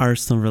couple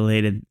Arsenal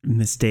related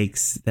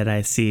mistakes that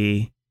I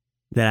see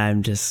that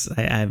I'm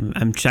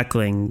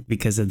chuckling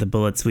because of the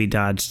bullets we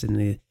dodged and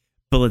the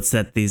bullets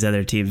that these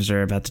other teams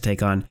are about to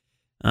take on.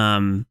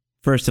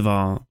 First of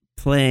all,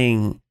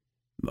 buying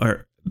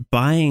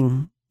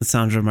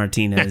Sandro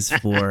Martinez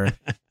for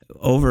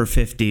over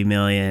 50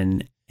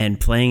 million and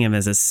playing him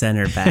as a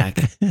center back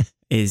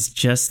is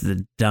just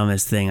the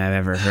dumbest thing I've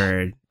ever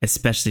heard,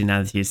 especially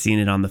now that you've seen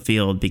it on the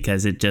field,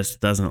 because it just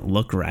doesn't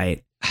look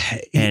right.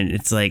 And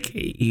it's like,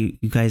 you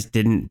guys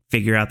didn't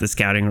figure out the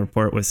scouting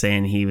report was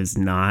saying he was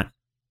not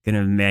going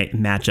to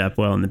match up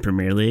well in the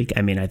Premier League.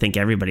 I mean, I think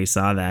everybody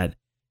saw that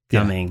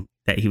coming,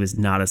 that he was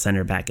not a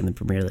center back in the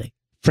Premier League.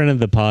 Friend of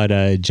the pod,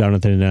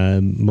 Jonathan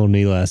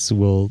Monilas,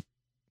 will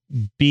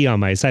be on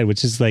my side,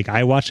 which is like,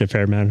 I watch a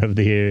fair amount of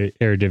the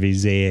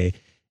Eredivisie,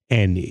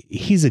 and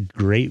he's a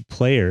great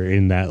player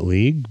in that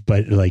league,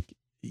 but like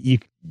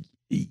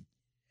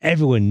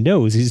everyone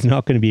knows he's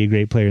not going to be a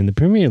great player in the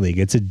Premier League.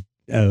 It's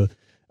a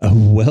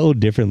well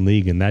different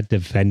league, and that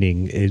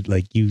defending is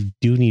like, you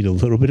do need a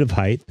little bit of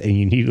height and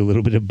you need a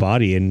little bit of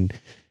body, and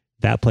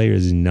that player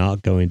is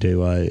not going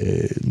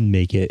to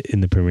make it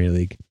in the Premier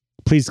League.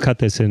 Please cut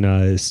this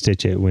and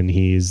stitch it when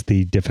he's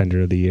the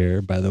defender of the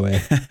year, by the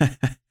way.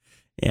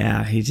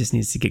 Yeah, he just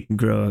needs to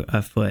grow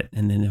a foot,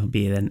 and then he'll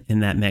be in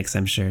that mix,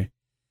 I'm sure.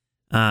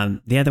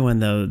 The other one,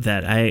 though,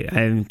 that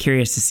I'm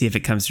curious to see if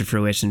it comes to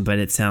fruition, but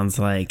it sounds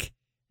like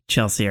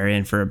Chelsea are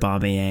in for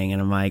Aubameyang, and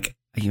I'm like,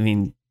 I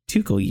mean,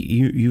 Tuchel,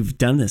 you've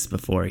done this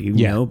before.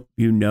 You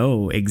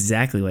know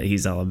exactly what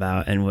he's all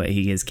about and what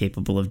he is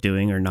capable of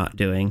doing or not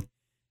doing.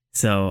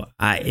 So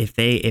if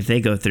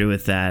they go through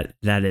with that,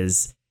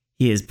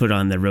 he has put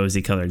on the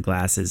rosy colored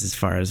glasses as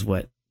far as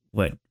what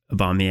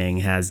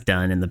Aubameyang has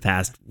done in the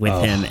past with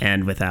him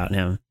and without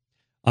him.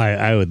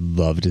 I would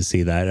love to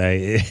see that.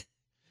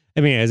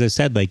 I mean, as I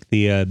said, like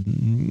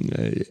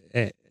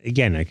again,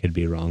 I could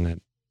be wrong at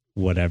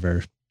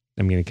whatever.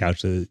 I'm going to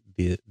couch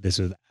this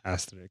or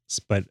asterisks.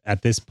 But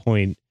at this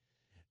point,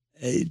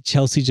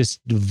 Chelsea just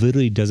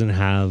literally doesn't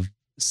have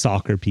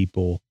soccer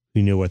people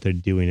who know what they're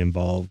doing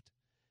involved,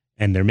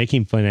 and they're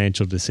making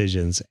financial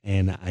decisions.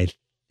 And I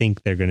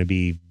think they're going to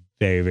be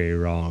very, very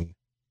wrong.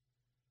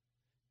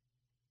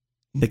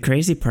 The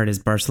crazy part is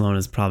Barcelona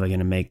is probably going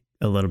to make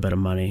a little bit of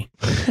money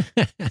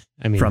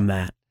from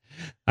that.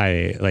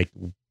 I like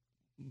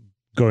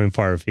going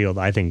far afield.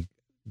 I think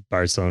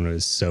Barcelona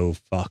is so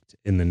fucked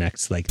in the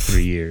next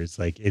 3 years.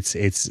 Like it's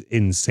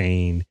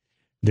insane.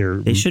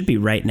 They should be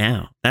right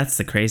now. That's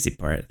the crazy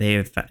part.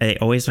 They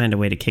always find a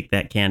way to kick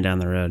that can down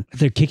the road.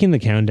 They're kicking the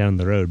can down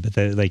the road, but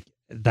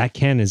that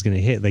can is going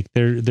to hit. Like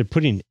they're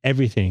putting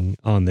everything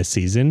on this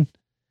season,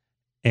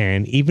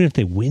 and even if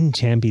they win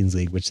Champions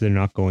League, which they're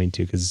not going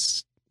to,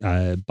 because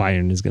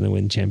Bayern is going to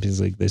win Champions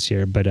League this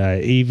year. But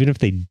even if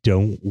they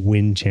don't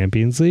win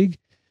Champions League,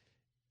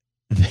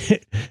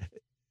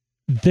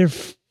 they're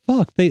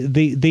fucked.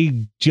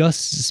 They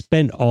just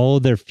spent all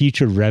their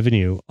future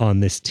revenue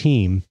on this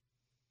team.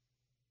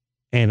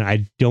 And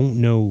I don't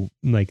know,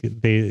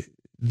 they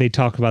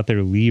talk about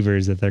their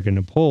levers that they're going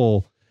to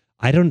pull.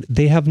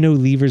 They have no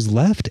levers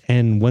left.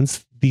 And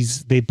once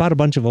they bought a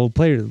bunch of old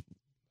players,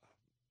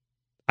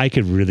 I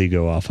could really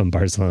go off on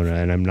Barcelona,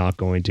 and I'm not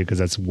going to, because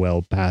that's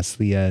well past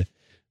the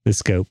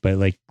scope. But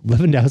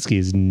Lewandowski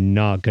is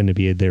not going to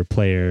be their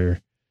player,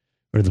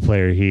 or the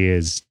player he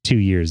is 2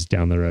 years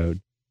down the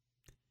road.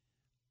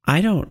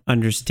 I don't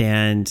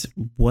understand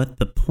what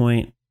the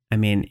point. I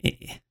mean,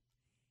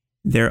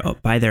 they're,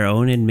 by their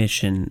own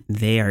admission,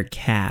 they are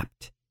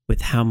capped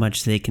with how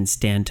much they can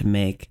stand to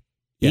make,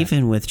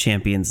 even with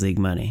Champions League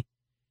money.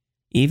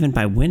 Even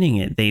by winning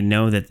it, they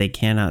know that they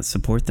cannot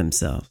support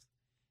themselves.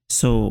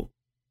 So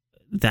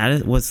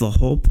that was the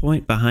whole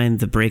point behind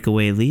the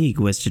breakaway league,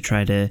 was to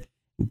try to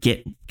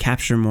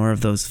capture more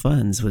of those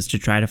funds, was to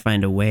try to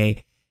find a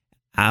way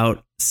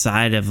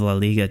outside of La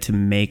Liga to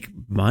make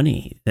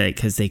money,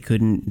 because they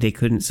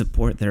couldn't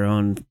support their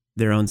own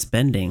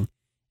spending.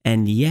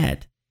 And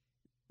yet,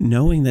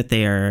 knowing that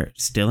they are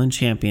still in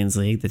Champions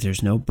League, that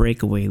there's no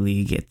breakaway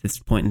league at this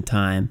point in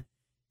time,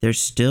 they're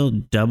still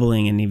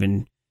doubling and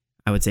even,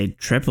 I would say,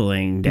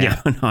 tripling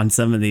down on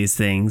some of these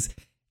things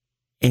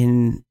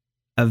in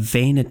a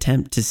vain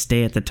attempt to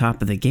stay at the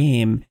top of the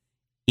game,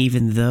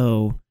 even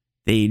though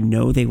they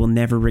know they will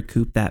never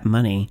recoup that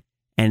money.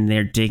 And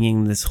they're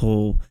digging this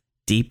hole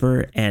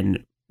deeper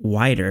and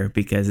wider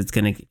because it's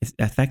going to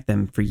affect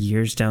them for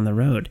years down the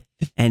road.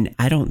 And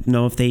I don't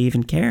know if they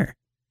even care.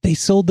 They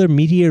sold their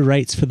media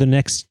rights for the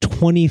next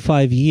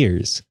 25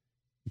 years.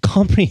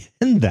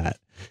 Comprehend that.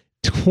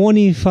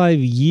 25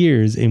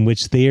 years in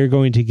which they are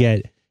going to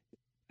get,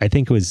 I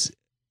think it was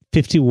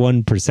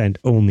 51%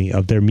 only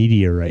of their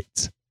media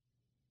rights.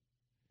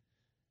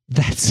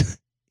 That's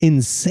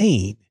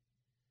insane.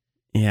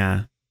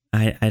 Yeah.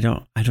 I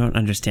don't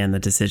understand the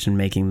decision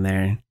making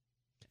there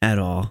at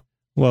all.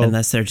 Well,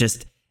 unless they're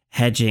just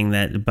hedging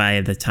that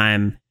by the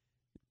time,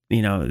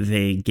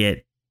 they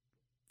get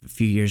a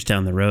few years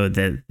down the road,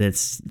 that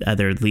this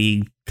other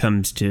league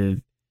comes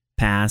to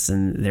pass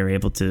and they're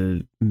able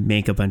to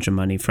make a bunch of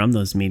money from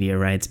those media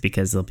rights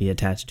because they'll be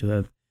attached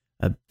to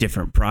a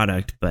different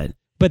product. But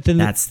then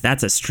that's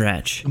a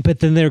stretch. But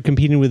then they're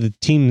competing with the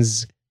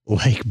teams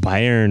like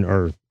Bayern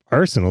or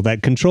Arsenal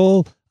that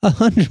control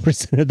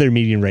 100% of their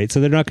media rights, so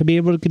they're not going to be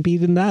able to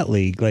compete in that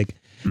league.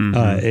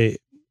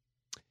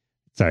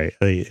 Sorry,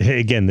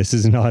 again, this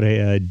is not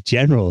a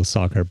general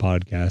soccer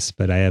podcast,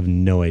 but I have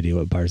no idea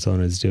what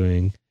Barcelona is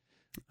doing.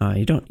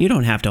 You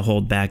don't have to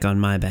hold back on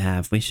my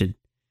behalf. We should,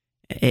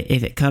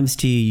 if it comes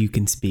to you, you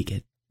can speak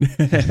it.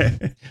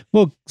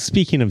 Well,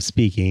 speaking of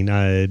speaking,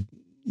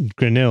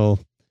 Granil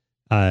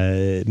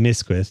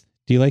Misquith.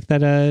 Do you like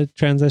that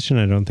transition?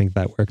 I don't think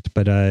that worked,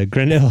 but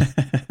Granil.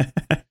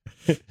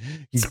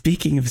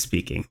 Speaking of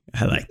speaking,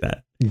 I like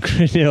that.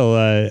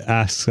 Granil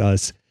asks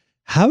us,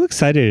 how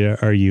excited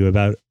are you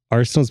about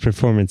Arsenal's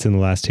performance in the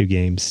last two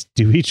games?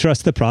 Do we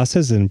trust the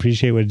process and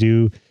appreciate what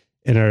Arteta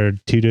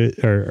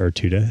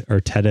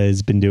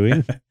has been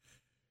doing?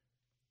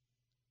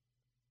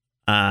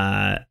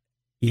 Yeah,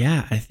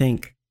 I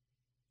think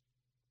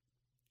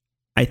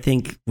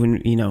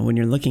when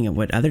you're looking at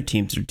what other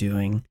teams are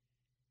doing,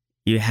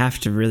 you have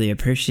to really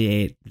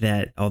appreciate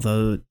that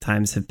although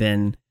times have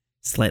been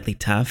slightly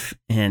tough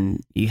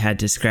and you had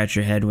to scratch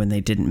your head when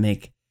they didn't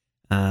make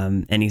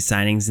any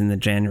signings in the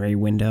January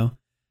window,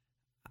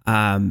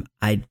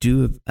 I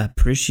do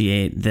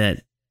appreciate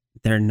that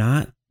they're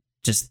not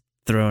just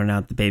throwing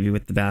out the baby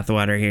with the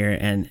bathwater here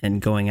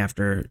and going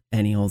after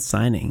any old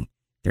signing.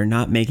 They're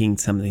not making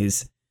some of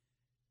these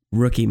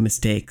rookie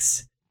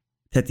mistakes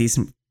that these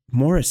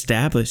more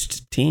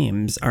established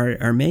teams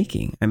are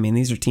making. I mean,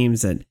 these are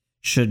teams that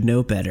should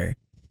know better,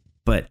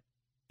 but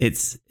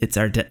it's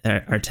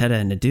Arteta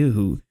and Nadu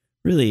who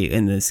really,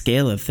 in the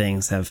scale of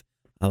things, have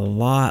a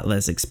lot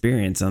less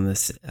experience on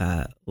this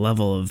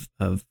level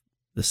of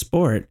the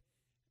sport,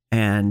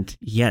 and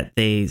yet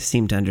they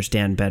seem to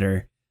understand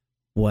better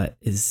what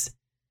is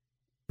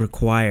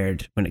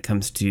required when it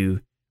comes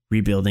to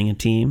rebuilding a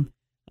team,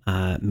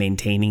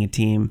 maintaining a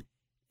team,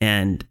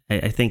 And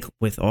I think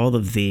with all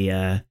of the,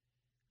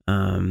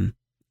 I'm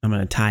going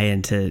to tie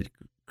into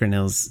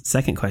Granill's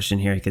second question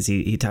here, because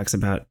he talks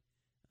about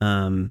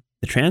the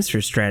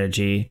transfer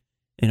strategy.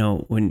 You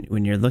know,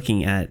 when you're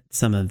looking at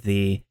some of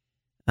the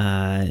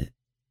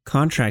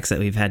contracts that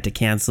we've had to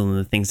cancel and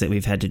the things that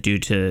we've had to do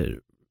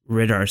to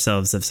rid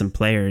ourselves of some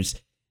players,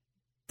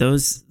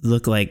 those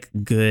look like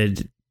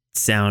good,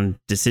 sound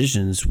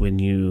decisions when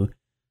you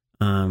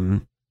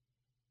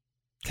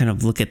kind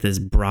of look at this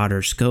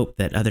broader scope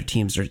that other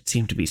teams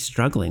seem to be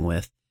struggling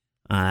with.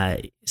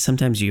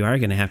 Sometimes you are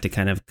going to have to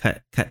kind of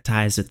cut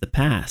ties with the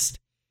past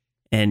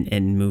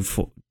and move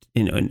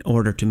in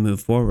order to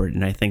move forward.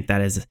 And I think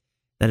that is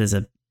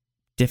a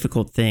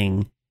difficult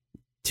thing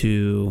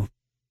to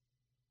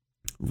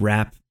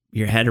wrap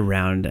your head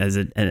around as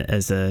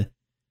a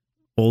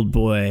old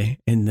boy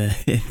in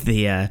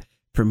the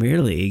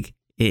Premier League.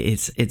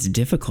 It's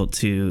difficult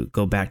to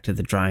go back to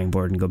the drawing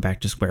board and go back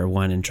to square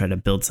one and try to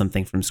build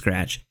something from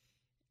scratch.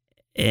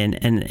 And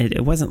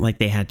it wasn't like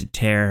they had to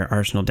tear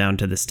Arsenal down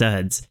to the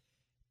studs,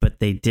 but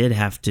they did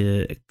have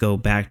to go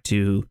back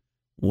to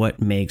what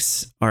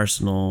makes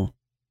Arsenal,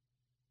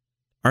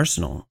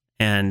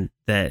 and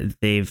that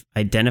they've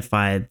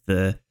identified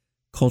the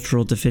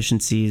cultural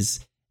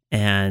deficiencies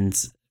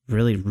and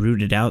really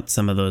rooted out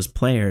some of those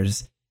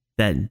players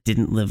that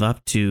didn't live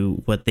up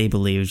to what they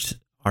believed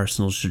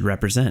Arsenal should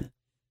represent.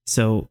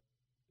 So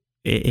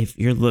if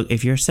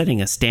you're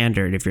setting a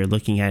standard, if you're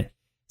looking at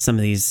some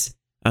of these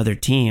other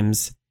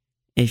teams,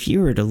 if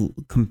you were to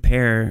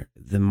compare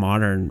the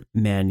modern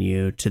Man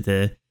U to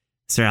the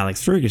Sir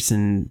Alex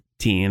Ferguson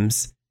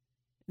teams,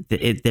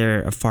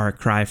 they're a far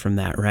cry from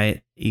that,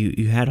 right?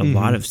 You had a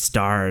lot of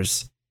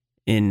stars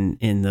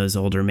in those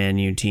older Man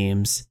U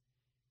teams,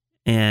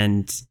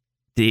 and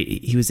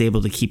he was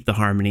able to keep the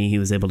harmony. He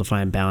was able to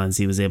find balance.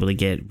 He was able to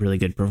get really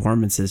good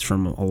performances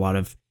from a lot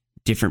of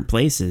different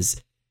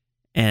places.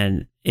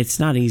 And it's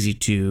not easy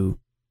to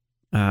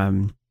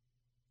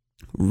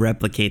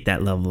replicate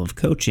that level of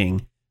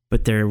coaching,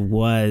 but there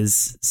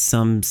was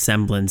some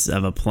semblance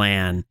of a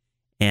plan,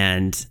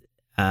 and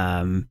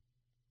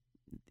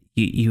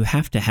you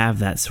have to have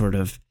that sort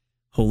of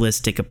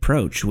holistic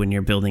approach when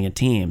you're building a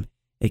team.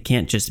 It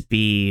can't just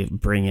be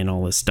bring in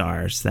all the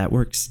stars. That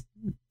works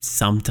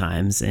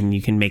sometimes, and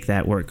you can make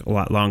that work a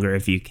lot longer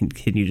if you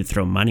continue to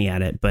throw money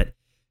at it. But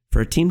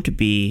for a team to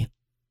be,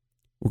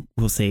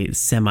 we'll say,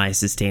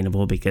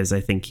 semi-sustainable, because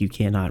I think you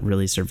cannot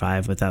really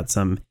survive without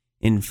some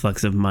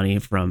influx of money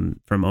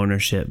from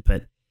ownership.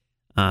 But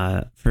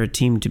for a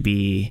team to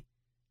be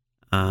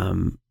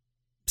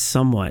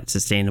somewhat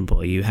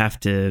sustainable, you have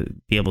to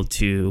be able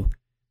to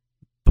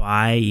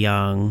buy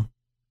young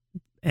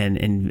and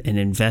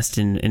invest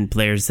in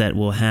players that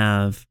will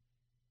have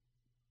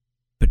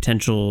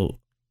potential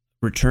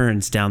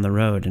returns down the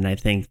road. And I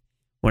think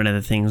one of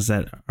the things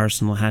that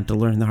Arsenal had to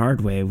learn the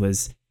hard way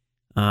was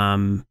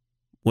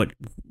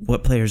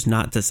what players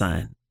not to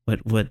sign,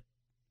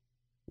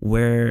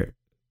 where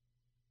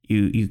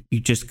you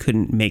just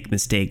couldn't make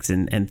mistakes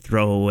and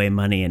throw away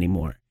money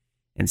anymore.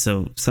 And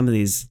so some of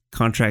these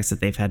contracts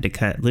that they've had to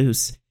cut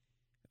loose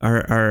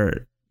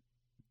are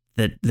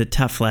the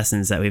tough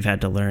lessons that we've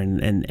had to learn,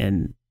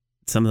 and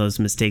some of those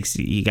mistakes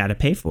you got to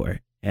pay for.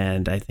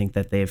 And I think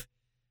that they've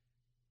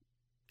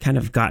kind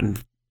of gotten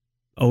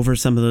over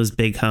some of those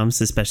big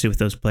humps, especially with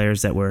those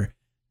players that were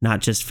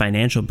not just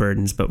financial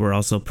burdens, but were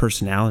also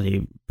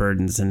personality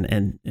burdens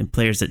and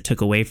players that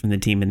took away from the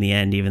team in the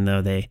end, even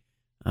though they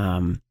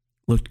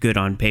looked good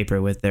on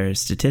paper with their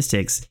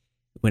statistics.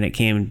 When it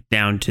came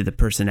down to the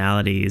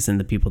personalities and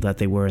the people that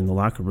they were in the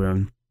locker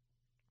room,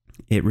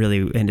 it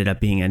really ended up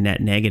being a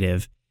net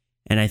negative.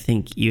 And I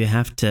think you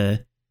have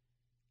to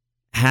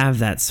have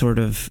that sort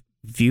of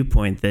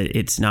viewpoint that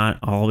it's not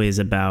always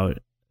about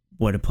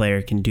what a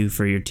player can do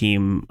for your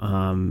team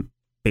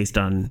based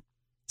on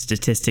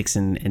statistics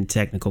and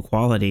technical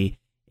quality.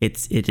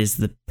 It is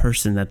the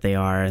person that they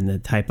are and the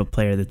type of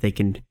player that they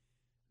can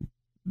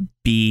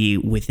be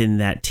within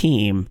that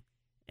team.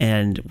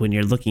 And when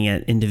you're looking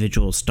at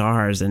individual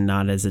stars and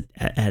not as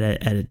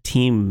a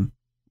team,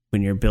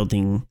 when you're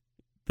building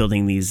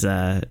these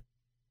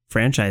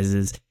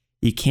franchises,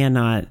 you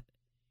cannot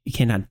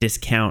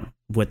discount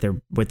what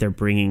they're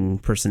bringing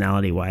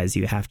personality wise.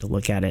 You have to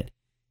look at it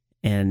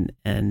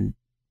and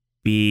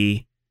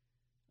be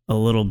a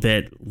little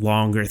bit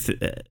longer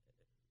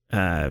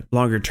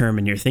term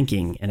in your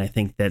thinking. And I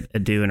think that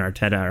Adu and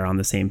Arteta are on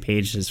the same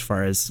page as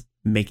far as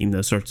making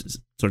those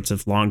sorts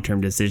of long-term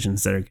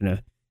decisions that are going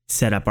to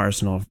set up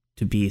Arsenal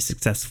to be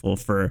successful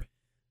for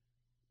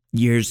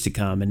years to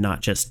come and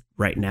not just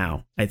right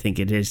now. I think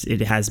it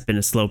has been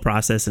a slow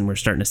process, and we're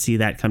starting to see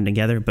that come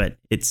together, but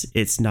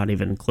it's not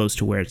even close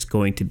to where it's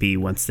going to be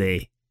once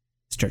they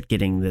start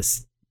getting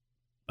this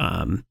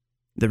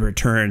the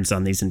returns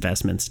on these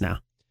investments now.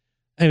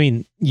 I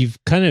mean, you've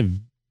kind of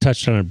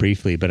touched on it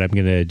briefly, but I'm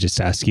going to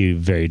just ask you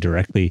very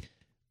directly.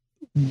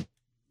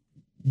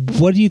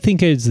 What do you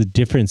think is the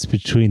difference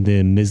between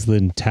the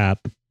Mislintat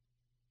Tap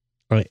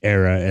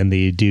era and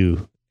the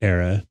Adu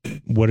era?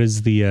 What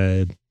is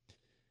the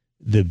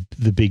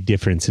the big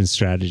difference in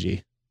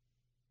strategy?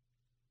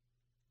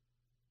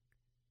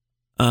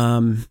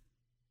 I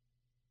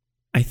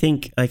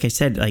think, like I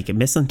said, like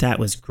Mislintat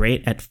was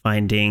great at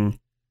finding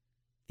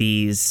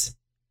these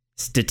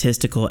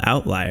statistical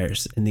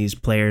outliers and these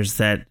players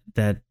that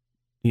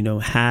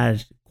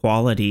had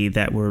quality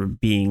that were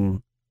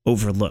being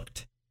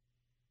overlooked.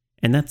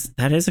 And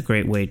that is a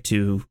great way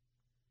to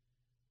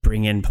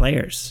bring in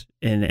players.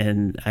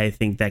 And I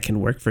think that can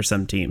work for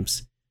some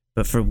teams.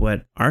 But for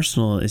what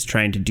Arsenal is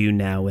trying to do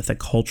now with a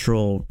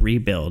cultural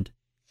rebuild,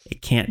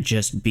 it can't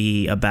just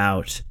be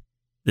about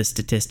the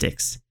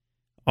statistics.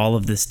 All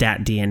of the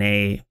stat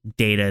DNA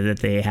data that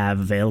they have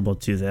available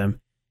to them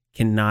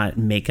cannot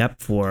make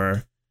up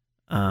for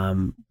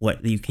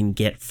what you can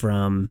get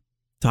from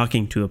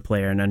talking to a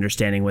player and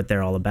understanding what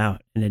they're all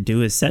about. And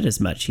Adu has said as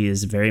much. He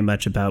is very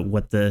much about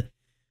what the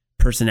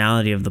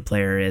personality of the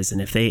player is,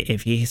 and if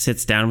he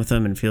sits down with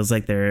them and feels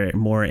like they're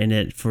more in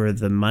it for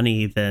the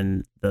money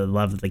than the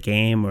love of the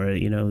game, or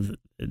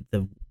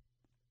the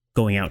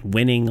going out and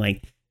winning,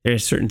 like there are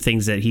certain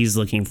things that he's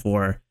looking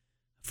for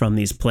from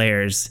these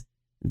players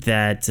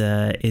that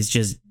is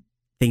just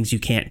things you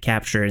can't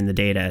capture in the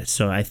data.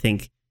 So I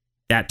think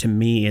that to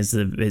me is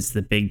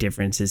the big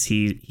difference. Is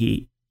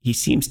he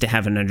seems to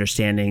have an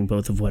understanding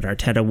both of what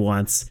Arteta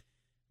wants,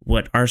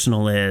 what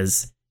Arsenal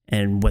is,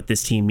 and what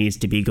this team needs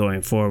to be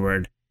going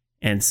forward.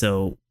 And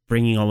so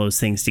bringing all those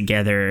things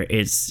together,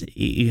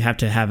 you have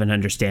to have an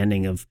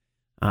understanding of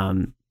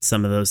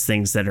some of those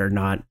things that are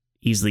not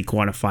easily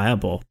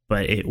quantifiable.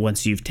 But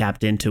once you've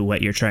tapped into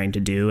what you're trying to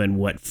do and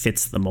what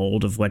fits the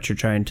mold of what you're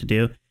trying to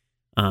do,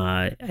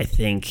 I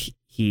think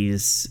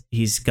he's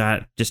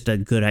got just a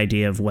good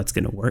idea of what's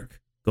going to work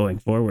going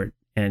forward.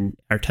 And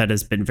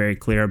Arteta's been very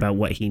clear about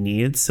what he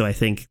needs. So I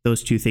think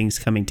those two things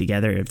coming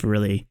together have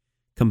really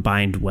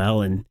combined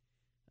well. And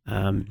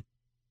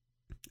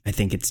I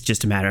think it's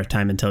just a matter of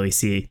time until we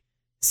see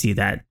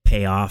that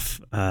pay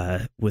off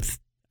with,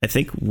 I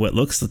think, what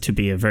looks to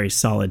be a very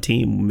solid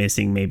team,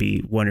 missing maybe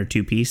one or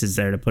two pieces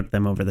there to put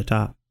them over the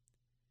top.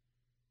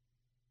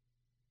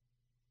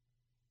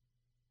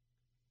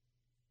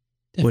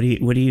 Yeah.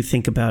 What do you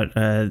think about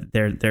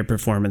their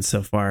performance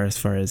so far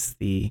as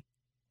the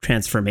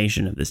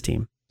transformation of this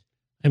team?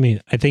 I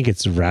mean, I think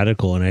it's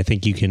radical, and I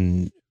think you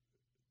can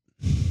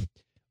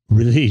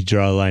really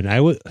draw a line.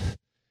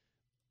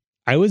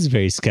 I was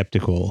very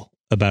skeptical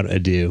about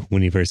Adu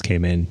when he first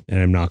came in, and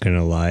I'm not going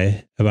to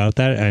lie about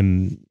that.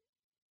 I'm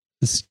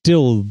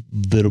still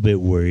a little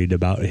bit worried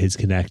about his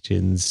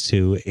connections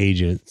to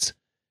agents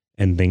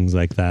and things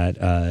like that.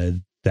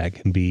 That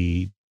can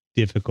be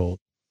difficult.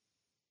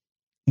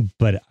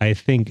 But I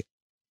think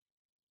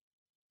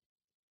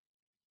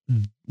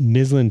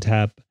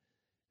Mislintat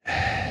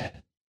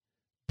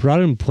brought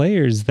in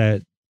players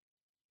that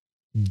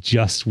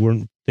just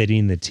weren't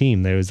fitting the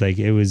team.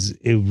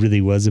 It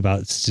really was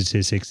about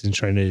statistics and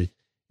trying to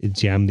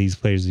jam these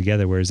players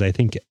together. Whereas I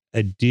think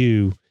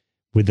Adu,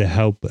 with the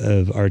help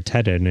of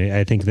Arteta, and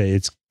I think that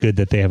it's good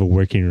that they have a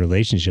working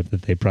relationship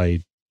that they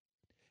probably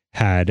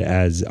had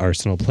as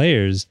Arsenal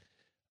players,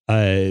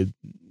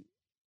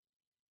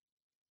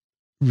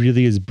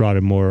 really has brought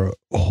a more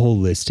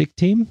holistic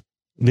team.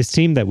 This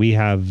team that we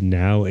have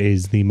now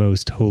is the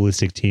most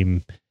holistic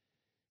team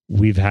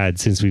we've had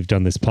since we've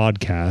done this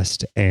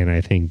podcast. And I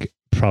think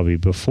probably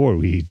before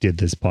we did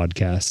this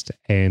podcast,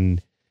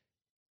 and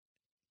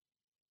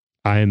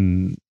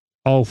I'm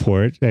all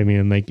for it. I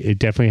mean, like, it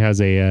definitely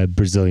has a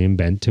Brazilian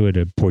bent to it,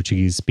 a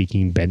Portuguese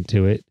speaking bent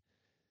to it,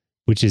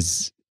 which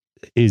is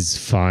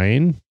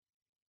fine.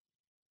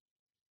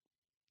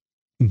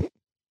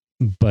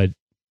 But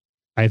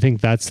I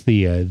think that's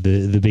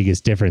the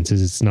biggest difference.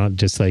 Is it's not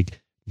just like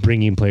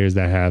bringing players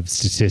that have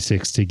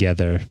statistics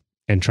together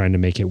and trying to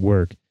make it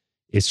work.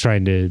 It's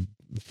trying to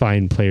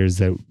find players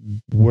that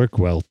work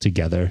well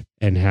together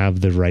and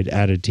have the right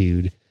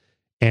attitude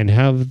and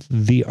have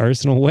the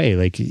Arsenal way.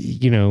 Like,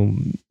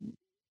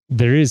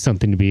 there is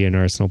something to be an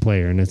Arsenal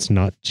player, and it's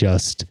not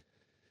just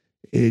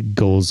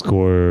goals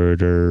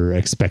scored or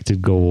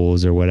expected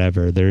goals or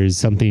whatever. There is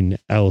something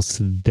else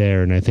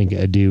there, and I think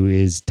Adu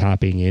is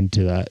tapping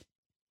into that.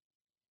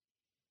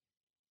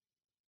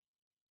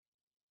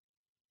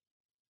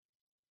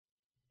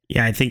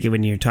 Yeah, I think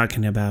when you're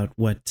talking about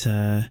what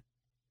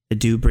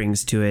Adu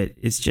brings to it,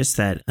 it's just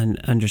that an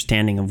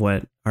understanding of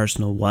what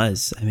Arsenal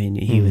was. I mean,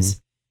 he's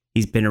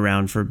been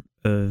around for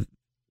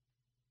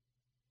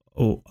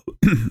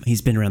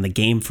he's been around the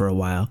game for a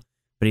while,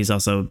 but he's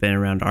also been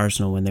around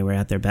Arsenal when they were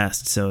at their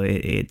best. So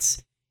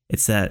it's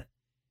that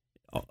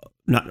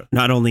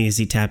not only is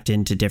he tapped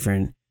into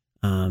different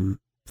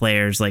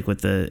players, like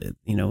with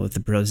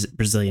the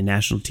Brazilian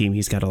national team,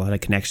 he's got a lot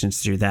of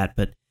connections through that,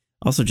 but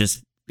also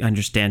just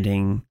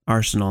understanding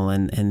Arsenal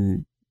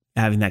and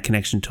having that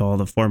connection to all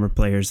the former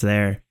players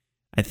there.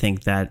 I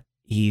think that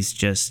he's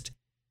just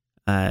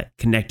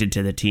connected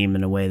to the team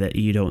in a way that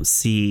you don't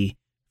see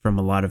from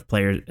a lot of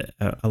players,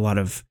 a lot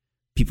of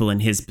people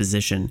in his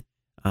position,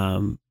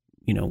 who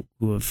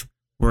have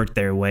worked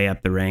their way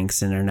up the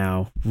ranks and are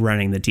now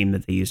running the team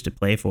that they used to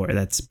play for.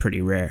 That's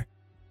pretty rare.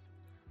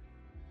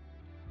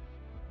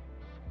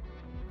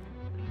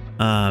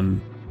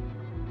 I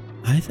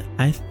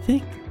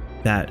think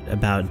that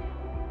about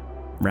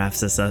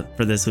wraps us up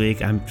for this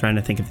week. I'm trying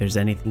to think if there's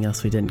anything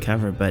else we didn't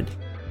cover, but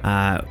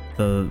I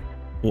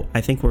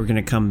think we're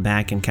gonna come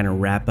back and kind of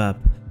wrap up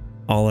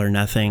All or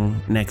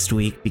Nothing next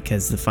week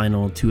because the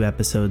final 2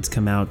 episodes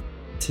come out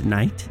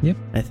tonight. Yep.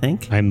 I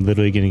think I'm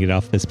literally gonna get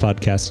off this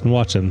podcast and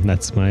watch them.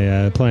 That's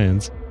my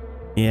plans.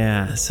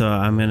 Yeah, so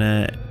I'm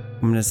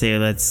gonna say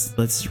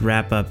let's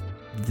wrap up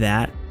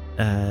that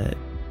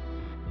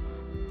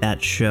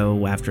that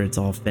show after it's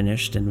all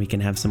finished, and we can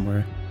have some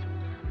more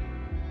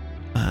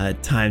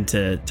time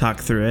to talk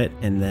through it,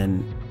 and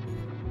then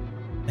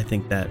I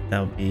think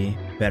that'll be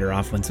better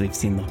off once we've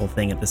seen the whole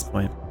thing at this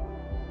point.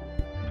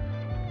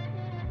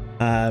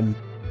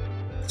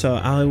 So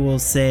I will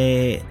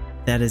say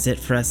that is it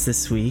for us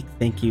this week.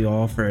 Thank you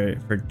all for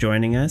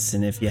joining us,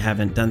 and if you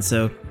haven't done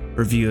so,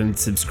 review and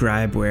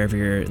subscribe wherever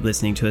you're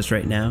listening to us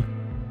right now.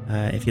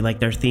 If you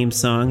liked our theme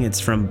song, it's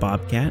from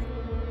Bobcat.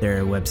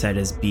 Their website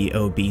is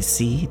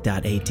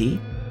bobc.at.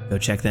 Go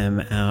check them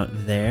out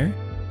there.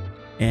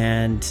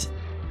 And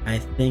I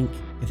think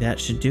that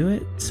should do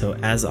it. So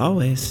as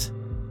always,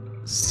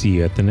 see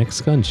you at the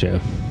next gun show.